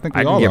say so. I think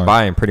we I all can get are.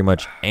 by in pretty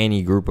much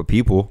any group of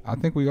people. I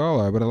think we all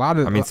are, but a lot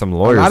of some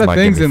lawyers. A lot of might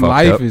things get me in fucked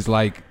life up. is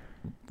like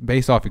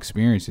based off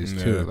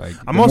experiences too. Like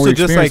I'm also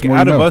just like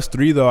out of us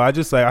three though. I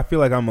feel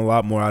like I'm a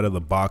lot more out of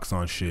the box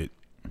on shit.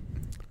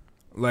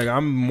 Like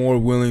I'm more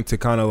willing to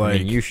kind of like. I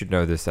mean, you should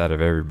know this out of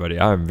everybody.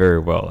 I'm very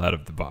well out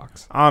of the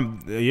box.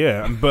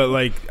 But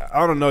like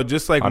I don't know,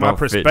 just like my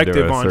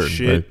perspective on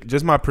shit,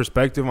 just my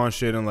perspective on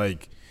shit, and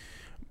like.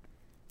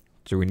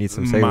 So we need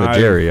some Sailor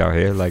Jerry out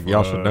here. Like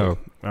y'all should know.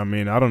 I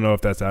mean, I don't know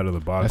if that's out of the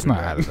box. That's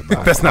not out of the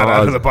box. That's not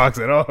out of the box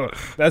at all.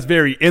 That's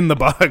very in the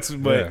box.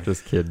 But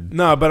just kidding.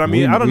 No, but I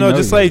mean, I don't know.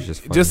 Just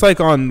like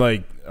on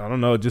like I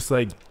don't know, just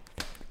like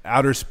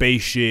outer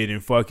space shit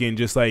and fucking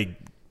just like.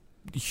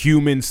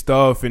 Human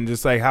stuff and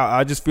just like how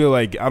I just feel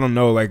like I don't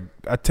know, like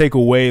I take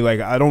away, like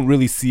I don't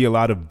really see a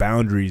lot of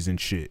boundaries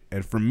and shit,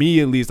 and for me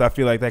at least I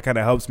feel like that kind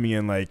of helps me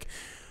in like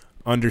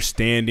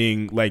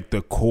understanding like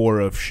the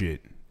core of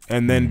shit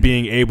and then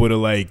being able to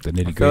like the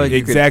nitty-gritty.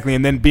 Exactly,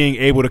 and then being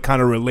able to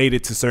kind of relate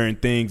it to certain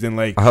things and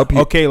like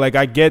okay, like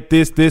I get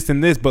this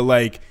and this, but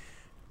like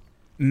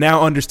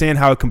now understand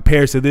how it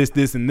compares to this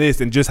and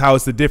this, and just how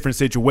it's the different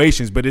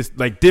situations, but it's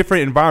like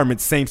different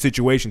environments, same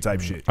situation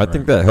type shit. I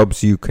think that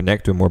helps you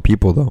connect with more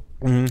people though,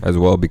 as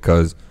well,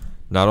 because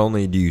not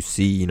only do you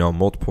see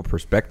multiple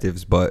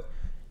perspectives, but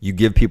you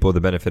give people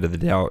the benefit of the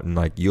doubt, and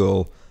like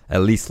you'll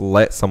at least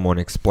let someone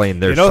explain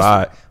their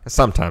side.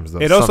 Sometimes though,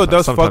 it also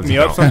does fuck me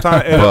up.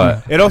 Sometimes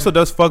it also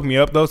does fuck me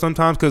up though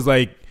sometimes, because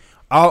like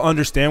I'll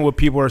understand what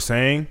people are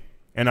saying.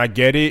 And I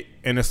get it,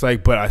 and it's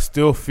like, but I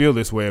still feel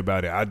this way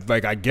about it.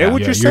 I get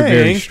what you're saying.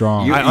 Very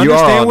strong. I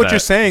understand what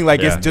you're saying. Like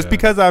it's just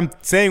because I'm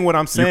saying what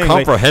I'm saying. You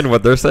comprehend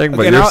what they're saying,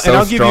 but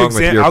I'll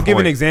give you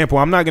an example.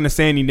 I'm not going to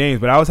say any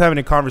names, but I was having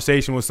a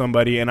conversation with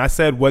somebody, and I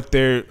said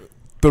the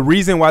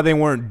reason why they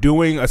weren't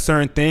doing a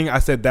certain thing. I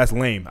said that's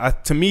lame.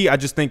 To me, I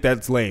just think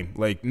that's lame.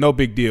 Like no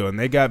big deal, and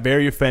they got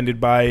very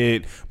offended by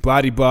it.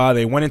 Blah de blah.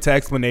 They went into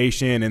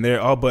explanation, and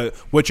they're but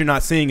what you're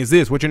not seeing is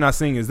this. What you're not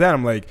seeing is that.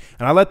 I'm like,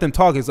 and I let them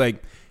talk. It's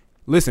like.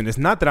 Listen, it's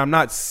not that I'm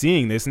not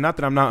seeing this. It's not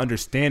that I'm not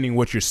understanding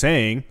what you're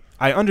saying.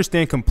 I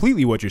understand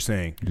completely what you're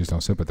saying. You just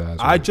don't sympathize.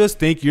 I just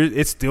think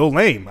it's still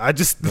lame. I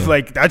just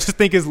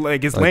think it's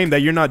lame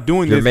that you're not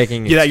doing this.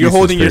 Making you're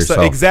holding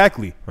yourself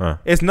exactly.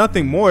 It's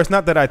nothing more. It's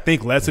not that I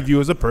think less of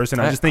you as a person.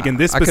 I just think in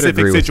this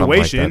specific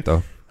situation,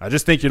 I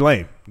just think you're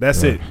lame.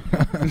 That's it.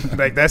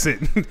 Like that's it.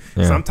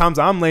 Yeah. Sometimes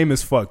I'm lame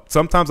as fuck.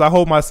 Sometimes I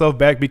hold myself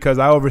back because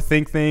I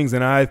overthink things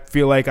and I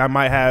feel like I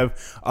might have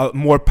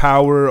more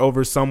power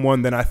over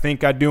someone than I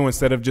think I do,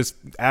 instead of just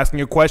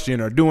asking a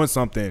question or doing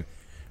something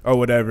or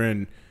whatever.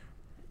 And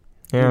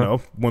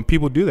when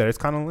people do that, it's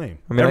kind of lame.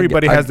 I mean,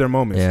 everybody has their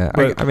moments. Yeah,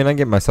 but, I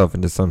get myself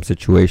into some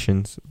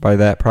situations by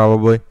that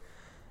probably,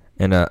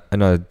 and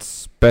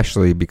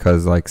especially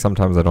because like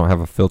sometimes I don't have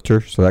a filter,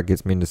 so that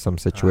gets me into some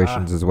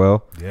situations as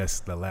well.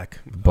 Yes, the lack.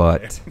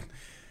 But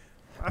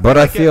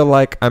I feel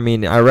like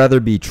I'd rather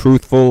be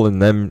truthful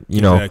and them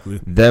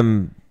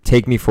them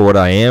take me for what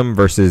I am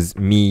versus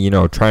me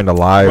trying to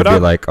lie or be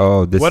like,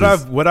 oh, this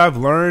is what I've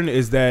learned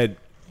is that.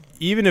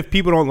 Even if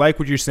people don't like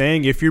what you're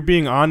saying, if you're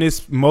being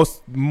honest,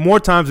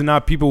 more times than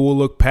not, people will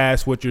look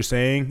past what you're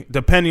saying,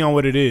 depending on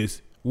what it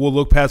is. We'll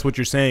look past what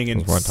you're saying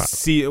and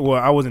see. Well,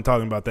 I wasn't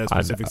talking about that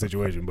specific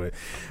situation,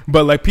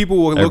 but like people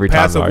will look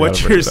past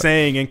what you're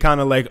saying and kind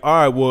of like,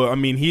 all right, well, I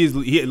mean,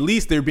 at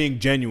least they're being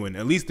genuine.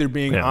 At least they're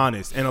being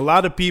honest. And a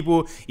lot of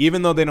people,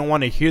 even though they don't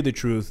want to hear the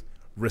truth,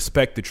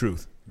 respect the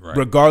truth. Right.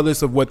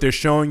 Regardless of what they're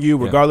showing you,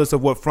 regardless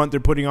of what front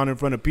they're putting on in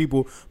front of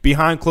people,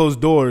 behind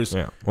closed doors,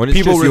 when it's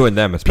just you and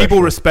them, especially.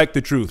 People respect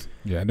the truth.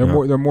 Yeah, they're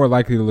more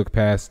likely to look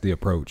past the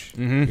approach.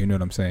 Mm-hmm. You know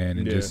what I'm saying,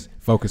 and just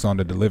focus on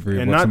the delivery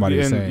of what somebody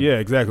is saying. Yeah,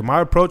 exactly. My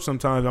approach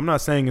sometimes, I'm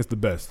not saying it's the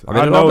best.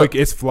 I know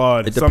it's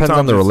flawed. It depends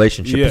on the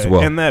relationship as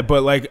well. And that,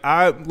 but like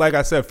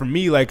I said, for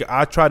me, like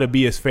I try to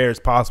be as fair as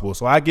possible.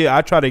 So I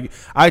try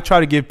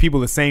to give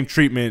people the same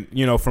treatment,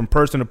 from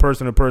person to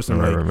person to person.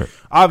 Right.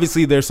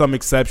 Obviously, there's some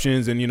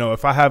exceptions, and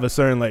if I have a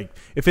certain like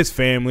if it's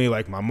family,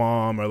 like my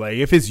mom, or like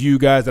if it's you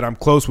guys that I'm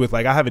close with,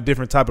 like I have a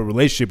different type of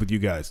relationship with you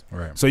guys.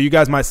 Right. So you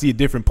guys might see a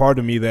different part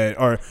of me that,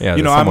 or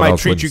I might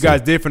treat you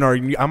guys different,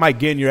 or I might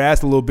get in your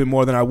ass a little bit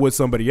more than I would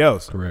somebody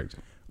else. Correct.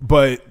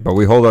 But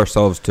we hold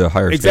ourselves to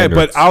higher standards.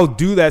 But I'll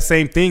do that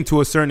same thing to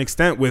a certain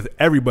extent with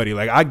everybody.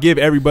 Like I give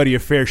everybody a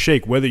fair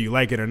shake, whether you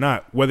like it or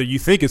not, whether you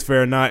think it's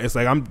fair or not. It's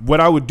like what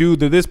I would do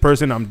to this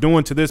person, I'm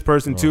doing to this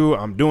person too.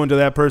 I'm doing to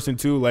that person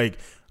too. Like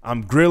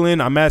I'm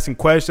grilling, I'm asking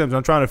questions,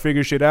 I'm trying to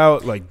figure shit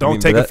out. Like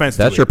don't take offense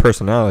to it. That's your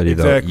personality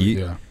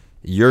though.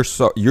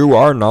 you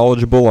are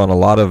knowledgeable on a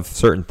lot of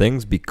certain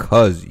things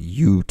because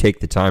you take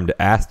the time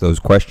to ask those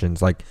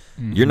questions. Like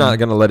you're not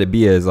gonna let it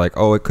be as like,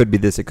 oh, it could be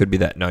this, it could be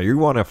that. No, you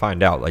want to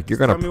find out. Like you're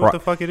gonna tell me what the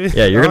fuck it is.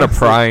 Yeah, you're gonna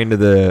pry into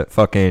the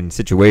fucking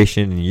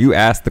situation and you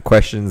ask the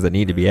questions that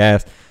need to be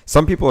asked.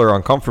 Some people are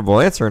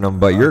uncomfortable answering them,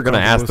 but you're gonna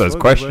ask those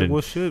questions.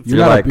 Well, shit.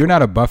 You're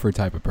not a buffer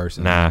type of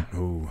person. Nah.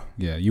 Ooh.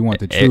 Yeah, you want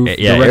the truth.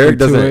 Yeah, Eric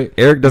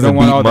doesn't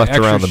beat much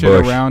around the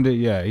bush. Around it.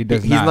 Yeah, he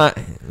does He's not.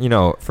 You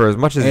know, for as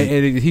much as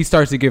he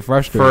starts to get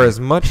frustrated. For as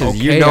much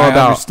as you know I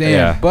about,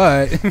 understand,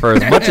 but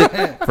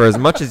for as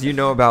much as you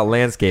know about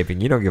landscaping,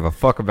 you don't give a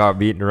fuck about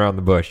beating around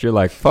the bush. You're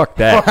like, fuck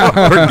that.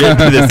 We're getting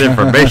to this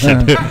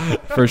information.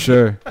 For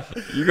sure.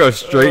 You go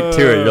straight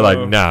to it. You're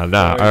like,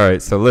 nah. All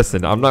right. So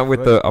listen, I'm not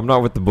with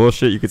the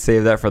bullshit. You could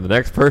save that for the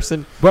next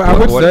person. But I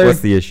would say,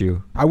 what's the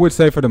issue? I would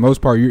say for the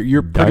most part,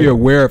 you're pretty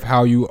aware of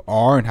how you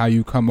are and how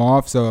you come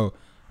off. So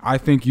I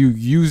think you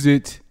use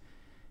it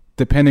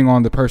depending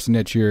on the person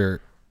that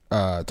you're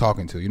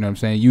talking to. You know what I'm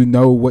saying? You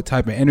know what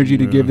type of energy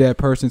to give that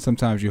person.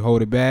 Sometimes you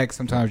hold it back.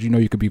 Sometimes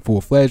you could be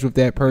full-fledged with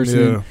that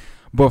person. Yeah.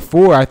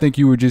 Before, I think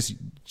you were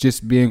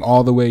just being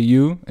all the way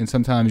you, and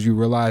sometimes you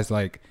realize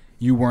like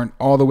you weren't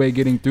all the way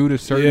getting through to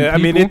certain people. I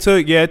mean, it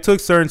took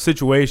certain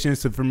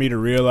situations for me to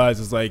realize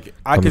it's like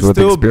I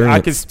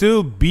can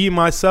still be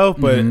myself,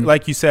 but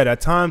like you said,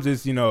 at times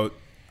it's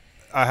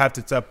I have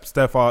to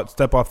step off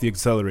the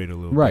accelerator a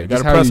little bit. Got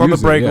to press on the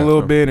brake a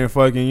little bit and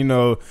fucking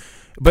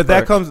But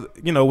that comes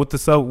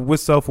with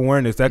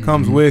self-awareness. That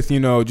comes with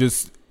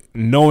just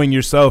knowing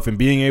yourself and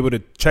being able to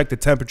check the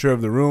temperature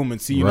of the room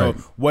and see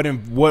what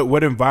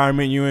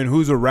environment you're in,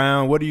 who's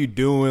around, what are you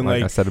doing.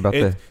 Like I said about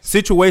the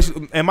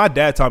situation. And my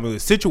dad taught me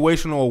this.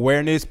 Situational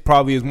awareness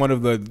probably is one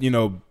of the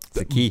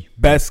the key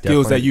best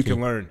skills that you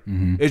can learn.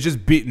 Mm-hmm. It's just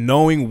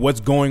knowing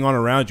what's going on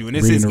around you, and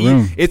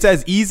it's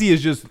as easy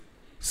as just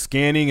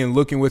scanning and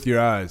looking with your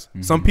eyes.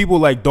 Mm-hmm. Some people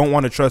don't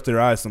want to trust their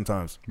eyes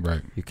sometimes.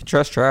 Right. You can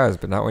trust your eyes,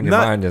 but not when your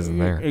mind isn't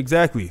there.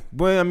 Exactly.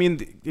 But I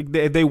mean,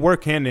 they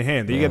work hand in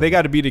hand. They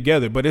got to be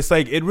together. But it's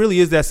it really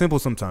is that simple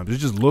sometimes.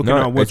 It's just looking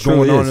at what's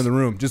going on in the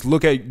room. Just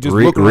look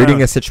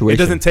reading a situation. It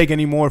doesn't take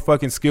any more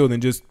fucking skill than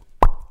just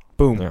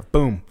boom,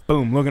 boom,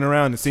 boom, looking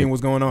around and seeing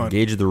what's going on.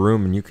 Gauge the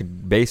room, and you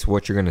could base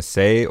what you're going to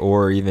say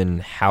or even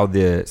how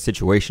the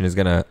situation is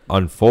going to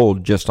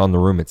unfold just on the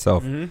room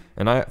itself. Mm-hmm.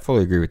 And I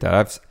fully agree with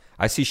that.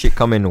 I see shit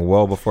coming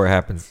well before it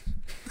happens.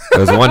 It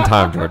was one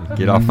time, Jordan.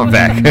 Get off my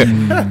back.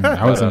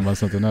 I was talking about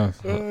something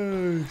else.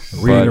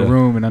 Reading the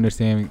room and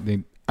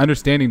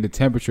understanding the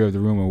temperature of the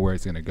room and where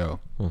it's going to go.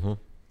 Mm-hmm.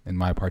 In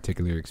my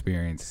particular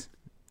experience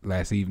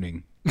last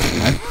evening,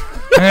 the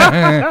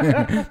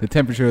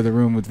temperature of the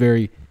room was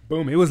very...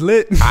 Boom, it was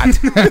lit. It's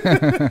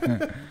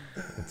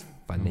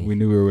funny. We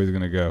knew where we was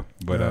going to go.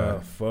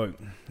 But fuck.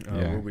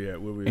 Where we at?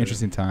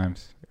 Interesting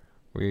times.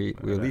 We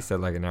at least had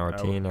an hour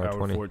 10, hour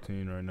 20. Hour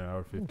 14 right now,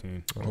 hour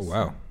 15. Oh,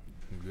 wow.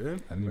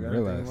 Good. I didn't even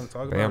realize. Anything we want to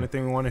talk about?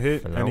 Anything we want to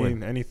hit?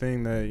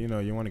 Anything that,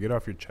 you want to get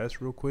off your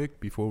chest real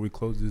quick before we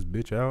close this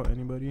bitch out?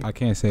 Anybody? I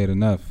can't say it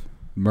enough.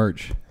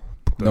 Merch.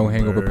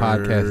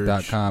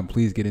 NoHangoverPodcast.com.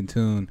 Please get in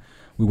tune.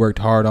 We worked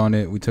hard on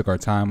it. We took our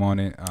time on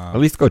it. At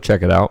least go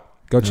check it out.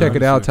 Go check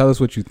it out. Tell us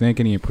what you think.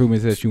 Any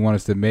improvements that you want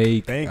us to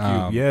make. Thank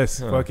you.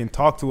 Yes. Fucking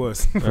talk to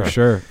us.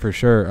 For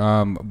sure.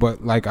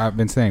 But like I've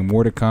been saying,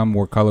 more to come.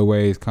 More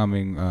colorways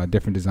coming.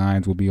 Different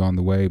designs will be on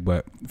the way.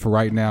 But for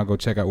right now, go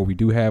check out what we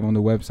do have on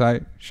the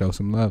website. Show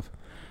some love.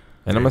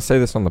 And I'm going to say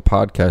this on the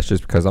podcast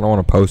just because I don't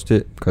want to post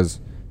it. Because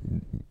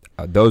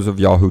those of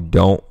y'all who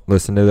don't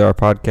listen to our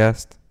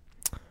podcast,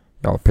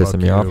 y'all are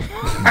pissing me off.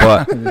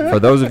 But for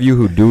those of you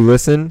who do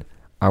listen,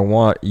 I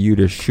want you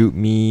to shoot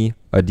me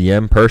a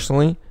DM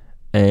personally.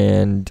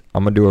 And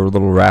I'm going to do a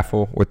little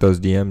raffle with those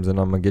DMs, and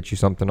I'm going to get you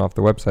something off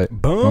the website.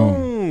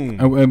 Boom.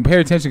 And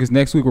pay attention because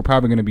next week we're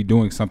probably going to be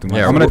doing something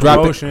like that. I'm going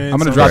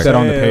to drop that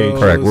on the page.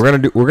 Correct.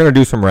 We're going to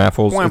do some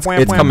raffles.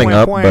 It's coming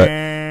up,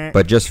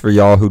 but just for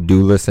y'all who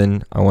do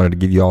listen, I wanted to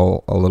give you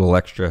all a little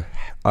extra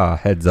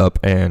heads up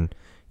and,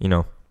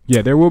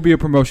 Yeah, there will be a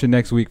promotion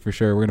next week for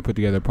sure. We're going to put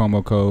together a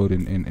promo code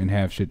and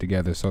have shit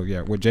together. So,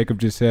 yeah, what Jacob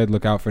just said,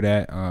 look out for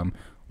that.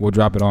 We'll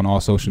drop it on all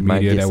social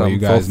media. That way you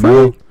guys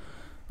know.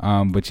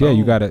 But yeah,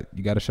 you gotta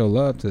show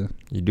love to.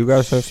 You do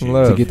gotta show some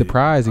love to get the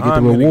prize, to get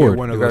the reward. Get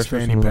one of those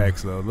fanny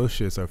packs though. Those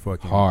shits are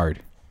fucking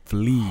hard.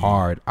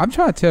 I'm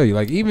trying to tell you,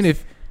 even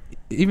if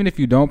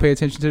you don't pay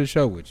attention to the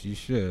show, which you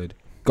should,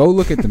 go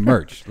look at the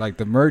merch.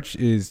 The merch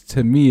is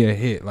to me a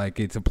hit.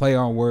 It's a play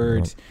on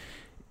words.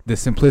 The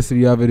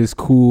simplicity of it is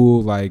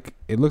cool.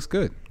 It looks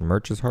good.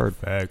 Merch is hard.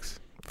 Facts.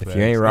 If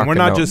you ain't rocking, and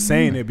we're not just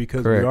saying it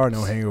because we are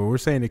No Hangover. We're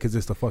saying it because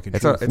it's the fucking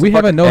truth. We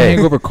have a No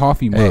Hangover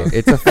coffee mug.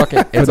 It's a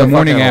fucking for the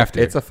morning after.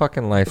 It's a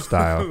fucking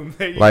lifestyle. Do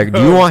you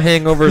want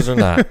hangovers or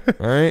not?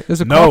 All right.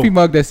 There's a coffee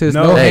mug that says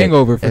No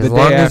Hangover for the day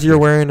after. As long as you're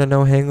wearing a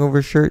No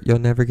Hangover shirt, you'll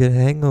never get a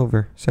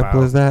hangover.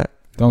 Simple as that.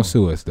 Don't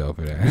sue us though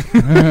for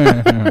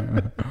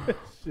that.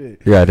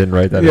 Shit. Yeah, I didn't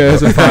write that. Yeah,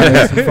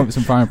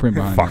 some fine print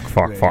behind it.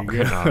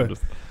 Fuck.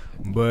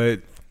 But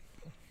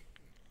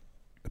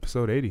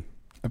episode 80.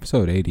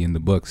 Episode 80 in the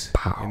books.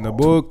 In the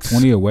books.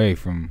 20 away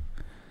from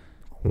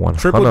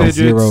Triple digits.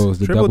 zeros,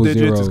 the Triple double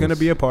digits. zeros. It's gonna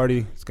be a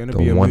party. It's gonna The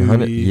be a 100.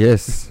 movie.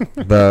 Yes.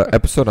 The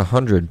episode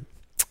 100.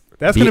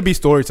 That's gonna be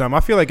story time. I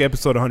feel like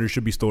episode 100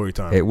 should be story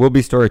time. It will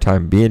be story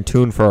time. Be in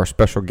tune for our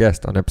special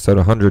guest on episode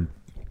 100.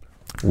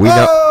 We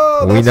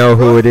know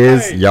who it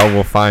is. Y'all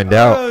will find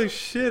out. Oh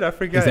shit! I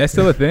forgot. Is that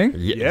still a thing?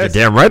 You're Yes.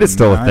 damn right it's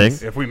still a Nice.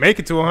 thing. If we make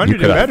it to You 100, it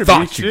could better have be.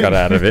 thought you Shit. got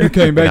out of it. You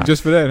came back Nah.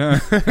 just for that,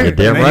 huh? You're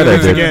damn And right then I you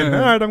lose did. again. All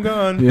right, I'm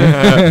gone.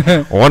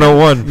 Yeah.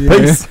 101, Yeah.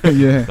 please.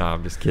 Yeah. Nah,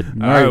 I'm just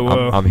kidding. All right,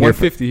 well, I'm here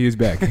for 150. He is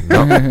back.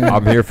 no,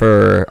 I'm here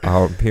for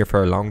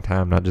a long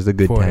time, not just a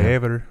good time.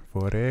 Forever.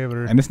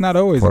 And it's not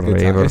always a good time.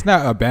 Forever. It's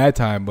not a bad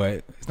time,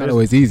 but it's not There's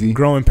always easy.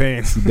 Growing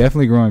pains.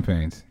 Definitely growing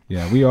pains.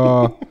 Yeah, we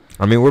all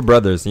I mean, we're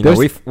brothers. You know,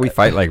 There's- we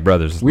fight like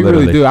brothers. we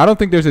literally really do. I don't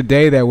think there's a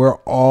day that we're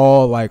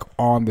all like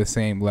on the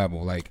same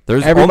level. Like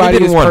There's everybody only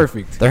been is one.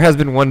 perfect. There has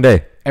been one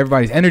day.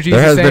 Everybody's energy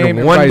There is has the been same.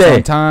 one Everybody's day.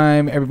 on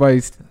time.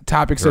 Everybody's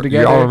topics are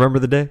together. You all remember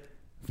the day?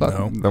 Fuck,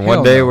 No. The hell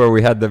one day no. where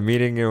we had the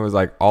meeting and it was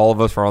like all of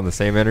us were on the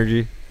same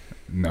energy.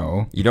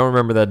 No, You don't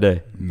remember that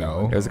day?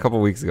 no. It was a couple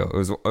weeks ago. It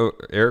was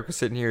Eric was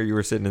sitting here. You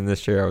were sitting in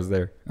this chair. I was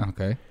there.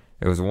 Okay,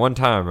 It was one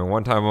time and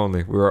one time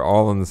only. We were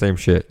all on the same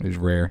shit. it's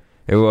rare.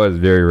 It was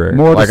very rare.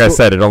 More Like the I sto-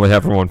 said, it only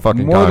happened one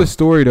fucking More of time. the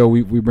story though,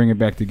 we bring it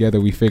back together.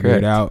 We figure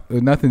Correct. it out.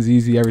 Nothing's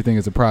easy. Everything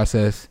is a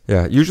process.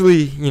 Yeah.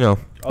 Usually, you know,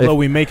 Although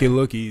we make it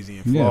look easy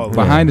and Yeah, flawless.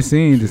 behind the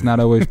scenes, it's not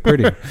always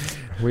pretty.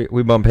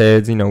 we bump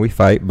heads. You know, we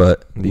fight,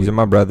 but these are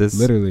my brothers.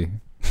 Literally.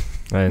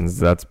 And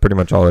that's pretty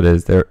much all it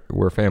is.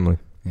 We're family.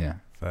 Yeah.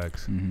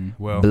 Facts. hmm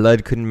Well,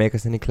 Blood couldn't make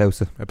us any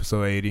closer.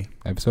 episode 80.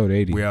 Episode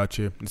 80. We out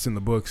here. It's in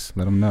the books.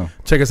 Let them know.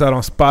 Check us out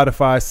on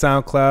Spotify,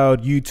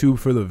 SoundCloud, YouTube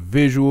for the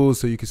visuals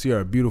so you can see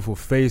our beautiful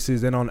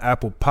faces. And on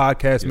Apple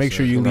Podcasts, Yes, make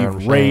sure sir. you leave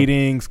 100%.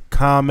 ratings,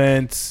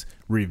 comments,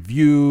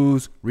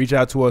 reviews. Reach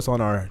out to us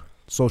on our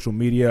social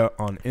media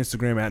on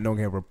Instagram at No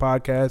Hangover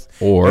Podcast.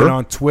 And Or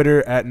on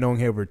Twitter at No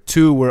Hangover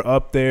 2. We're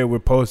up there. We're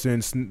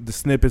posting the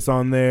snippets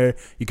on there.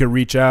 You can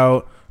reach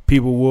out.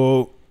 People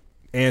will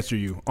answer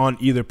you on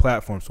either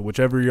platform. So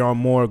whichever you're on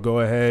more, go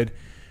ahead.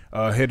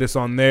 Hit us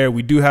on there.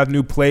 We do have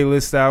new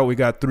playlists out. We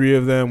got 3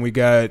 of them. We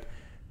got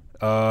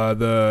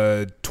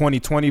the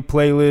 2020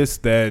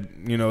 playlist that,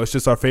 you know, it's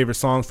just our favorite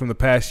songs from the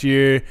past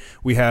year.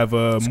 We have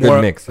a It's a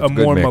good mix. It's a a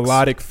good more mix.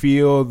 melodic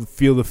feel the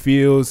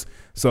feels.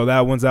 So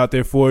that one's out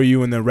there for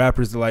you. And then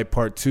Rappers Delight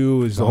Part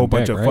 2 is a On whole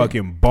bunch deck, of right?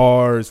 fucking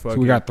bars. So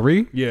Fucking, we got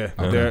 3? yeah,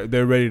 Okay.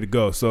 they're ready to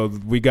go. So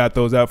we got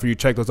those out for you.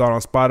 Check those out on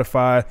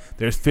Spotify.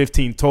 There's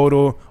 15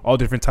 total, all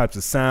different types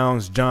of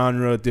sounds,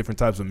 genre, different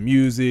types of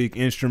music,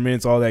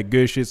 instruments, all that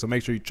good shit. So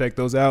make sure you check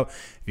those out.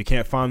 If you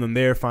can't find them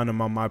there, find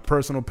them on my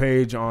personal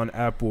page on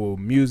Apple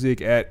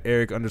Music at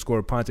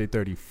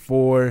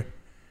Eric_Ponte34.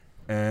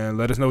 And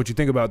let us know what you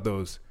think about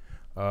those.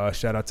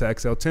 Shout out to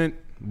XL Tint.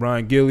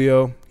 Ryan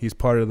Gillio, he's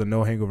part of the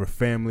No Hangover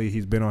family.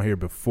 He's been on here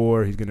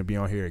before. He's going to be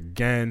on here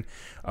again.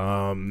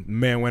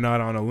 Man went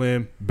out on a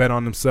limb, bet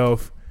on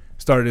himself,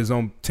 started his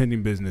own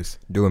tinting business.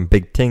 doing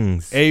big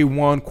things.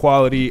 A1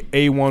 quality,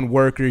 A1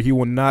 worker. He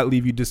will not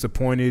leave you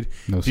disappointed.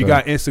 No, If you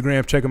got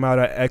Instagram, check him out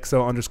at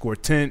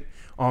XL_Tint.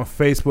 On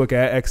Facebook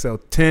at XL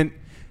Tint.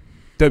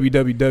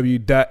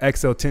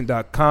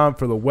 www.xltint.com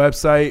for the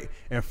website.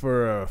 And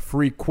for a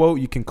free quote,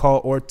 you can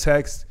call or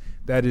text.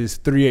 That is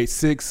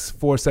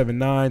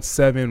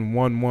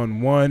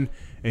 386-479-7111.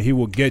 And he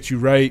will get you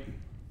right.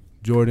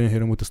 Jordan,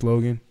 hit him with the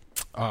slogan.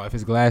 if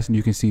it's glass and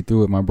you can see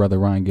through it, my brother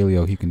Ryan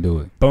Gillio, he can do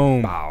it.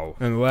 Boom. Wow.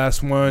 And the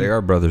last one. They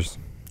are brothers.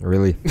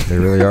 Really. They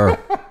really are.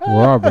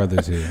 We're all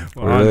brothers here.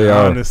 We really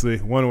are. Honestly,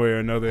 one way or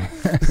another.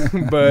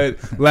 But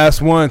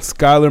last one,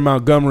 Skylar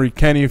Montgomery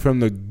Kenny from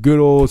the good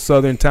old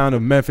southern town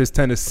of Memphis,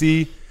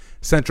 Tennessee.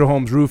 Central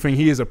Homes Roofing.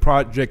 He is a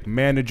project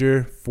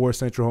manager for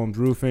Central Homes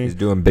Roofing. He's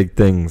doing big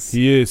things.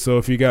 He is. So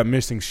if you got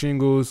missing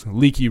shingles,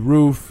 leaky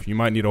roof, you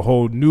might need a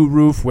whole new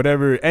roof,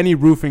 whatever, any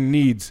roofing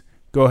needs,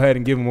 go ahead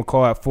and give him a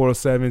call at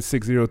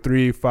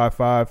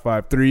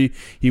 407-603-5553.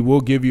 He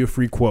will give you a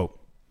free quote.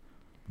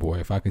 Boy,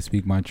 if I could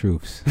speak my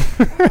truths.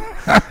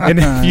 And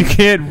if you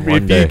can't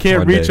One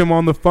reach day. him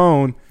on the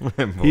phone,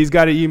 he's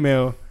got an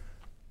email,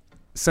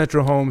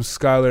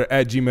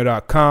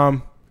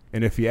 centralhomeskyler@gmail.com.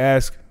 And if he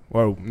asks,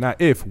 or not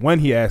if, when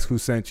he asks who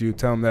sent you,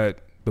 tell him that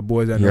the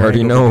boys at You No already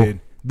Hangover know. did.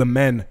 The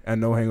men at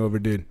No Hangover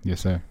did.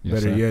 Yes, sir. Yes,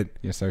 Better sir. yet.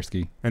 Yes, sir,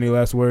 Ski. Any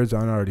last words?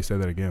 I already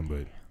said that again,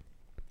 but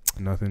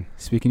nothing.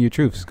 Speaking your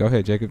truths. Go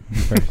ahead, Jacob.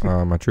 You first.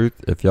 My truth,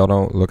 if y'all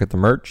don't look at the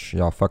merch,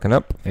 y'all fucking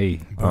up.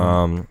 Hey.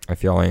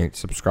 If y'all ain't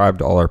subscribed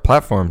to all our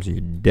platforms,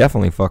 you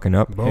definitely fucking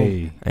up. Boom.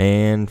 Hey.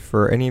 And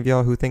for any of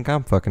y'all who think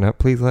I'm fucking up,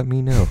 please let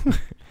me know.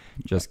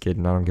 Just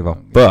kidding. I don't give a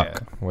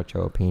fuck what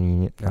your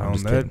opinion is. No, I'm On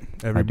just that, kidding.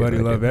 everybody I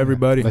do. love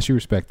everybody. Unless you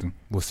respect them.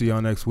 We'll see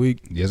y'all next week.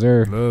 Yes,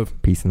 sir. Love.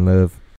 Peace and love.